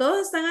 Vaya,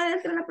 todos están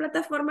adentro de la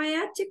plataforma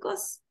ya,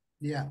 chicos.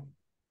 Ya.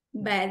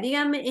 Vaya,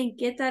 díganme en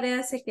qué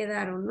tareas se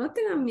quedaron. No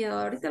tengan miedo,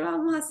 ahorita lo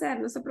vamos a hacer,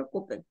 no se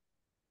preocupen.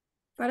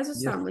 Para eso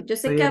Yo estamos. Yo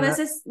sé estoy que a en la,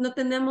 veces no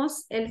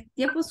tenemos el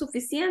tiempo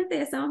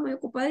suficiente, estamos muy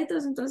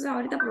ocupaditos, entonces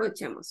ahorita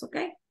aprovechemos, ¿ok?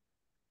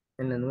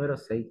 en la número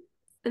 6.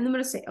 El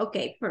número 6. Ok,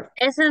 perfecto.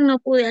 Eso no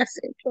pude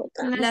hacer.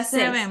 La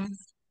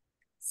 6.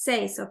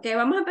 6, ok.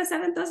 Vamos a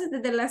empezar entonces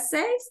desde las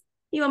 6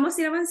 y vamos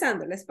a ir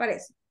avanzando, ¿les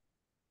parece?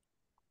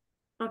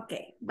 Ok,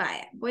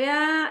 vaya. Voy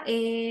a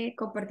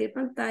compartir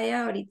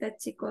pantalla ahorita,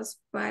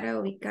 chicos, para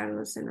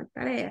ubicarnos en la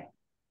tarea.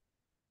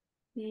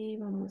 Y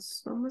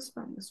vamos.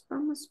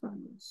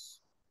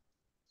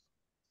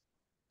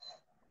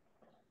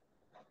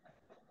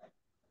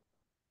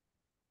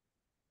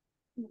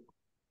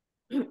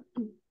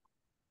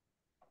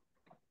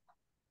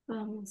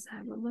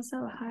 Vamos a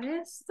bajar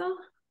esto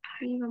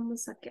y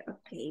vamos a que,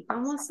 ok,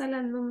 vamos a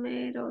la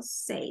número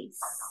 6.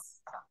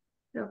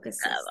 Creo que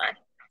sí.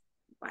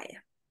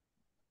 Vaya.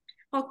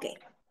 Ok.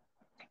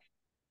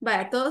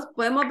 Vaya, ¿todos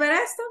podemos ver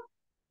esto?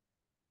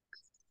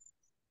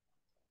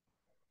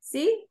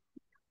 ¿Sí?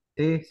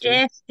 Sí, sí.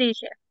 Yes,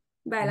 teacher.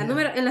 Vaya,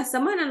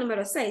 estamos en la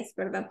número 6,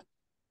 ¿verdad?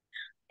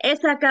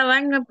 Esa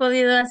cabal no he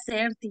podido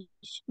hacer, teacher.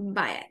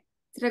 Vaya.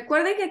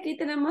 Recuerden que aquí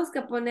tenemos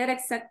que poner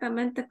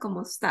exactamente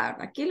como está.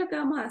 Aquí lo que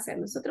vamos a hacer,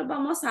 nosotros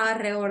vamos a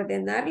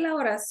reordenar la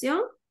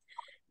oración,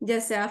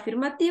 ya sea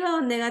afirmativa o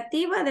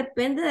negativa,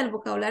 depende del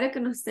vocabulario que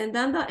nos estén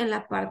dando en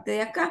la parte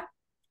de acá.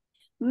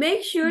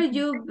 Make sure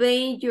you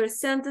begin your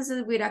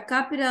sentences with a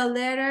capital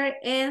letter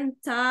and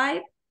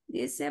type,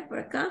 dice por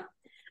acá,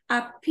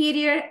 a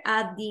period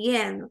at the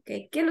end,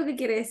 ¿ok? ¿Qué es lo que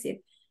quiere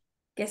decir?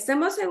 Que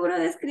estemos seguros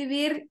de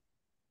escribir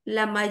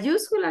la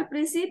mayúscula al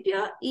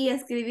principio y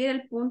escribir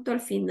el punto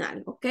al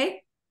final, ¿ok?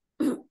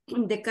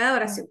 De cada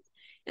oración.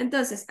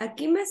 Entonces,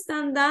 aquí me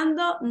están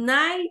dando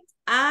night,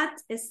 at,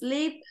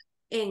 sleep,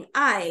 en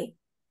I.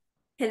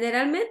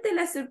 Generalmente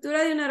la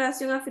estructura de una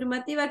oración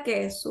afirmativa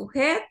que es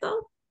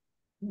sujeto,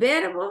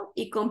 verbo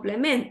y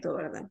complemento,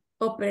 ¿verdad?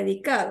 O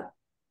predicado.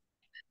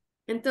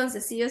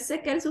 Entonces, si yo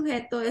sé que el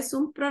sujeto es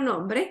un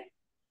pronombre,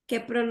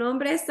 ¿qué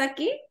pronombre está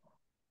aquí?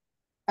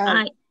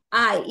 Ay.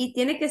 I, y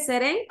tiene que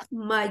ser en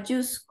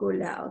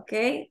mayúscula, ¿ok?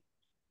 I,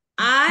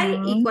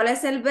 ¿y cuál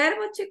es el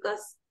verbo,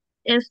 chicos?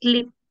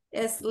 Sleep.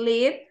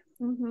 Sleep.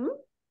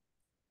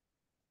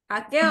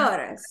 ¿A qué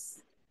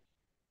horas?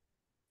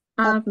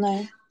 At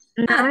night.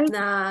 At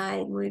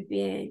night, muy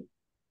bien.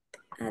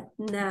 At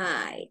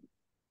night.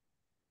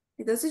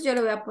 Entonces yo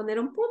le voy a poner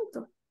un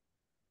punto.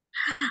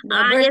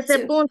 Ay, ese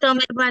 2. punto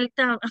me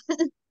faltaba.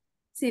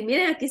 Sí,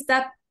 miren, aquí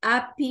está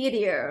a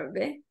period,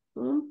 ¿ve?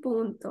 Un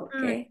punto,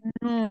 ¿ok?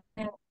 No.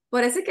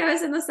 Por eso es que a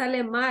veces nos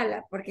sale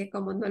mala, porque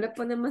como no le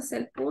ponemos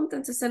el punto,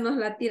 entonces nos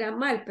la tira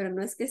mal, pero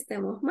no es que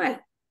estemos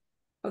mal,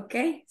 ¿ok?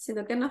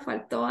 Sino que nos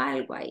faltó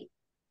algo ahí.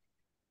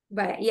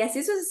 Vale, y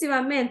así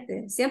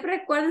sucesivamente. Siempre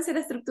recuérdense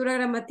la estructura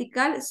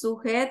gramatical,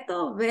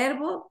 sujeto,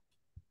 verbo,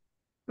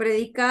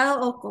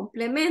 predicado o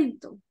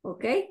complemento,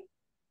 ¿ok?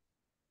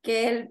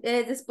 Que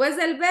después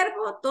del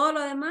verbo, todo lo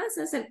demás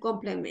es el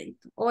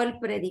complemento o el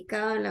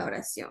predicado en la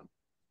oración.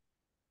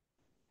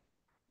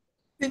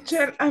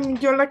 Teacher,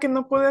 yo la que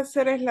no puedo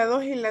hacer es la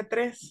 2 y la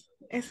 3.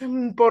 Esa,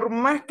 por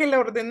más que la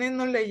ordené,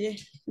 no leí.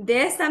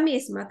 De esta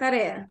misma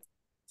tarea.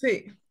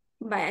 Sí.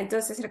 Vaya,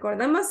 entonces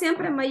recordemos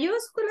siempre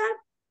mayúscula,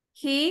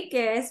 he,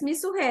 que es mi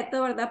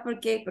sujeto, ¿verdad? ¿Por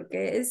qué?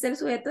 Porque es el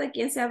sujeto de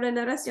quien se habla en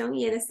la oración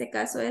y en este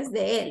caso es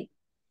de él.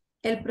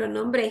 El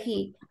pronombre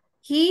he.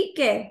 He,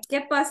 ¿qué?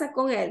 ¿Qué pasa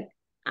con él?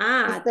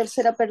 Es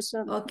tercera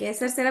persona. Ok, es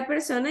tercera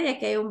persona y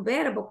aquí hay un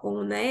verbo con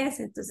una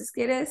S. Entonces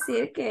quiere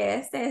decir que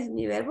este es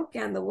mi verbo que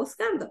ando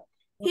buscando.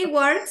 He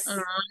works.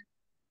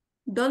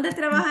 ¿Dónde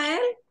trabaja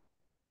él?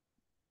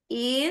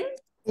 In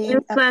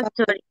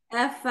factory.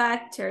 A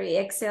factory.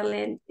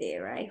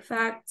 Excelente, right?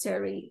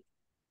 Factory.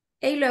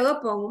 Y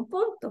luego pongo un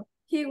punto.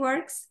 He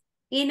works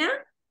in a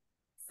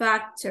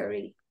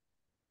factory.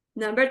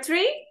 Number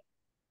 3.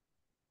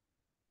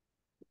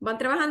 ¿Van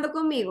trabajando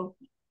conmigo?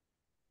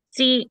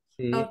 Sí.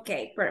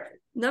 Okay,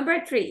 perfect.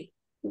 Number 3.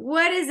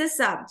 What is the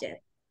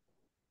subject?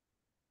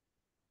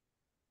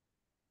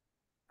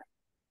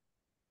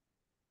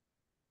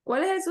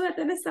 ¿Cuál es el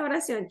sujeto en esta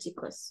oración,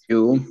 chicos?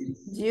 You.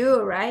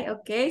 You, right?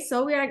 Okay,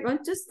 so we are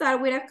going to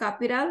start with a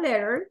capital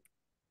letter.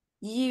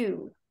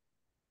 You.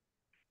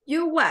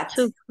 You what?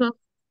 To.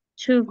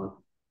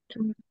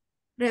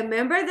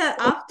 Remember that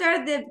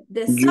after the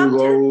You subject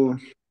go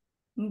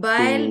va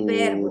el to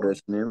verbo. the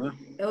cinema.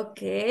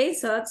 Okay,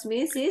 so that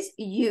means is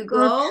you Go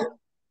go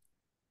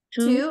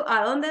to.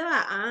 ¿a dónde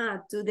va?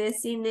 Ah, to the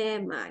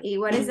cinema. ¿Y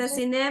what is the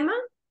cinema?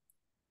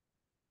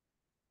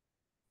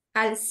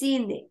 Al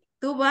cine.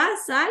 Tú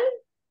vas al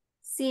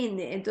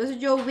cine. Entonces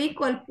yo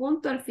ubico el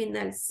punto al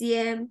final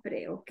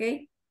siempre, ¿ok?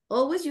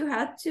 Always you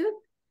have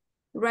to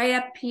write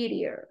a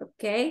period,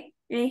 ¿ok?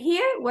 And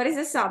here, what is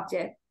the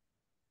subject?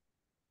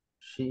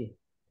 She.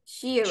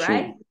 She,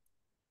 right?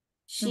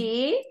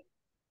 She.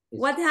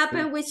 What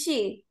happened with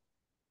she?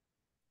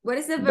 What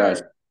is the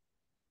verb?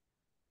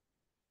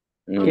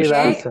 He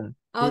doesn't.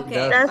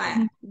 Okay,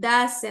 vaya.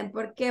 Doesn't.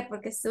 ¿Por qué?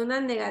 Porque es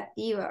una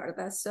negativa,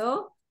 ¿verdad?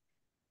 So,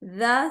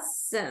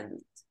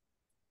 doesn't.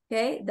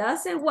 Okay,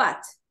 doesn't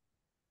what?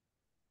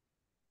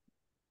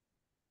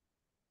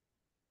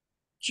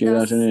 She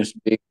doesn't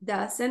speak.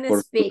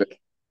 Doesn't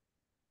speak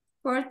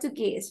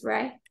Portuguese,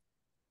 right?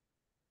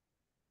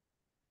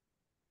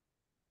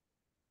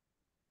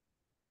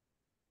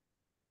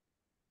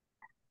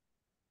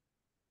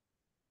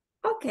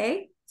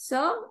 Okay,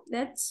 so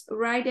let's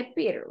write the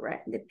period, right?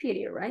 The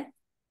period, right?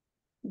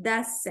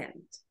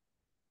 Doesn't.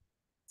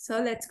 So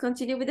let's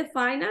continue with the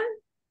final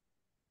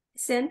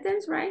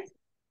sentence, right?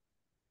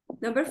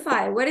 Number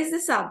 5, what is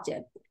the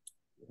subject?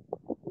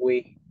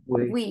 We.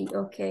 We,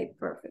 okay,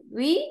 perfect.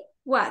 We,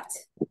 what?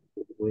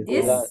 We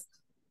This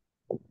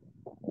do.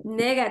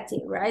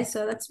 negative, right?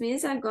 So that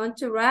means I'm going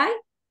to write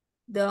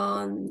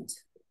don't.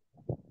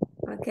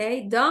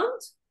 Okay,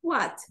 don't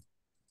what?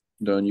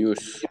 Don't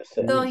use.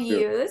 Don't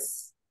Computer.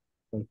 use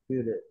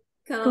Computer.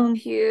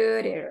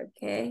 computer,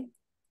 okay?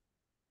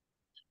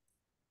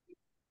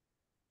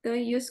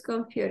 Don't use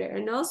computer.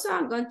 And also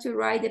I'm going to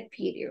write the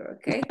period,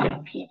 okay?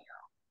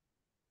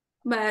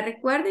 Vale,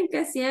 recuerden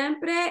que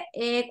siempre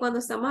cuando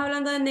estamos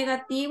hablando de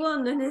negativo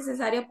no es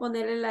necesario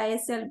ponerle la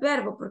S al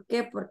verbo. ¿Por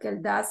qué? Porque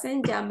el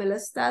doesn't ya me lo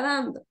está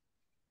dando.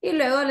 Y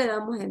luego le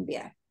damos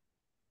enviar.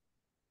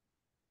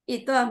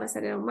 Y todas me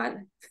salieron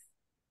malas.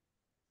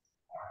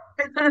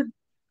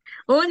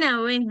 Una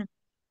buena.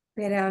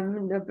 Pero,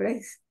 no,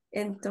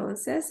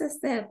 entonces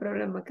este es el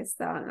problema que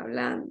estaban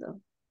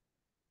hablando.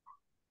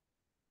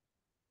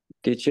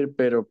 Teacher,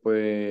 pero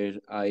pues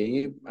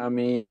ahí a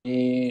mí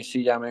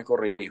sí ya me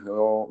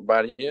corrigió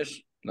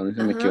varias. La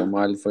única que me quedó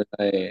mal fue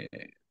la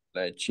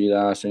de she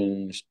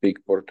doesn't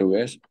speak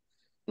portugués.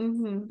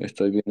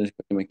 Estoy viendo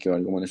si me quedó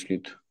algo mal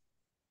escrito.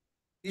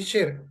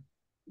 Teacher,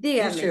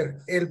 Dígame. teacher,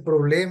 el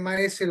problema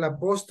es el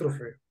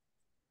apóstrofe.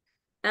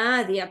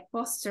 Ah, the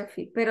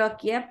apostrophe. Pero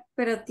aquí,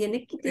 pero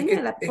tiene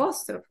el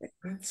apóstrofe.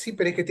 Sí,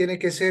 pero es que tiene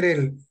que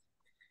ser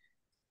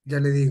ya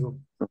le digo.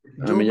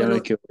 A mí ya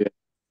me quedó bien.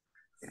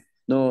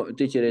 No,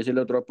 teacher, es el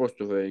otro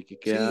apóstrofe, el que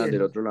queda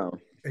del otro lado.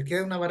 El que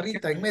queda una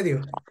barrita en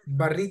medio.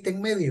 Barrita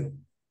en medio.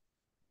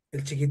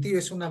 El chiquitillo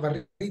es una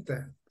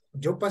barrita.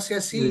 Yo pasé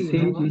así. Sí.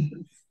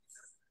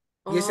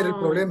 ¿No? Y ese era el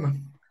problema.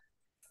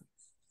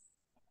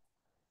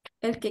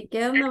 El que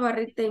queda una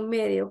barrita en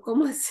medio.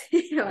 ¿Cómo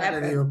así? Ya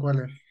le digo cuál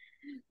es.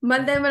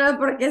 Mándemelo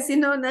porque si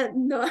no,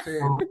 no, Sí,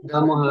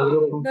 Vamos al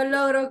grupo. no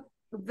logro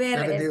ya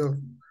les ver digo.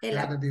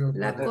 Ya les digo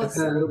la cuál es.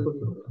 cosa.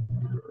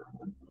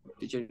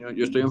 Teacher,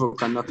 yo estoy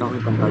enfocando acá en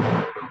mi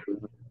pantalla.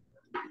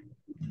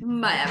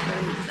 Vaya,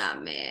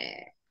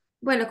 permítame.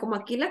 Bueno, como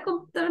aquí la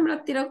computadora me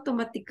lo tira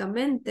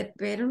automáticamente,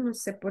 pero no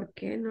sé por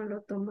qué no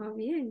lo toma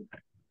bien.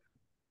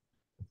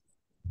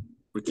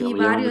 Pucha, Y a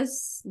mí ya me-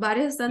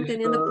 varios están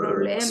teniendo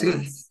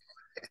problemas.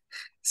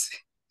 Sí.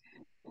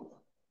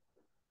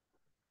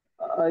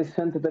 I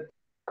sent the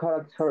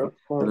character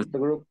for the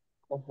group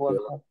of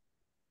WhatsApp.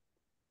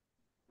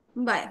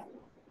 Vaya.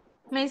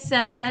 Me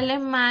sale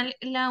mal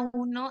la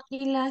 1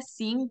 y la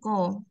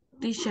 5,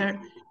 teacher.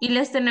 Y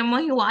les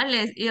tenemos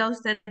iguales. Y a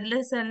usted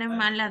le sale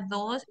mal la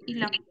 2 y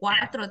la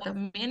 4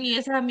 también. Y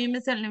esas a mí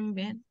me salen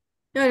bien.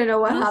 I don't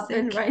know what No sé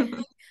happened, qué. right?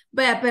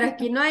 Vaya, pero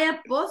aquí no hay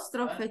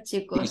apóstrofe,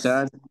 chicos.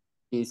 Quizás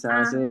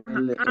A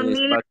el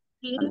mí la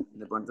espacio,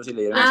 de pronto si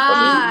le dieron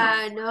espacio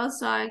ahí. No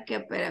saben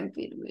qué,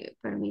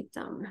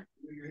 permítame.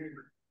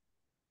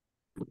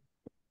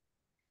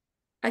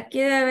 Aquí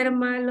debe haber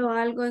malo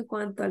algo en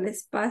cuanto al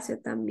espacio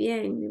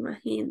también, me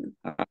imagino.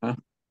 Ajá.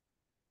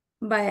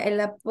 Vaya, el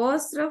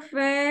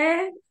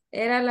apóstrofe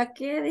era la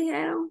que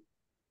dijeron.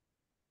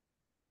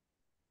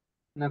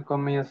 Una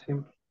comilla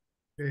simple.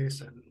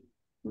 Esa.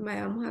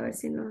 Vaya, vamos a ver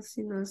si nos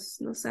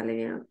sale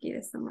bien aquí de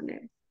esta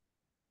manera.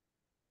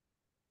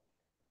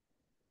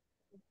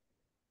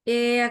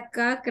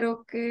 Acá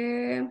creo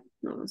que,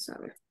 no, vamos a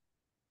ver.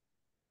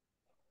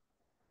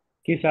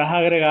 Quizás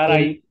agregar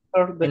ahí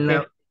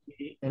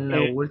En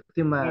la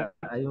última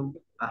hay un...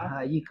 Ajá,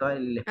 allí cabe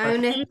el Hay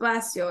un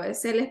espacio. espacio,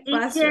 es el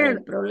espacio teacher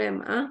el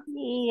problema. ¿Ah?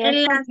 y En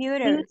el la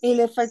computer. Y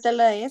le falta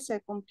la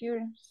S,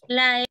 computer.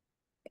 La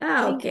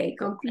Ok,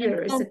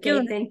 computers, ok,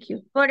 computer. thank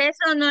you. Por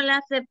eso no la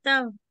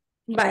aceptaba.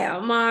 Vaya,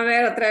 vamos a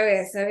ver otra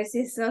vez, a ver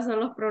si esos son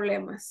los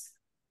problemas.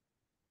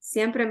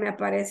 Siempre me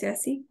aparece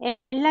así. Es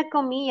la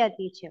comilla,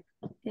 teacher.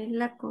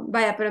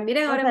 Vaya, pero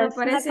miren, O ahora sea, me es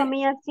una aparece.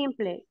 comilla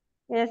simple.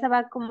 Esa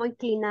va como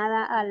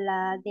inclinada a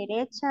la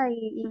derecha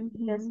y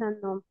esa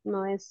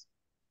no es.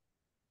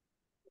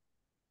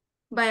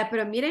 Vaya,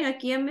 pero miren,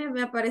 aquí ya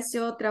me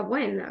apareció otra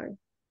buena, ¿ve?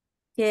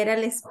 Que era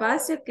el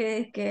espacio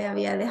que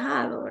había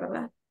dejado,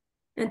 ¿verdad?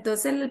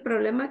 Entonces el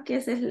problema aquí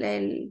es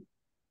el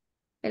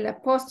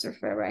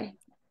apóstrofe, right?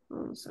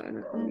 Vamos a ver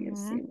una comilla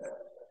simple.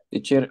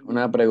 Teacher,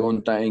 una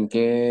pregunta, ¿en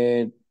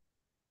qué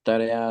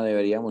tarea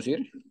deberíamos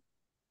ir?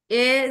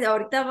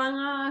 Ahorita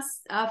van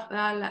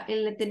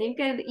le tenían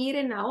que ir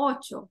en la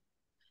 8,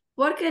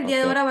 porque el día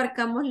de Ok, hoy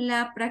abarcamos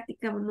la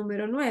práctica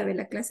número 9,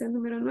 la clase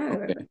número 9, ok,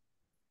 ¿verdad?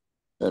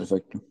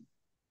 perfecto.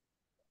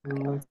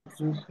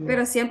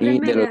 Pero siempre Y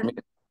me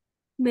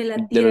la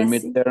de tira los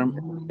así.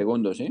 midterm,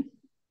 segundos, ¿sí?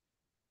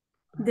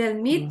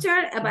 Del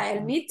midterm,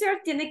 el midterm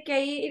tiene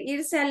que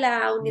irse a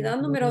la unidad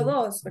número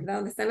 2, ¿verdad?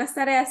 Donde están las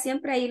tareas,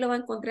 siempre ahí lo va a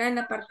encontrar en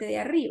la parte de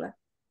arriba.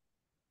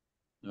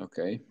 Ok,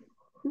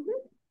 Ujú.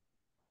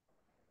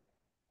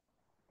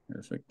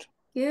 perfecto.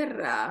 Qué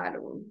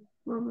raro.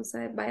 Vamos a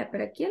ver, vaya,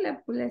 pero aquí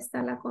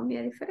está la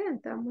comida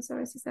diferente. Vamos a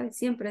ver si sale,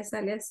 siempre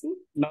sale así.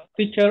 No,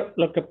 teacher,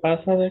 lo que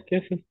pasa es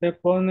que si usted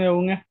pone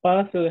un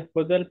espacio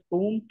después del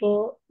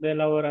punto de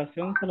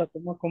elaboración, se la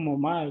toma como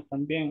mal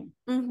también.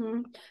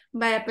 Ujú.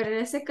 Vaya, pero en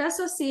ese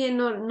caso sí,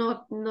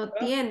 no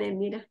tiene,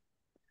 mira.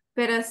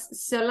 Pero es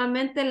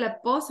solamente el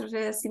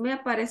apóstrofe, así me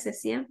aparece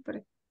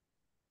siempre.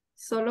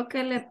 Solo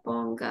que le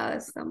ponga de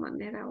esta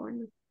manera,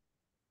 bueno.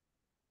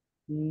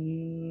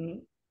 Mm,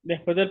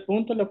 Después del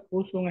punto le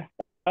puso un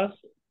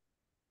espacio.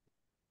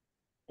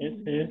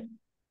 Ese es.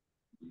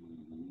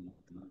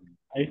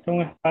 Ahí está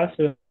un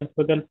espacio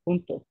después del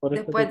punto. Por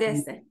eso Después de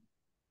este.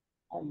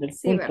 del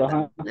Sí, punto,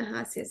 ¿verdad? ajá.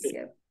 Ajá, sí es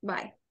cierto.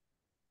 Bye.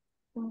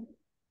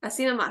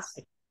 Así nomás.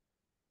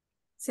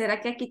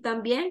 ¿Será que aquí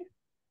también?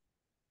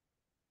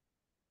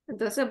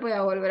 Entonces voy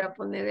a volver a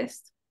poner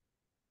esto.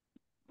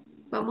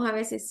 Vamos a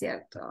ver si es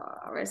cierto.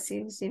 A ver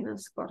si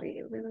nos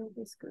corrige.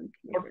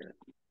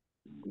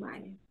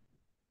 Vale.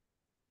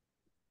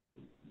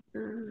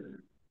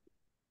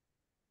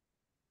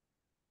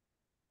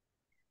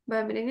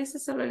 Bueno, miren, ese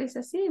solo lo hice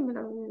así,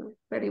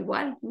 pero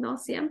igual, no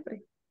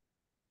siempre.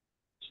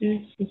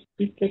 Sí,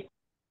 que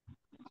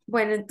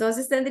Bueno,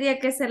 entonces tendría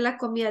que ser la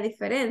comida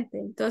diferente.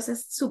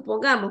 Entonces,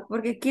 supongamos,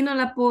 porque aquí no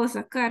la puedo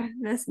sacar.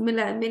 Me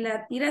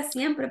la tira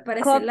siempre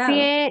para ese lado.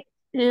 Copie,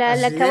 la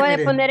Así acabo es, de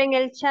mire, poner en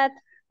el chat.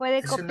 Puede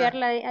es una,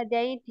 copiarla de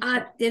ahí, teacher.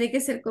 Ah, tiene que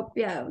ser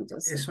copiado,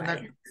 entonces,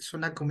 vaya. es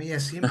una comida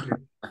simple.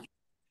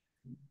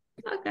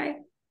 Ok.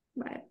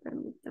 Vaya,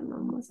 permítame,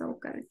 vamos a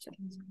buscar el chat.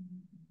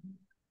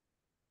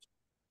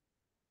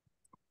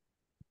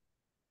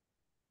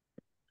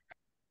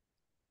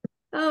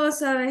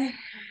 Vamos a ver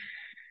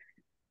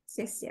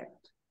si es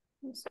cierto.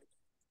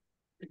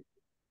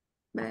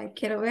 Vaya,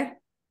 quiero ver.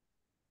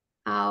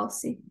 Ah, oh,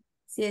 sí.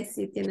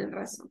 Sí, tienen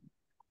razón.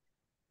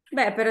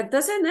 Vaya, pero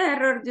entonces no es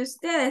error de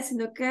ustedes,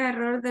 sino que es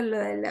error de lo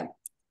de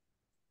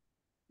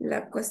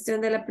la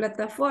cuestión de la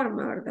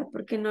plataforma, ¿verdad?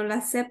 Porque no la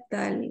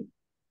acepta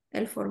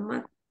el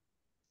formato.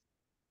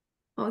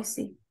 Hoy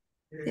sí,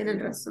 tienen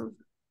razón.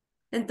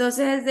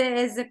 Entonces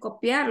es de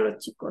copiarlo,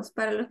 chicos.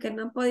 Para los que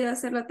no han podido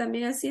hacerlo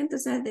también así,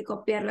 entonces es de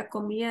copiar la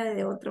comida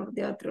de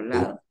otro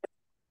lado.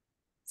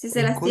 Si se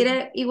El, las có-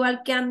 tira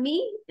igual que a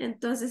mí,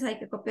 entonces hay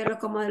que copiarlo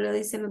como lo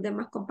dicen los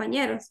demás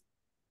compañeros.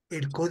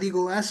 el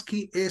código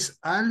ASCII es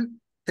al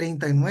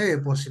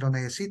 39 por si lo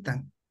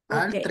necesitan. Ok.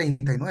 Al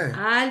 39.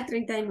 Al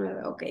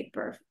 39. Ok,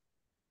 perfecto.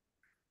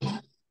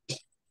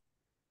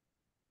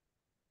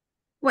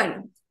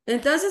 Bueno,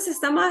 entonces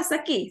estamos hasta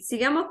aquí.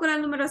 Sigamos con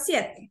el número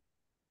 7.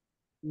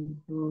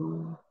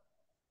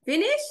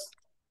 ¿Finish?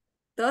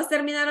 ¿Todos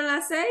terminaron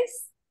las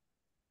 6?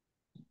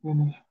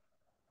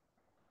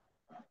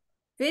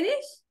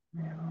 ¿Finish?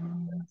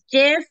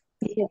 Yes.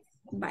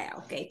 Vaya,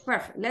 okay,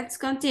 perfect. Let's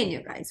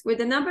continue, guys, with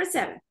the number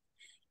 7.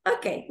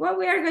 Okay, what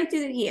we are going to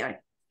do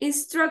here.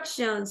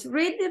 Instructions.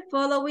 Read the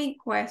following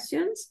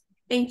questions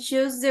and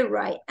choose the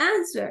right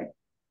answer.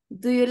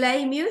 Do you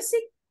like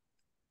music?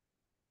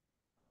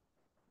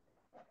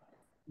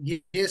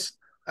 Yes,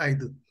 I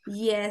do.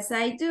 Yes,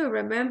 I do.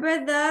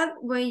 Remember that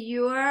when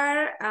you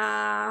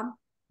answer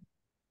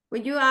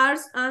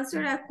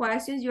a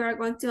question, you are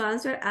going to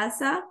answer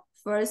as a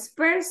first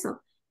person.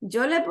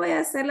 Yo le voy a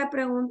hacer la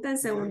pregunta en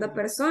segunda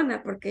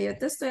persona porque yo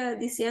te estoy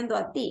diciendo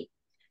a ti,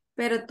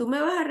 pero tú me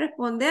vas a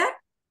responder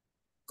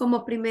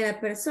como primera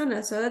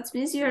persona. So that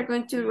means you are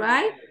going to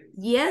write,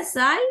 yes,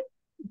 I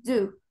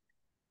do.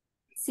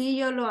 Sí,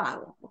 yo lo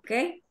hago,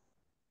 okay?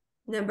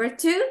 Number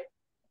 2,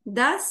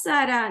 does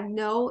Sarah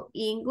know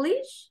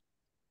English?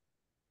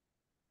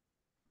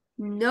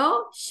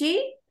 No,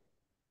 she?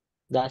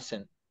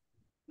 Doesn't.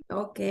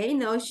 Okay,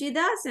 no, she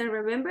doesn't.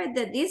 Remember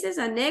that this is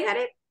a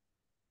negative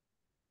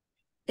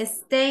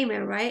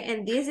statement, right?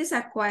 And this is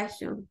a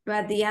question,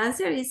 but the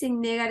answer is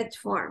in negative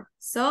form.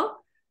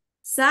 So,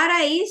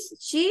 Sarah is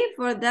she.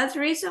 For that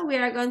reason, we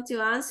are going to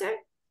answer,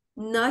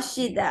 no,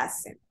 she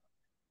doesn't.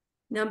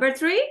 Number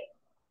 3,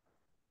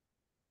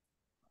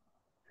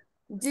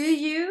 do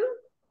you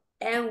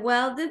and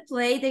Weldon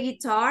play the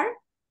guitar?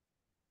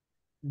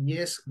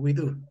 Yes, we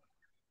do.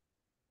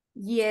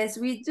 Yes,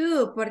 we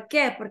do. ¿Por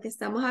qué? Porque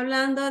estamos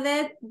hablando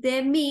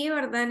de mí,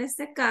 ¿verdad? En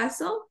este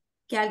caso,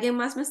 que alguien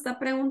más me está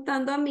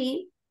preguntando a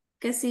mí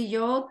que si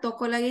yo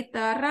toco la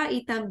guitarra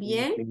y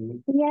también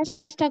 ¿Y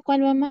hasta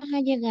cuál vamos a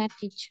llegar,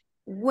 teacher?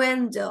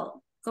 Wendell.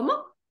 ¿Cómo?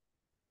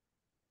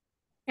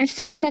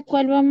 ¿Hasta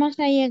cuál vamos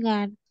a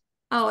llegar?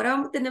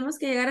 Ahora tenemos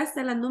que llegar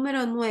hasta la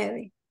número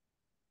 9.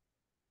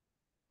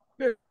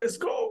 Let's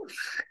go.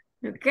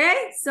 ¿Ok?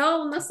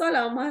 So, uno solo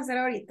vamos a hacer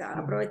ahorita.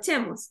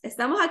 Aprovechemos.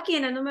 Estamos aquí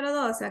en el número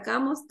 12.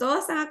 Acabamos,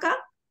 ¿todos están acá?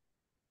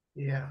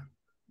 Yeah.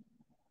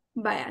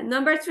 Vaya,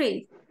 number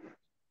 3.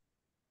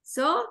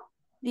 So,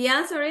 the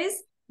answer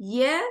is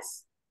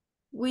yes,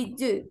 we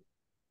do.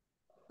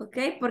 ¿Ok?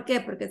 ¿Por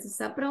qué? Porque se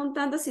está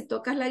preguntando si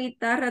tocas la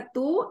guitarra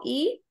tú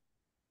y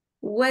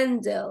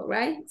Wendell,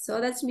 right?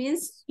 So that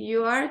means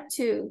you are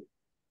 2.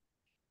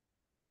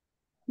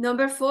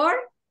 Number 4.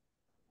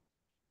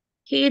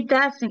 He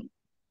doesn't.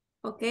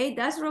 Okay,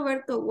 does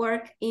Roberto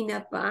work in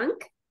a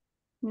bank?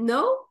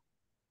 No,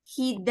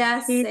 He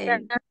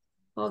doesn't.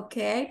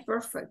 Okay,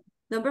 perfect.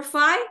 Number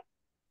 5.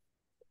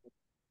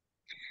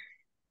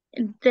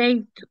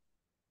 They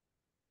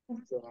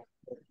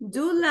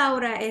Do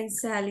Laura and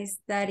Sally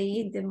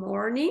study in the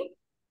morning?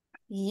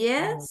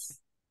 Yes,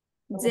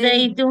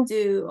 they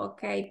do.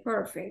 Okay,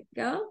 perfect.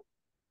 Go.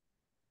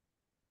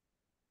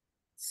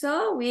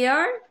 So we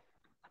are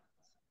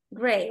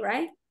great,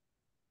 right?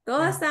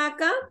 ¿Todos están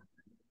acá?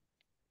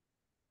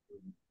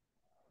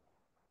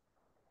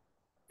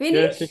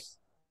 Finish? Yes,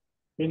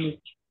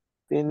 finish.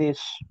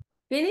 Finish.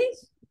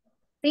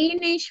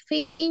 Finish?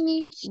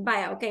 finish.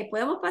 Vaya, ok.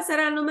 ¿Podemos pasar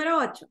al número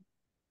 8?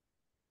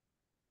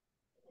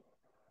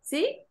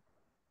 ¿Sí?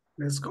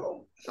 Let's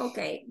go.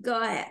 Okay, go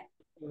ahead.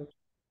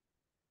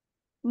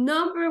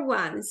 Number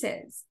 1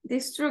 says, the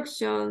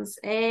instructions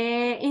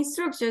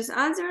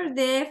answer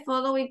the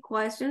following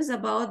questions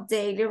about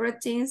daily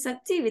routines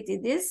activity.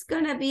 This is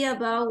gonna be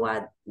about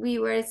what we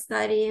were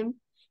studying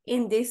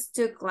in these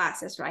 2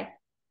 classes, right?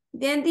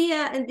 Then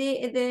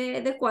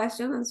the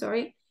question,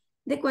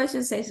 the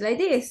question says like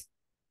this.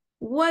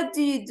 What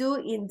do you do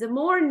in the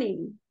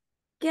morning?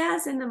 ¿Qué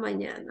hace en la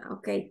mañana?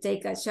 Okay,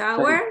 take a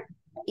shower,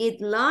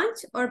 eat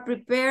lunch, or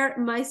prepare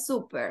my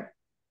supper.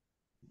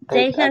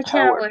 Take a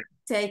shower.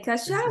 Take a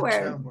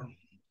shower.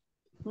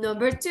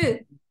 Number 2,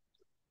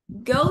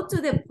 go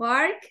to the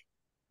park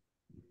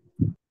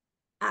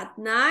at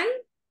night,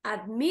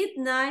 at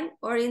midnight,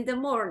 or in the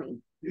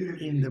morning.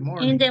 In the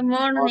morning. In the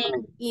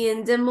morning.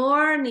 In the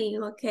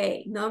morning,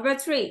 okay. Number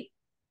 3,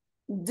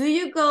 do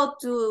you go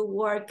to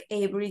work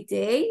every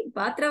day?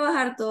 ¿Va a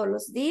trabajar todos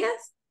los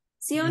días?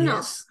 ¿Sí o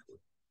no?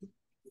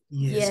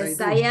 Yes,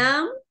 I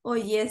am, or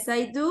yes,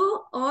 I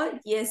do, or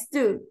yes,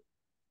 do.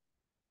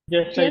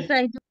 Yes,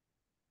 I do.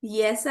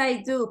 Yes,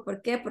 I do.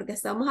 ¿Por qué? Porque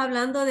estamos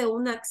hablando de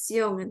una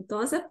acción.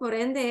 Entonces, por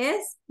ende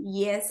es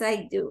yes,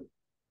 I do.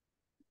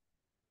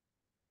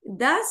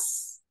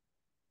 Does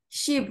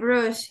she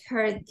brush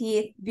her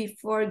teeth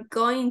before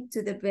going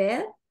to the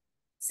bed?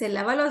 ¿Se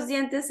lava los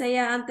dientes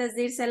ella antes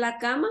de irse a la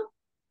cama?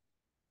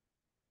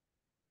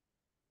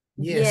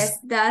 Yes,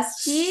 does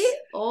she?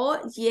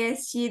 Or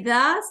yes, she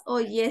does.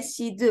 Or yes,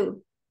 she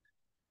do.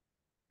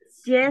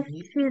 Yes,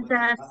 she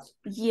does.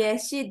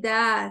 Yes, she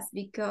does.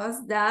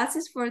 Because does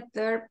is for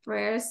third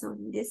person.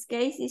 In this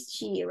case, it's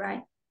she,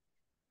 right?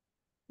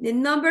 The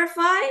number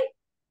 5.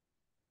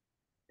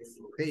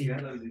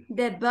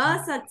 The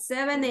bus at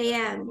 7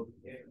 a.m.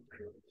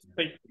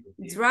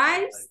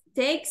 Drives,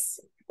 takes,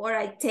 or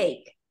I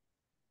take.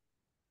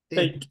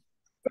 Take.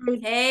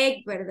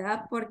 Take,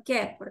 ¿verdad? ¿Por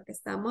qué? Porque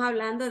estamos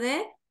hablando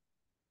de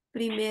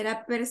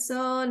primera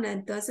persona.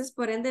 Entonces,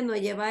 por ende, no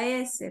lleva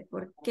S.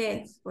 ¿Por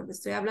qué? Porque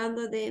estoy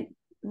hablando de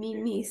mí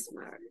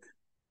misma, ¿verdad?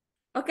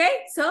 Okay,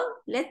 so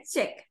let's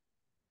check.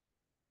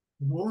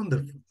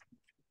 Wonderful.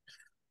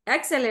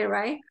 Excellent,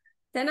 right?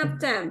 10 of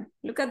 10.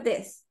 Look at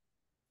this.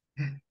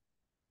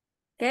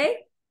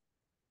 Okay.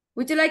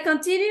 Would you like to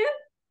continue?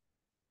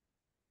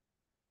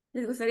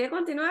 ¿Les gustaría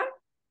continuar?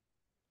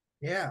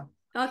 Yeah.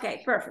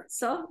 Okay, perfect.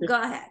 So,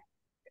 go ahead.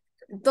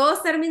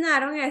 Todos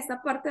terminaron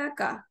esta parte de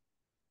acá.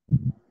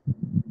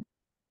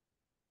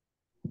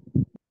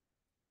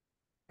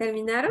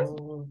 ¿Terminaron?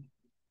 Oh,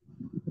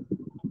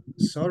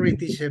 sorry,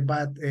 teacher,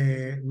 but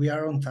we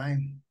are on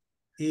time.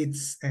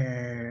 It's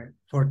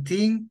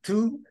 14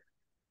 to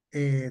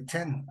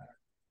 10.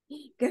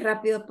 Qué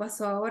rápido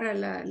pasó ahora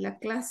la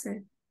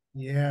clase.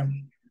 Yeah.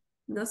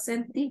 No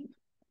sentí.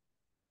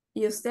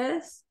 ¿Y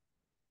ustedes?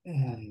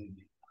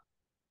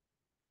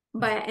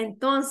 Vaya,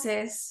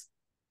 entonces,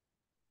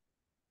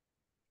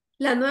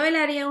 ¿la 9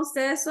 la harían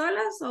ustedes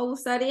solas o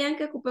gustarían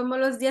que ocupemos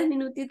los 10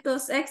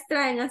 minutitos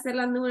extra en hacer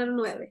la número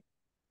 9?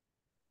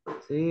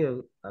 Sí,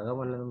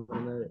 hagamos la número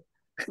 9.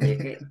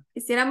 Okay.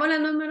 Hiciéramos la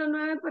número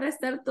 9 para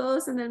estar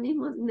todos en el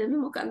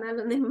mismo canal, en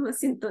la misma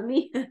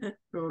sintonía.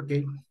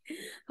 Okay.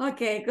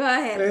 Okay, go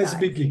ahead. Let's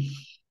begin.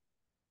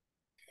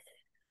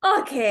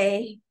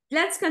 Okay,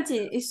 let's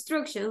continue.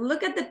 Instruction.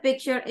 Look at the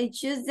picture and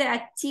choose the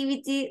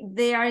activity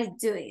they are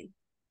doing.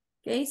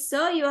 Okay,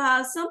 so you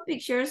have some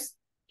pictures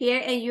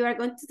here and you are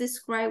going to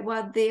describe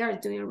what they are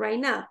doing right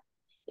now.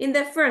 In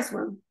the first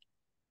one,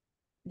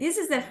 this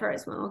is the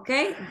first one,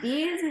 okay?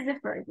 This is the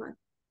first one.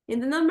 In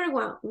the number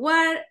 1,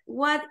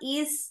 what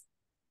is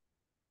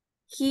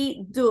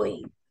he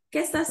doing?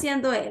 ¿Qué está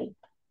haciendo él?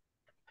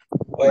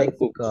 Wake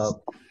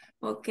up.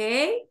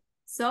 Okay,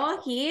 so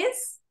he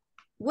is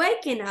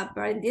waking up.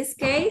 Or in this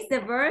case,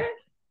 the verb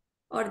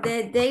or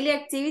the daily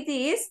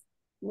activity is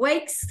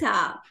wakes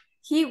up.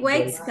 He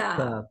wakes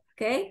up.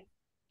 Okay.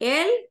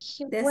 Él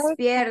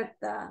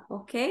despierta.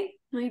 Okay.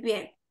 Muy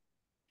bien.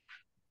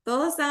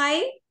 ¿Todos están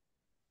ahí?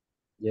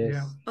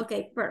 Yes.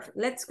 Okay, perfect.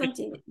 Let's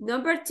continue.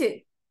 Number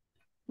 2.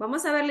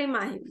 Vamos a ver la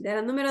imagen de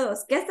la número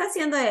 2. ¿Qué está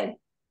haciendo él?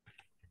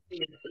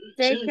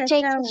 Take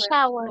a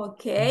shower.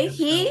 Okay,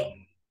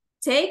 he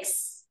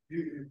takes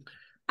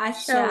a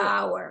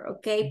shower.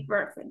 Okay,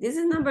 perfect. This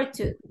is number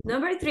 2.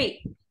 Number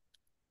 3.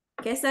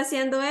 ¿Qué está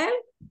haciendo él?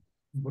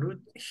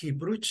 He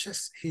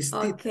brushes his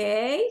teeth.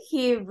 Okay,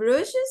 he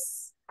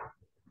brushes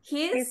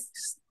his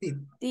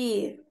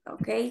teeth.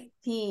 Okay,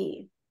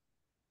 teeth.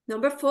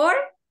 Number 4.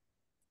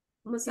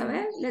 Vamos a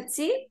ver. Let's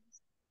see.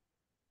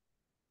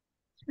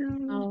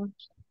 Oh,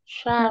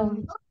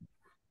 shall.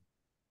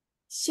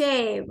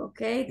 Shave,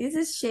 okay. This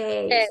is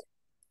shave.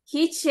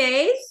 He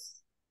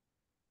shaves.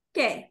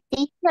 ¿Qué?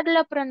 ¿Teacher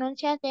lo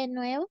pronuncias de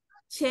nuevo?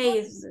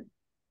 Shaves.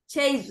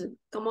 Shaves,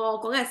 como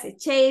con S.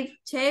 Shave.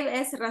 Shave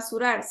es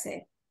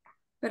rasurarse.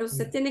 Pero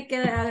usted tiene que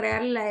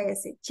agregarle la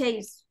S.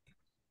 Shaves.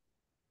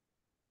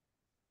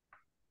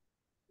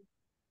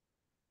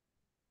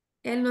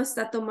 Él no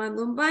está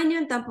tomando un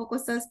baño, tampoco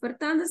está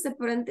despertándose,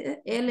 pero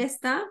él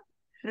está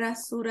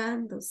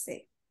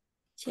rasurándose.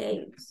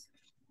 Shaves.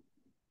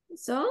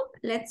 So,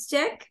 let's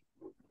check.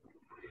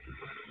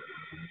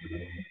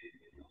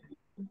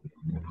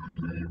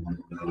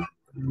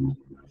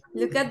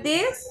 Look at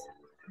this.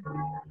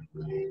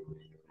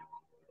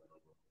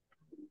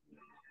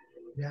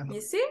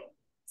 You see?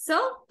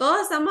 So,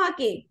 todos estamos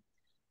aquí.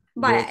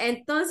 Vaya,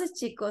 entonces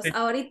chicos,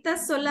 ahorita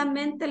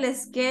solamente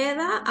les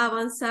queda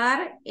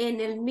avanzar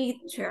en el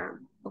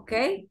midterm, ¿ok?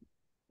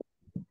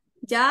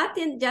 Ya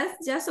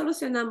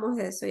solucionamos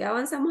eso, ya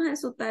avanzamos en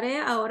su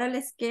tarea, ahora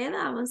les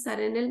queda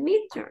avanzar en el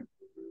midterm.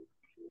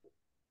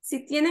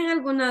 Si tienen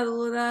alguna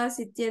duda,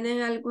 si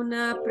tienen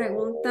alguna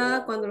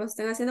pregunta, cuando lo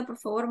estén haciendo, por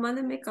favor,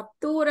 mándenme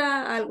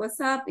captura al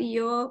WhatsApp y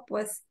yo,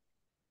 pues,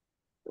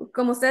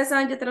 como ustedes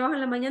saben, yo trabajo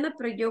en la mañana,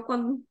 pero yo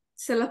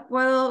se los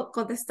puedo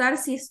contestar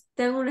si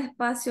tengo un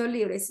espacio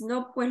libre. Si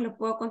no, pues lo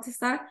puedo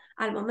contestar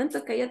al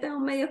momento que yo tengo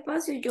un medio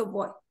espacio, yo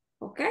voy,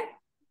 ¿ok?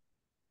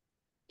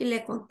 Y le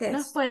Nos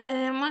contesto.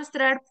 puede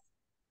mostrar,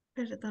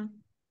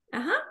 perdón,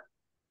 Ajá.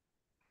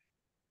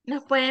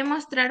 nos puede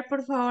mostrar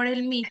por favor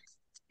el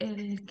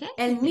 ¿el qué?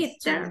 El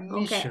midterm,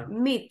 ok,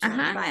 midterm.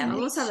 Ajá, Vaya,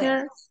 vamos a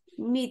ver.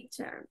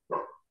 Midterm.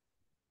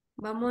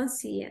 Vamos al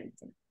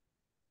siguiente.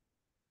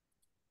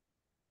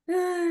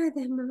 Ay,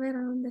 déjame ver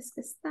a dónde es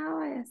que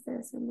estaba, ya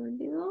se me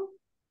olvidó.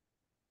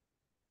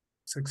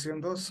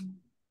 Sección 2.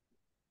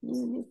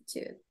 Unit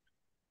 2.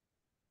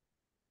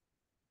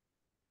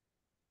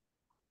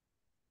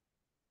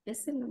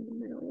 Esa es la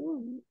número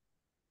 1.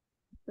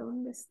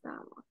 ¿Dónde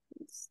estaba?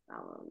 ¿Dónde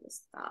estaba? ¿Dónde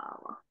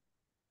estaba?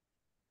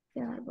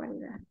 Qué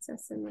barbaridad, ya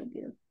se me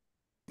olvidó.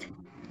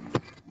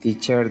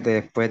 Teacher,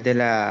 después de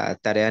la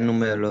tarea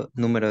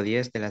número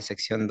 10 de la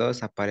sección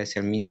 2 aparece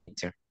el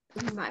midterm.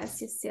 Vale,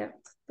 sí es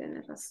cierto,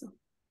 tienes razón.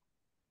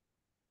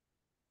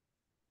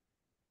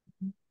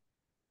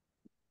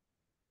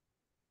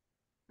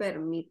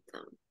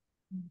 Permítanme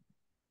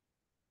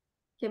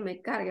que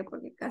me cargue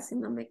porque casi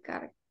no me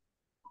carga.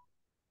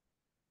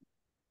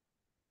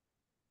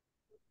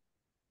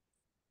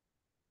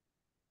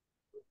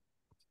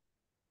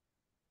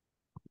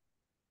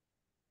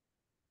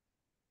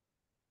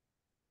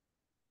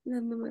 La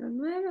número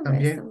 9, voy a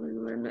estar en el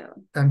número 9.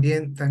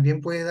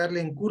 También puede darle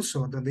en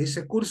curso, donde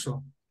dice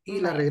curso, y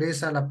la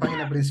regresa a la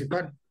página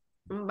principal.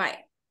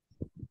 Vaya,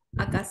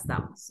 acá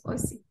estamos, hoy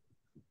sí.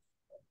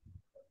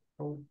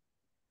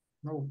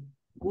 No,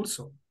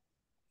 curso.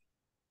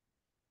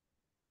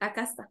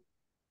 Acá está.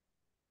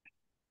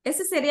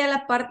 Esa sería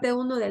la parte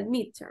 1 del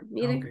midterm.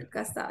 Miren,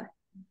 acá está.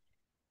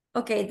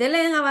 Ok,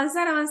 denle en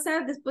avanzar,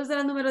 avanzar. Después de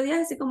la número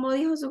 10, así como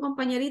dijo su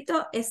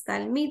compañerito, está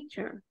el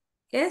midterm.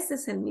 Este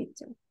es el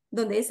midterm.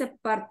 Donde dice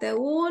parte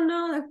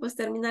 1, después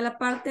termina la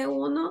parte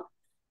 1,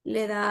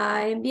 le da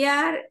a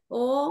enviar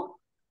o,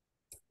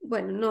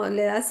 bueno, no,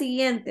 le da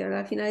siguiente,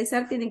 ¿verdad? Al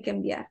finalizar tienen que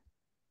enviar.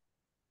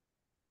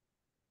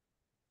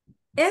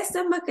 Esto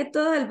es más que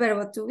todo el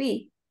verbo to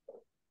be.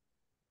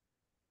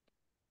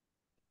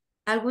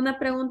 ¿Alguna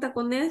pregunta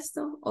con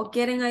esto? ¿O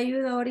quieren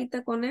ayuda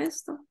ahorita con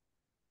esto?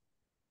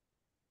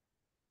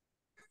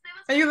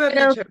 Ayuda,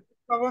 teacher,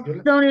 por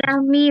favor. Son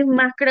las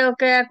mismas, creo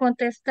que ya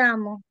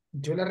contestamos.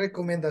 Yo la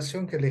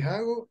recomendación que les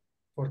hago,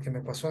 porque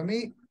me pasó a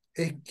mí,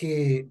 es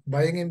que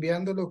vayan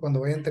enviándolo cuando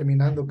vayan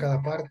terminando cada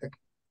parte.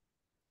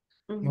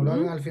 No lo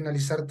hagan al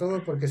finalizar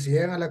todo, porque si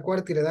llegan a la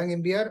cuarta y le dan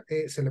enviar,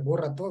 se les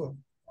borra todo.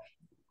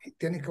 Y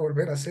tienen que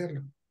volver a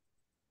hacerlo.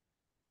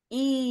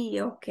 Y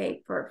ok,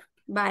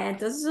 perfecto. Vaya,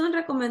 entonces son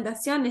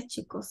recomendaciones,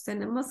 chicos.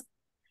 Tenemos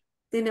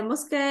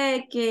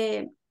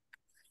que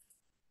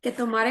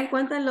tomar en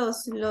cuenta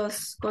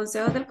los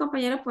consejos del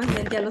compañero, pues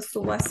él ya lo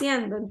estuvo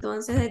haciendo.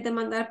 Entonces hay que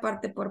mandar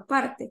parte por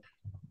parte.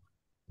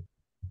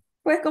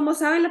 Pues como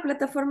saben, la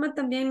plataforma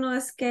también no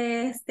es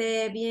que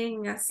esté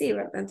bien así,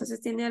 ¿verdad?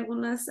 Entonces tiene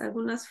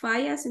algunas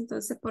fallas,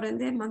 entonces por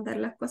ende mandar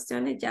las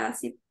cuestiones ya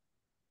así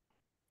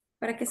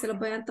para que se lo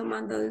vayan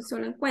tomando de un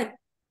solo en cuenta.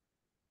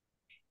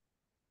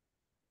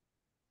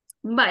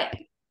 Vaya,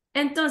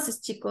 entonces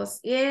chicos,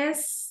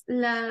 es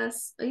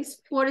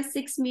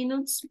 46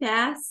 minutes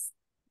past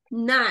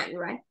 9,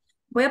 right?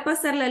 Voy a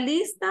pasar la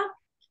lista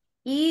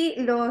y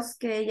los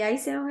que ya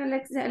hicieron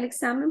el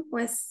examen,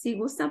 pues si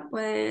gustan,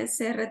 pues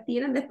se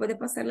retiran después de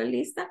pasar la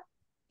lista.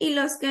 Y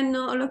los que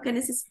no, los que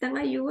necesitan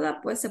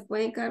ayuda, pues se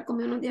pueden quedar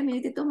conmigo unos 10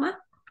 minutitos más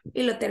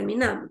y lo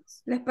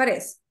terminamos. ¿Les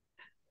parece?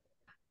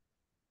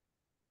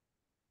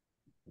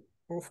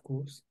 Of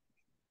course.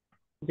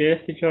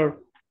 Yes, teacher.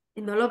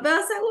 y no los veo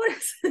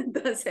seguros.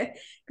 Entonces,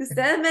 que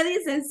ustedes me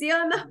dicen sí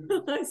o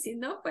no. Si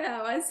no, pues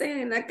avancen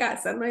en la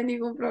casa, no hay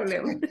ningún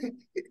problema.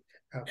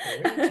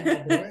 Aprovechen,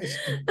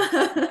 aprovechen.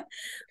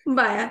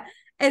 Vaya,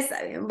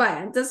 está bien,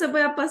 vaya. Entonces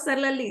voy a pasar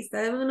la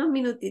lista, denme unos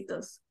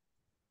minutitos.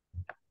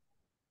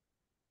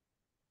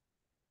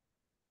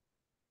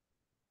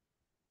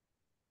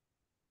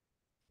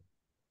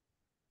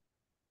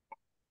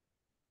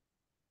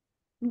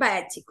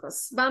 Vaya,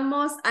 chicos,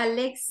 vamos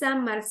Alexa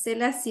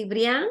Marcela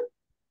Cibrián.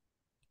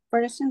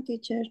 Present,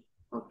 teacher.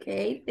 Ok,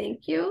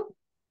 thank you.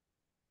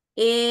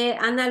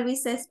 Ana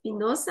Luisa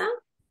Espinosa.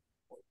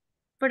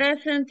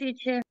 Present,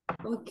 teacher.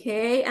 Ok,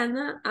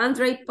 Ana.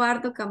 Andrei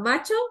Pardo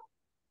Camacho.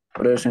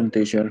 Present,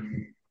 teacher.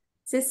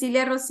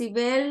 Cecilia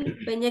Rosibel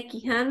Peña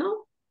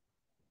Quijano.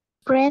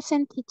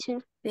 Present,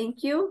 teacher.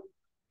 Thank you.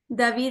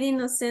 David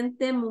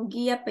Inocente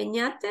Munguía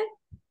Peñate.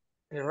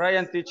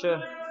 Ryan,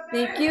 teacher.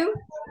 Thank you.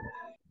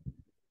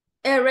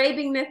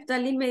 Raven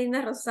Neftali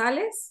Medina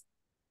Rosales.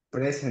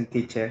 Present,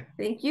 teacher.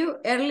 Thank you.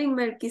 Erling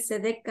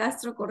Melquisedec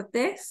Castro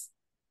Cortés.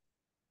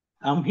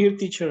 I'm here,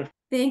 teacher.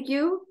 Thank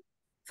you.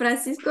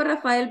 Francisco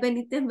Rafael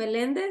Benítez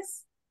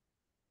Meléndez.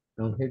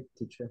 I'm here,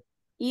 teacher.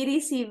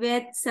 Iris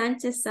Ivette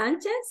Sánchez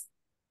Sánchez.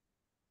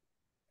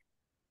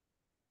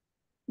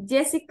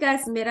 Jessica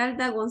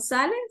Esmeralda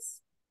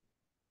González.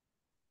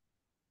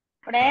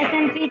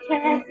 Present,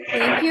 teacher.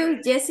 Thank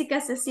you. Jessica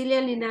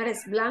Cecilia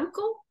Linares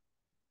Blanco.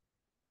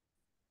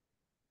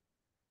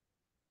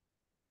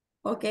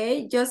 Ok.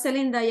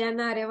 Jocelyn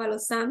Dayana Arevalo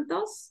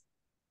Santos.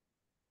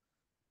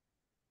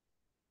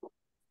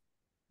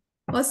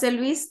 José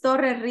Luis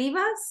Torres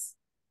Rivas.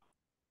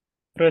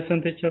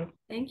 Present, teacher.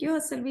 Thank you,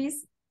 José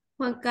Luis.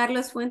 Juan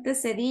Carlos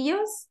Fuentes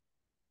Cedillos.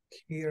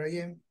 Here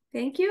I am.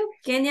 Thank you.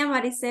 Kenia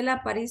Marisela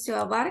Aparicio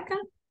Abarca.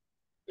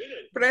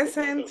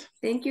 Present.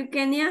 Thank you,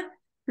 Kenia.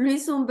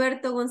 Luis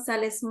Humberto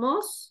González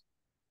Mos.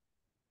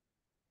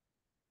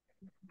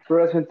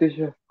 Present,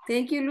 teacher.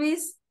 Thank you,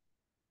 Luis.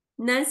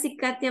 Nancy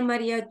Katia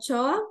María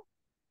Ochoa.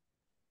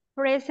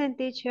 Present,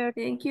 teacher.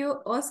 Thank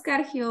you.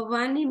 Oscar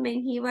Giovanni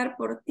Mengíbar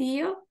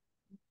Portillo.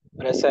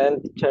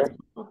 Present, teacher.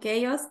 Ok,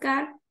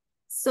 Oscar.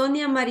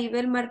 Sonia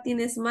Maribel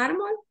Martínez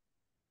Mármol.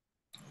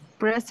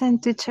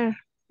 Present, teacher.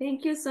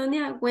 Thank you,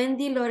 Sonia.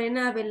 Wendy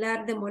Lorena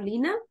Avelar de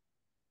Molina.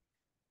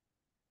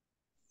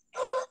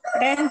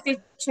 Present,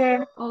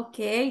 teacher. Ok.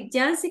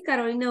 Yancy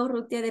Carolina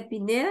Urrutia de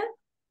Pineda.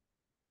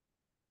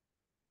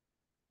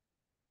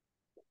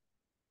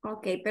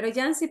 Ok, pero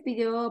Yancy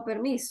pidió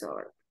permiso.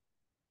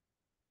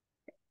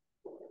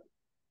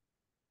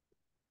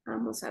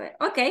 Vamos a ver.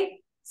 Ok,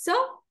 so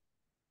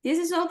this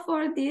is all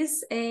for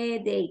this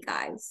day,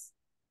 guys.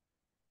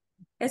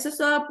 Eso es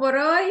todo por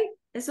hoy.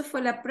 Eso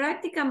fue la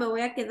práctica. Me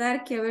voy a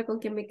quedar, quiero ver con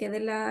quién me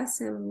quedé la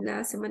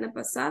semana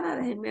pasada.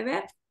 Déjenme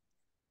ver.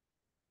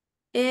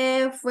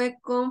 Fue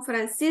con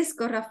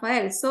Francisco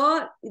Rafael.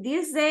 So,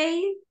 this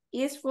day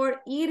is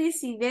for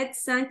Iris Ivette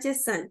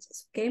Sánchez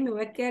Sánchez. Ok, me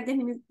voy a quedar 10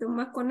 minutos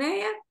más con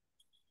ella.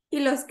 Y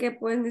los que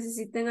pues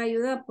necesiten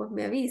ayuda, pues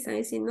me avisan.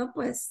 Y si no,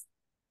 pues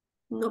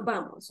nos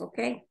vamos, ok.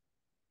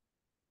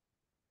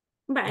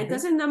 Vale,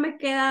 entonces no me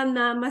queda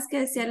nada más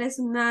que desearles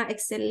una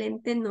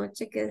excelente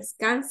noche, que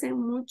descansen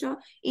mucho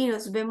y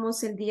nos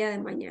vemos el día de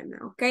mañana,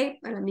 ¿ok?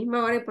 A la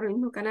misma hora y por el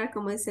mismo canal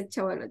como dice el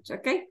Chavo del 8,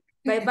 ¿ok?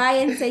 Bye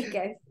bye and take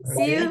care.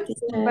 See you.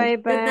 Bye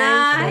Good bye.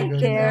 night. Take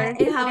Good care.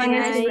 night and have a Good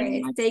nice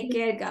night. rest. Take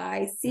care,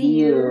 guys. See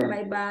you.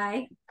 Bye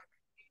bye.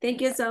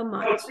 Thank you so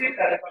much.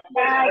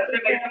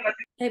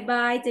 Bye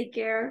bye. Take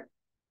care.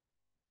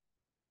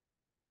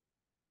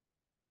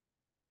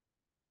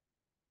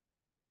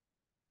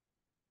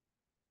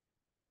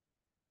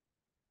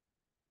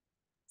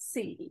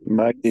 See.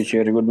 Bye,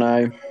 teacher. Good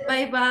night.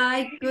 Bye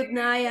bye. Good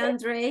night,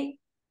 Andre.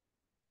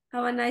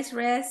 Have a nice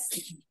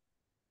rest.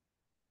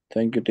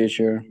 Thank you,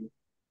 teacher.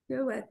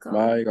 You're welcome.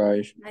 Bye,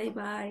 guys. Bye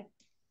bye.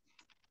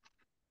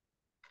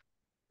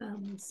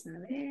 Vamos a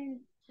ver.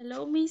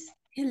 Hello, Miss.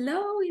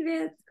 Hello,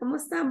 Ivette. ¿Cómo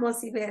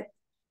estamos, Ivette?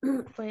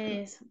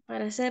 Pues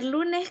para ser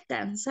lunes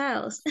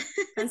cansados.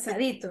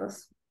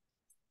 Cansaditos.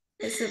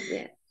 Eso es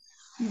bien.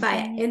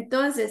 Vaya,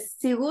 entonces,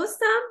 si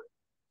gusta,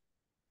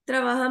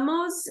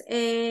 trabajamos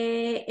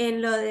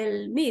en lo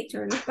del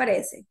midterm, ¿les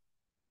parece?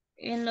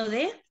 ¿En lo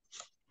de?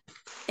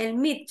 El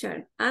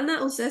midterm.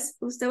 Ana,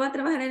 ¿usted va a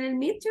trabajar en el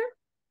midterm?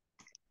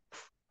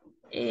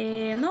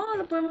 No,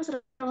 lo podemos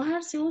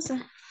trabajar si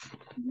usa.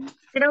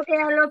 Creo que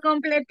ya lo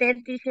completé,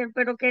 teacher,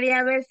 pero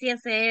quería ver si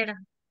ese era.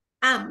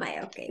 Ah,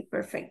 vaya, ok,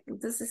 perfecto.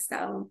 Entonces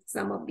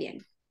estamos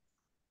bien.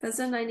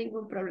 Entonces no hay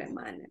ningún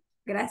problema, Ana.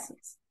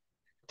 Gracias.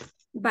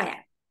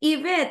 Vaya.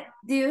 Yvette,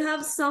 do you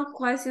have some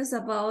questions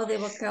about the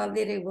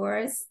vocabulary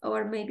words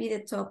or maybe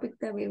the topic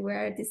that we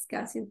were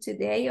discussing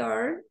today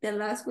or the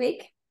last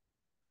week?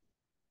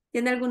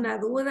 ¿Tiene alguna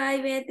duda,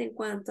 Yvette, en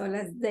cuanto a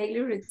las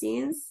daily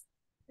routines?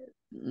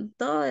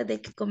 Todo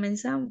desde que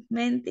comenzamos.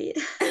 Mentira.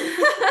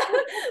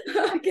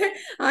 Okay.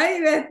 Ay,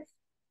 Yvette,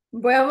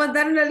 voy a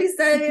mandar una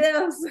lista de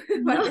videos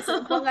para que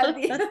se ponga al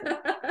día.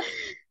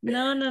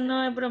 No,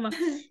 es broma.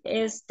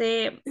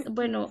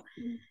 Bueno,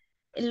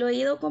 Lo he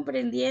ido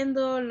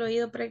comprendiendo, lo he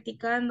ido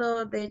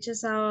practicando, de hecho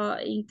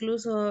estaba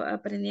incluso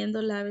aprendiendo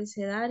el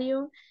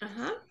abecedario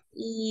Ajá.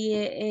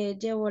 y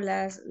llevo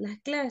las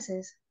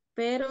clases,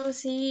 pero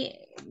sí,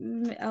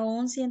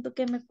 aún siento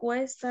que me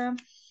cuesta,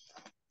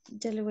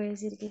 ya le voy a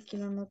decir que aquí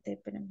lo anoté,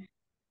 espérame.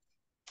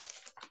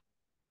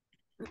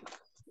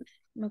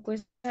 Me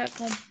cuesta,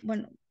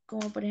 bueno,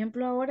 como por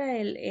ejemplo ahora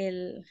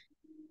el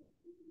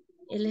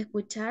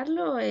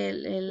escucharlo,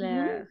 El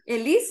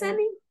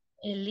listening.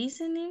 el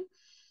listening,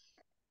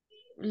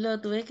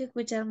 lo tuve que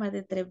escuchar más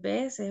de 3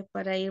 veces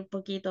para ir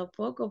poquito a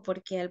poco,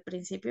 porque al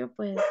principio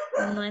pues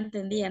no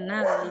entendía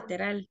nada,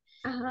 literal.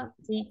 Ajá.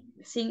 Sí,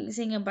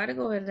 sin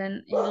embargo, ¿verdad?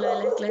 En lo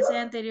de las clases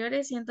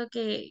anteriores siento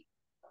que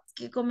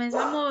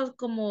comenzamos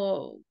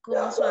como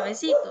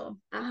suavecito,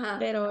 Ajá.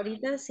 pero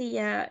ahorita sí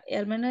ya,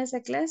 al menos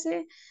esa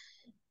clase,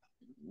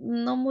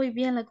 no muy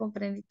bien la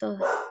comprendí toda.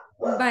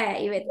 Vaya,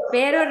 Ivette,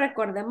 pero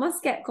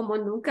recordemos que como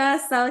nunca ha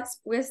estado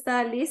expuesta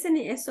al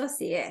listening, eso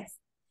así es.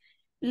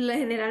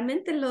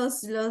 Generalmente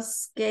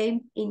los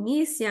que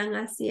inician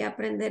así a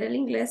aprender el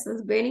inglés,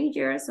 los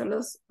beginners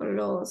o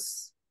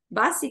los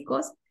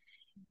básicos,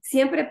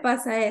 siempre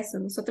pasa eso.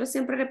 Nosotros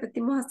siempre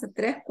repetimos hasta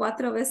 3,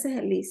 4 veces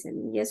el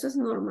listening y eso es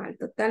normal,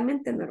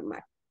 totalmente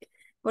normal.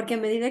 Porque a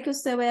medida que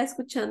usted vaya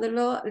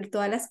escuchándolo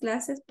todas las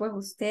clases, pues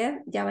usted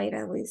ya va a ir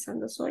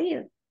agudizando su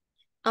oído.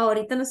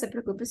 Ahorita no se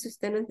preocupe si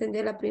usted no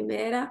entendió la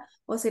primera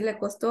o si le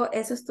costó,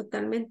 eso es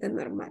totalmente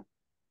normal,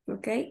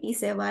 ¿ok? Y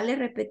se vale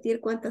repetir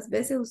cuantas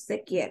veces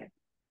usted quiera,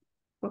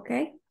 ¿ok?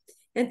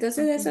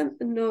 Entonces Ok. eso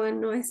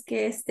no es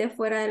que esté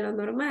fuera de lo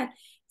normal.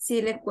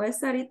 Si le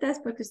cuesta ahorita es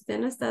porque usted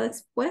no ha estado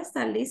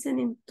expuesta al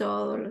listening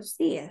todos los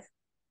días,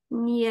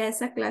 ni a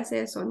esa clase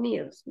de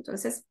sonidos.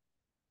 Entonces,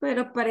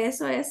 pero para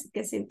eso es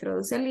que se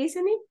introduce el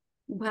listening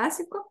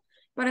básico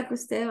para que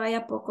usted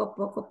vaya poco a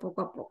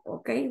poco,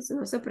 ¿ok? Eso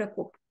no se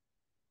preocupe.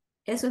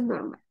 Eso es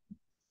normal.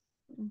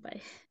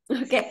 Bye.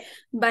 Ok,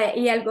 vaya,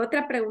 ¿y alguna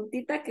otra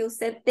preguntita que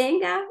usted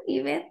tenga,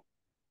 Ivette?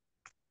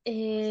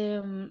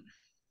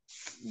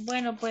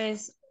 Bueno,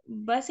 pues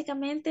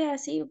básicamente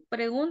así,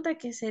 pregunta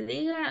que se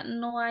diga,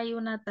 no hay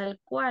una tal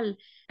cual,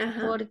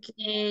 Ajá,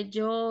 porque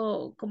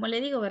yo, como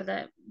le digo,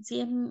 ¿verdad? Sí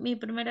es mi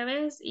primera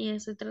vez y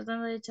estoy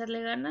tratando de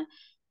echarle ganas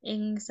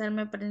en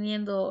estarme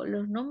aprendiendo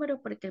los números,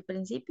 porque al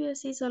principio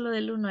sí, solo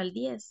del 1 al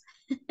 10.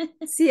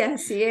 sí,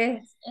 así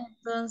es.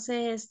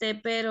 Entonces,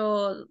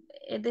 pero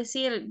es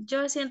decir,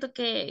 yo siento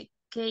que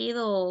he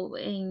ido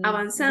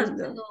Avanzando.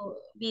 buscando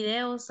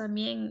videos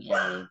también.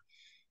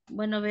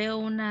 Bueno, veo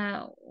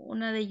una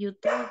de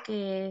YouTube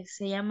que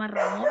se llama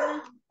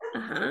Ramona,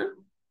 Ajá,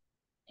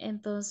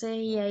 entonces,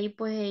 y ahí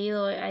pues he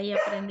ido ahí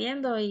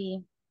aprendiendo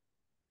y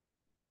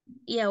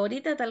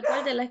ahorita tal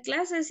cual de las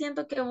clases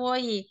siento que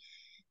voy,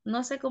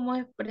 no sé cómo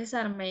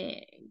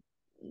expresarme,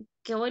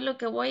 que voy lo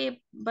que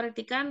voy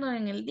practicando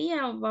en el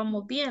día,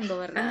 vamos viendo,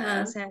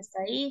 ¿verdad? O ajá, sea,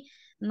 hasta ahí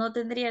no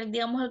tendría,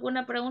 digamos,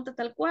 alguna pregunta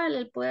tal cual,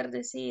 el poder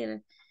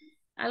decir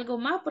algo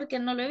más porque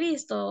no lo he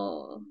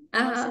visto,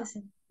 no sé ajá.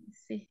 si,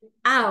 sí.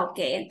 Ah, ok,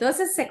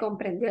 entonces se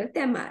comprendió el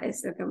tema,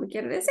 es lo que me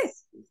quiere decir.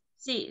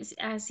 Sí, sí,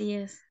 así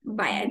es.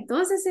 Vaya,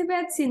 entonces,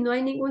 Ivette, si no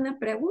hay ninguna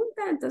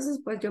pregunta, entonces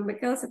pues yo me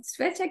quedo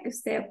satisfecha que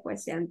usted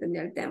pues ya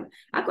entendió el tema.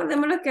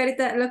 Acordémonos que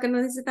ahorita lo que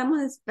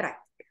necesitamos es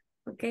práctica,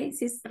 ¿ok?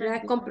 Si es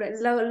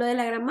Prácticas. lo de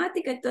la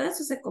gramática y todo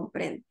eso se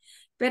comprende,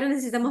 pero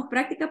necesitamos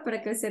práctica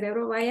para que el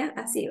cerebro vaya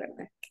así,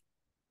 ¿verdad?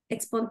 Sí,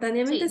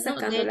 Espontáneamente no, de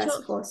sacando hecho, las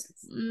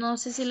cosas. no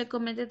sé si le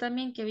comenté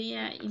también que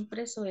había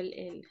impreso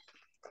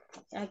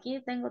aquí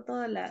tengo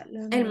todas las El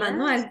unidades,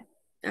 manual,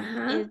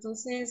 ajá,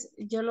 entonces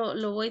yo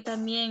lo voy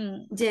también,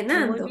 lo voy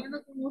llenando,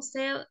 viendo con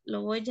usted,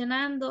 lo voy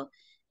llenando,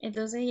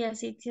 entonces y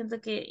así siento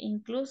que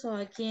incluso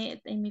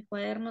aquí en mi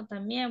cuaderno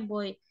también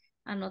voy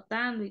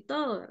anotando y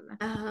todo, ¿verdad?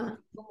 ajá.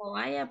 Como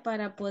vaya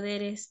para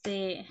poder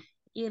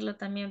irlo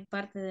también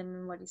parte de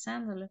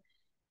memorizándolo.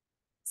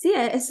 Sí,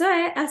 eso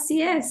es,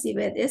 así es,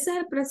 Ivette. Ese es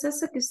el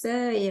proceso que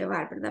usted debe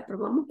llevar, ¿verdad? Pero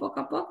vamos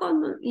poco a poco,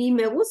 ¿no? Y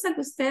me gusta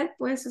que usted,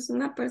 pues, es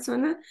una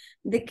persona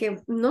de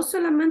que no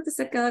solamente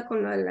se queda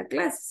con lo de la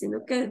clase,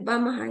 sino que va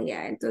más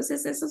allá.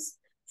 Entonces, esos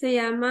se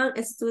llaman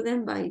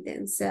student by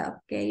themselves,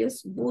 que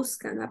ellos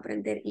buscan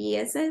aprender. Y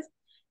ese es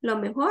lo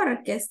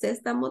mejor, que usted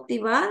está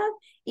motivada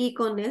y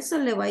con eso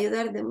le va a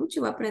ayudar de mucho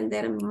y va a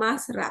aprender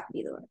más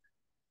rápido, ¿verdad?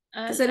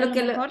 Entonces, A lo lo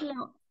que lo... mejor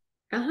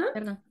Ajá,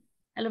 perdón,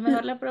 a lo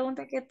mejor la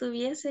pregunta que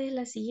tuviese es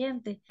la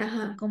siguiente.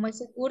 ajá. Como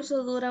ese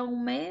curso dura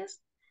 1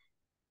 mes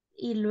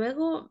y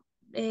luego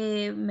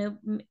me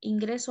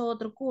ingreso a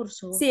otro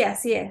curso. Sí,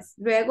 así es.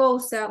 Luego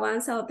usted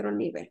avanza a otro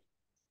nivel.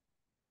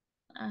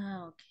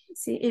 Ah, ok.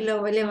 Sí, y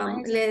luego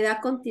Nomás eso, le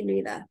da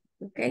continuidad,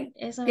 ¿ok?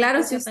 eso me Claro,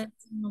 puse a pensar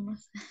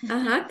nomás.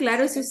 ajá,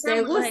 claro, Si si usted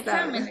pasamos los gusta,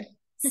 ¿verdad? exámenes.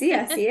 Sí,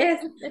 así es.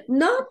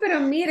 No, pero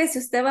mire, si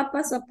usted va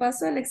paso a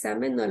paso, el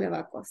examen no le va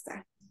a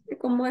costar. Y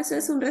como eso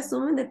es un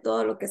resumen de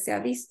todo lo que se ha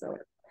visto,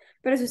 ¿verdad?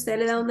 Pero si usted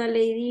le da una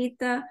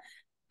leidita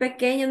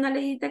pequeña, una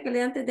leidita que le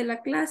da antes de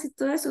la clase y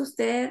todo eso,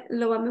 usted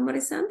lo va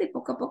memorizando y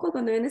poco a poco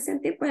cuando viene a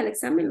sentir, pues el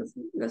examen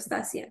lo está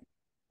haciendo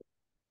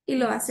y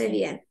lo hace Sí.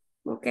 bien,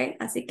 ¿ok?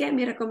 Así que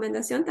mi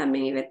recomendación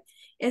también, Ivette,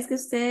 es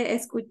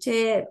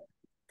que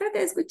trate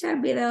de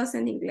escuchar videos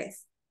en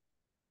inglés.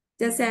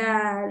 Ya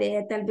sea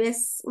de tal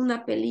vez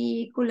una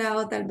película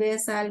o tal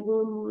vez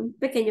algún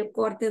pequeño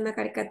corte de una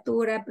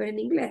caricatura, pero en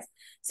inglés.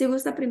 Si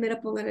gusta,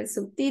 primero pongan el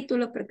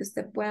subtítulo para que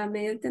usted pueda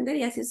medio entender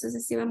y así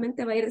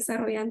sucesivamente va a ir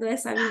desarrollando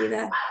esa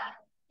habilidad.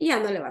 Y ya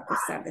no le va a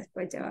costar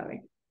después, ya va a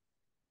ver.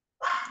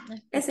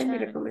 Esa es mi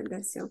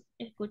recomendación.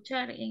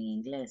 Escuchar en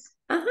inglés.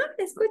 Ajá,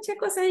 escucha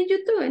cosas en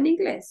YouTube en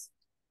inglés.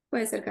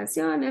 Pueden ser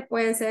canciones,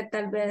 pueden ser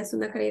tal vez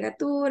una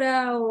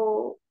caricatura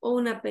o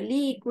una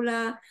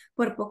película,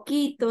 por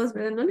poquitos,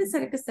 ¿verdad? No es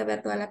necesario que usted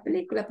vea toda la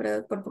película,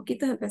 pero por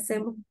poquitos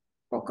empecemos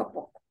poco a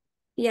poco.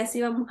 Y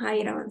así vamos a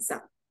ir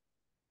avanzando.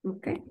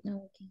 ¿Ok?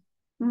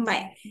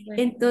 Bye.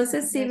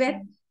 Entonces, si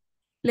ve,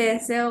 le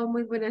deseo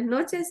muy buenas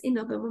noches y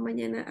nos vemos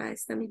mañana a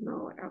esta misma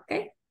hora,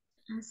 ¿ok?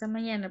 Hasta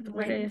mañana.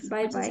 Bueno,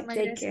 bye bye. Muchísimas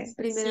Take care. gracias. See you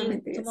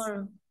Primeramente, Dios.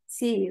 tomorrow.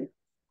 See you.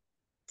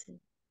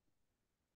 Sí.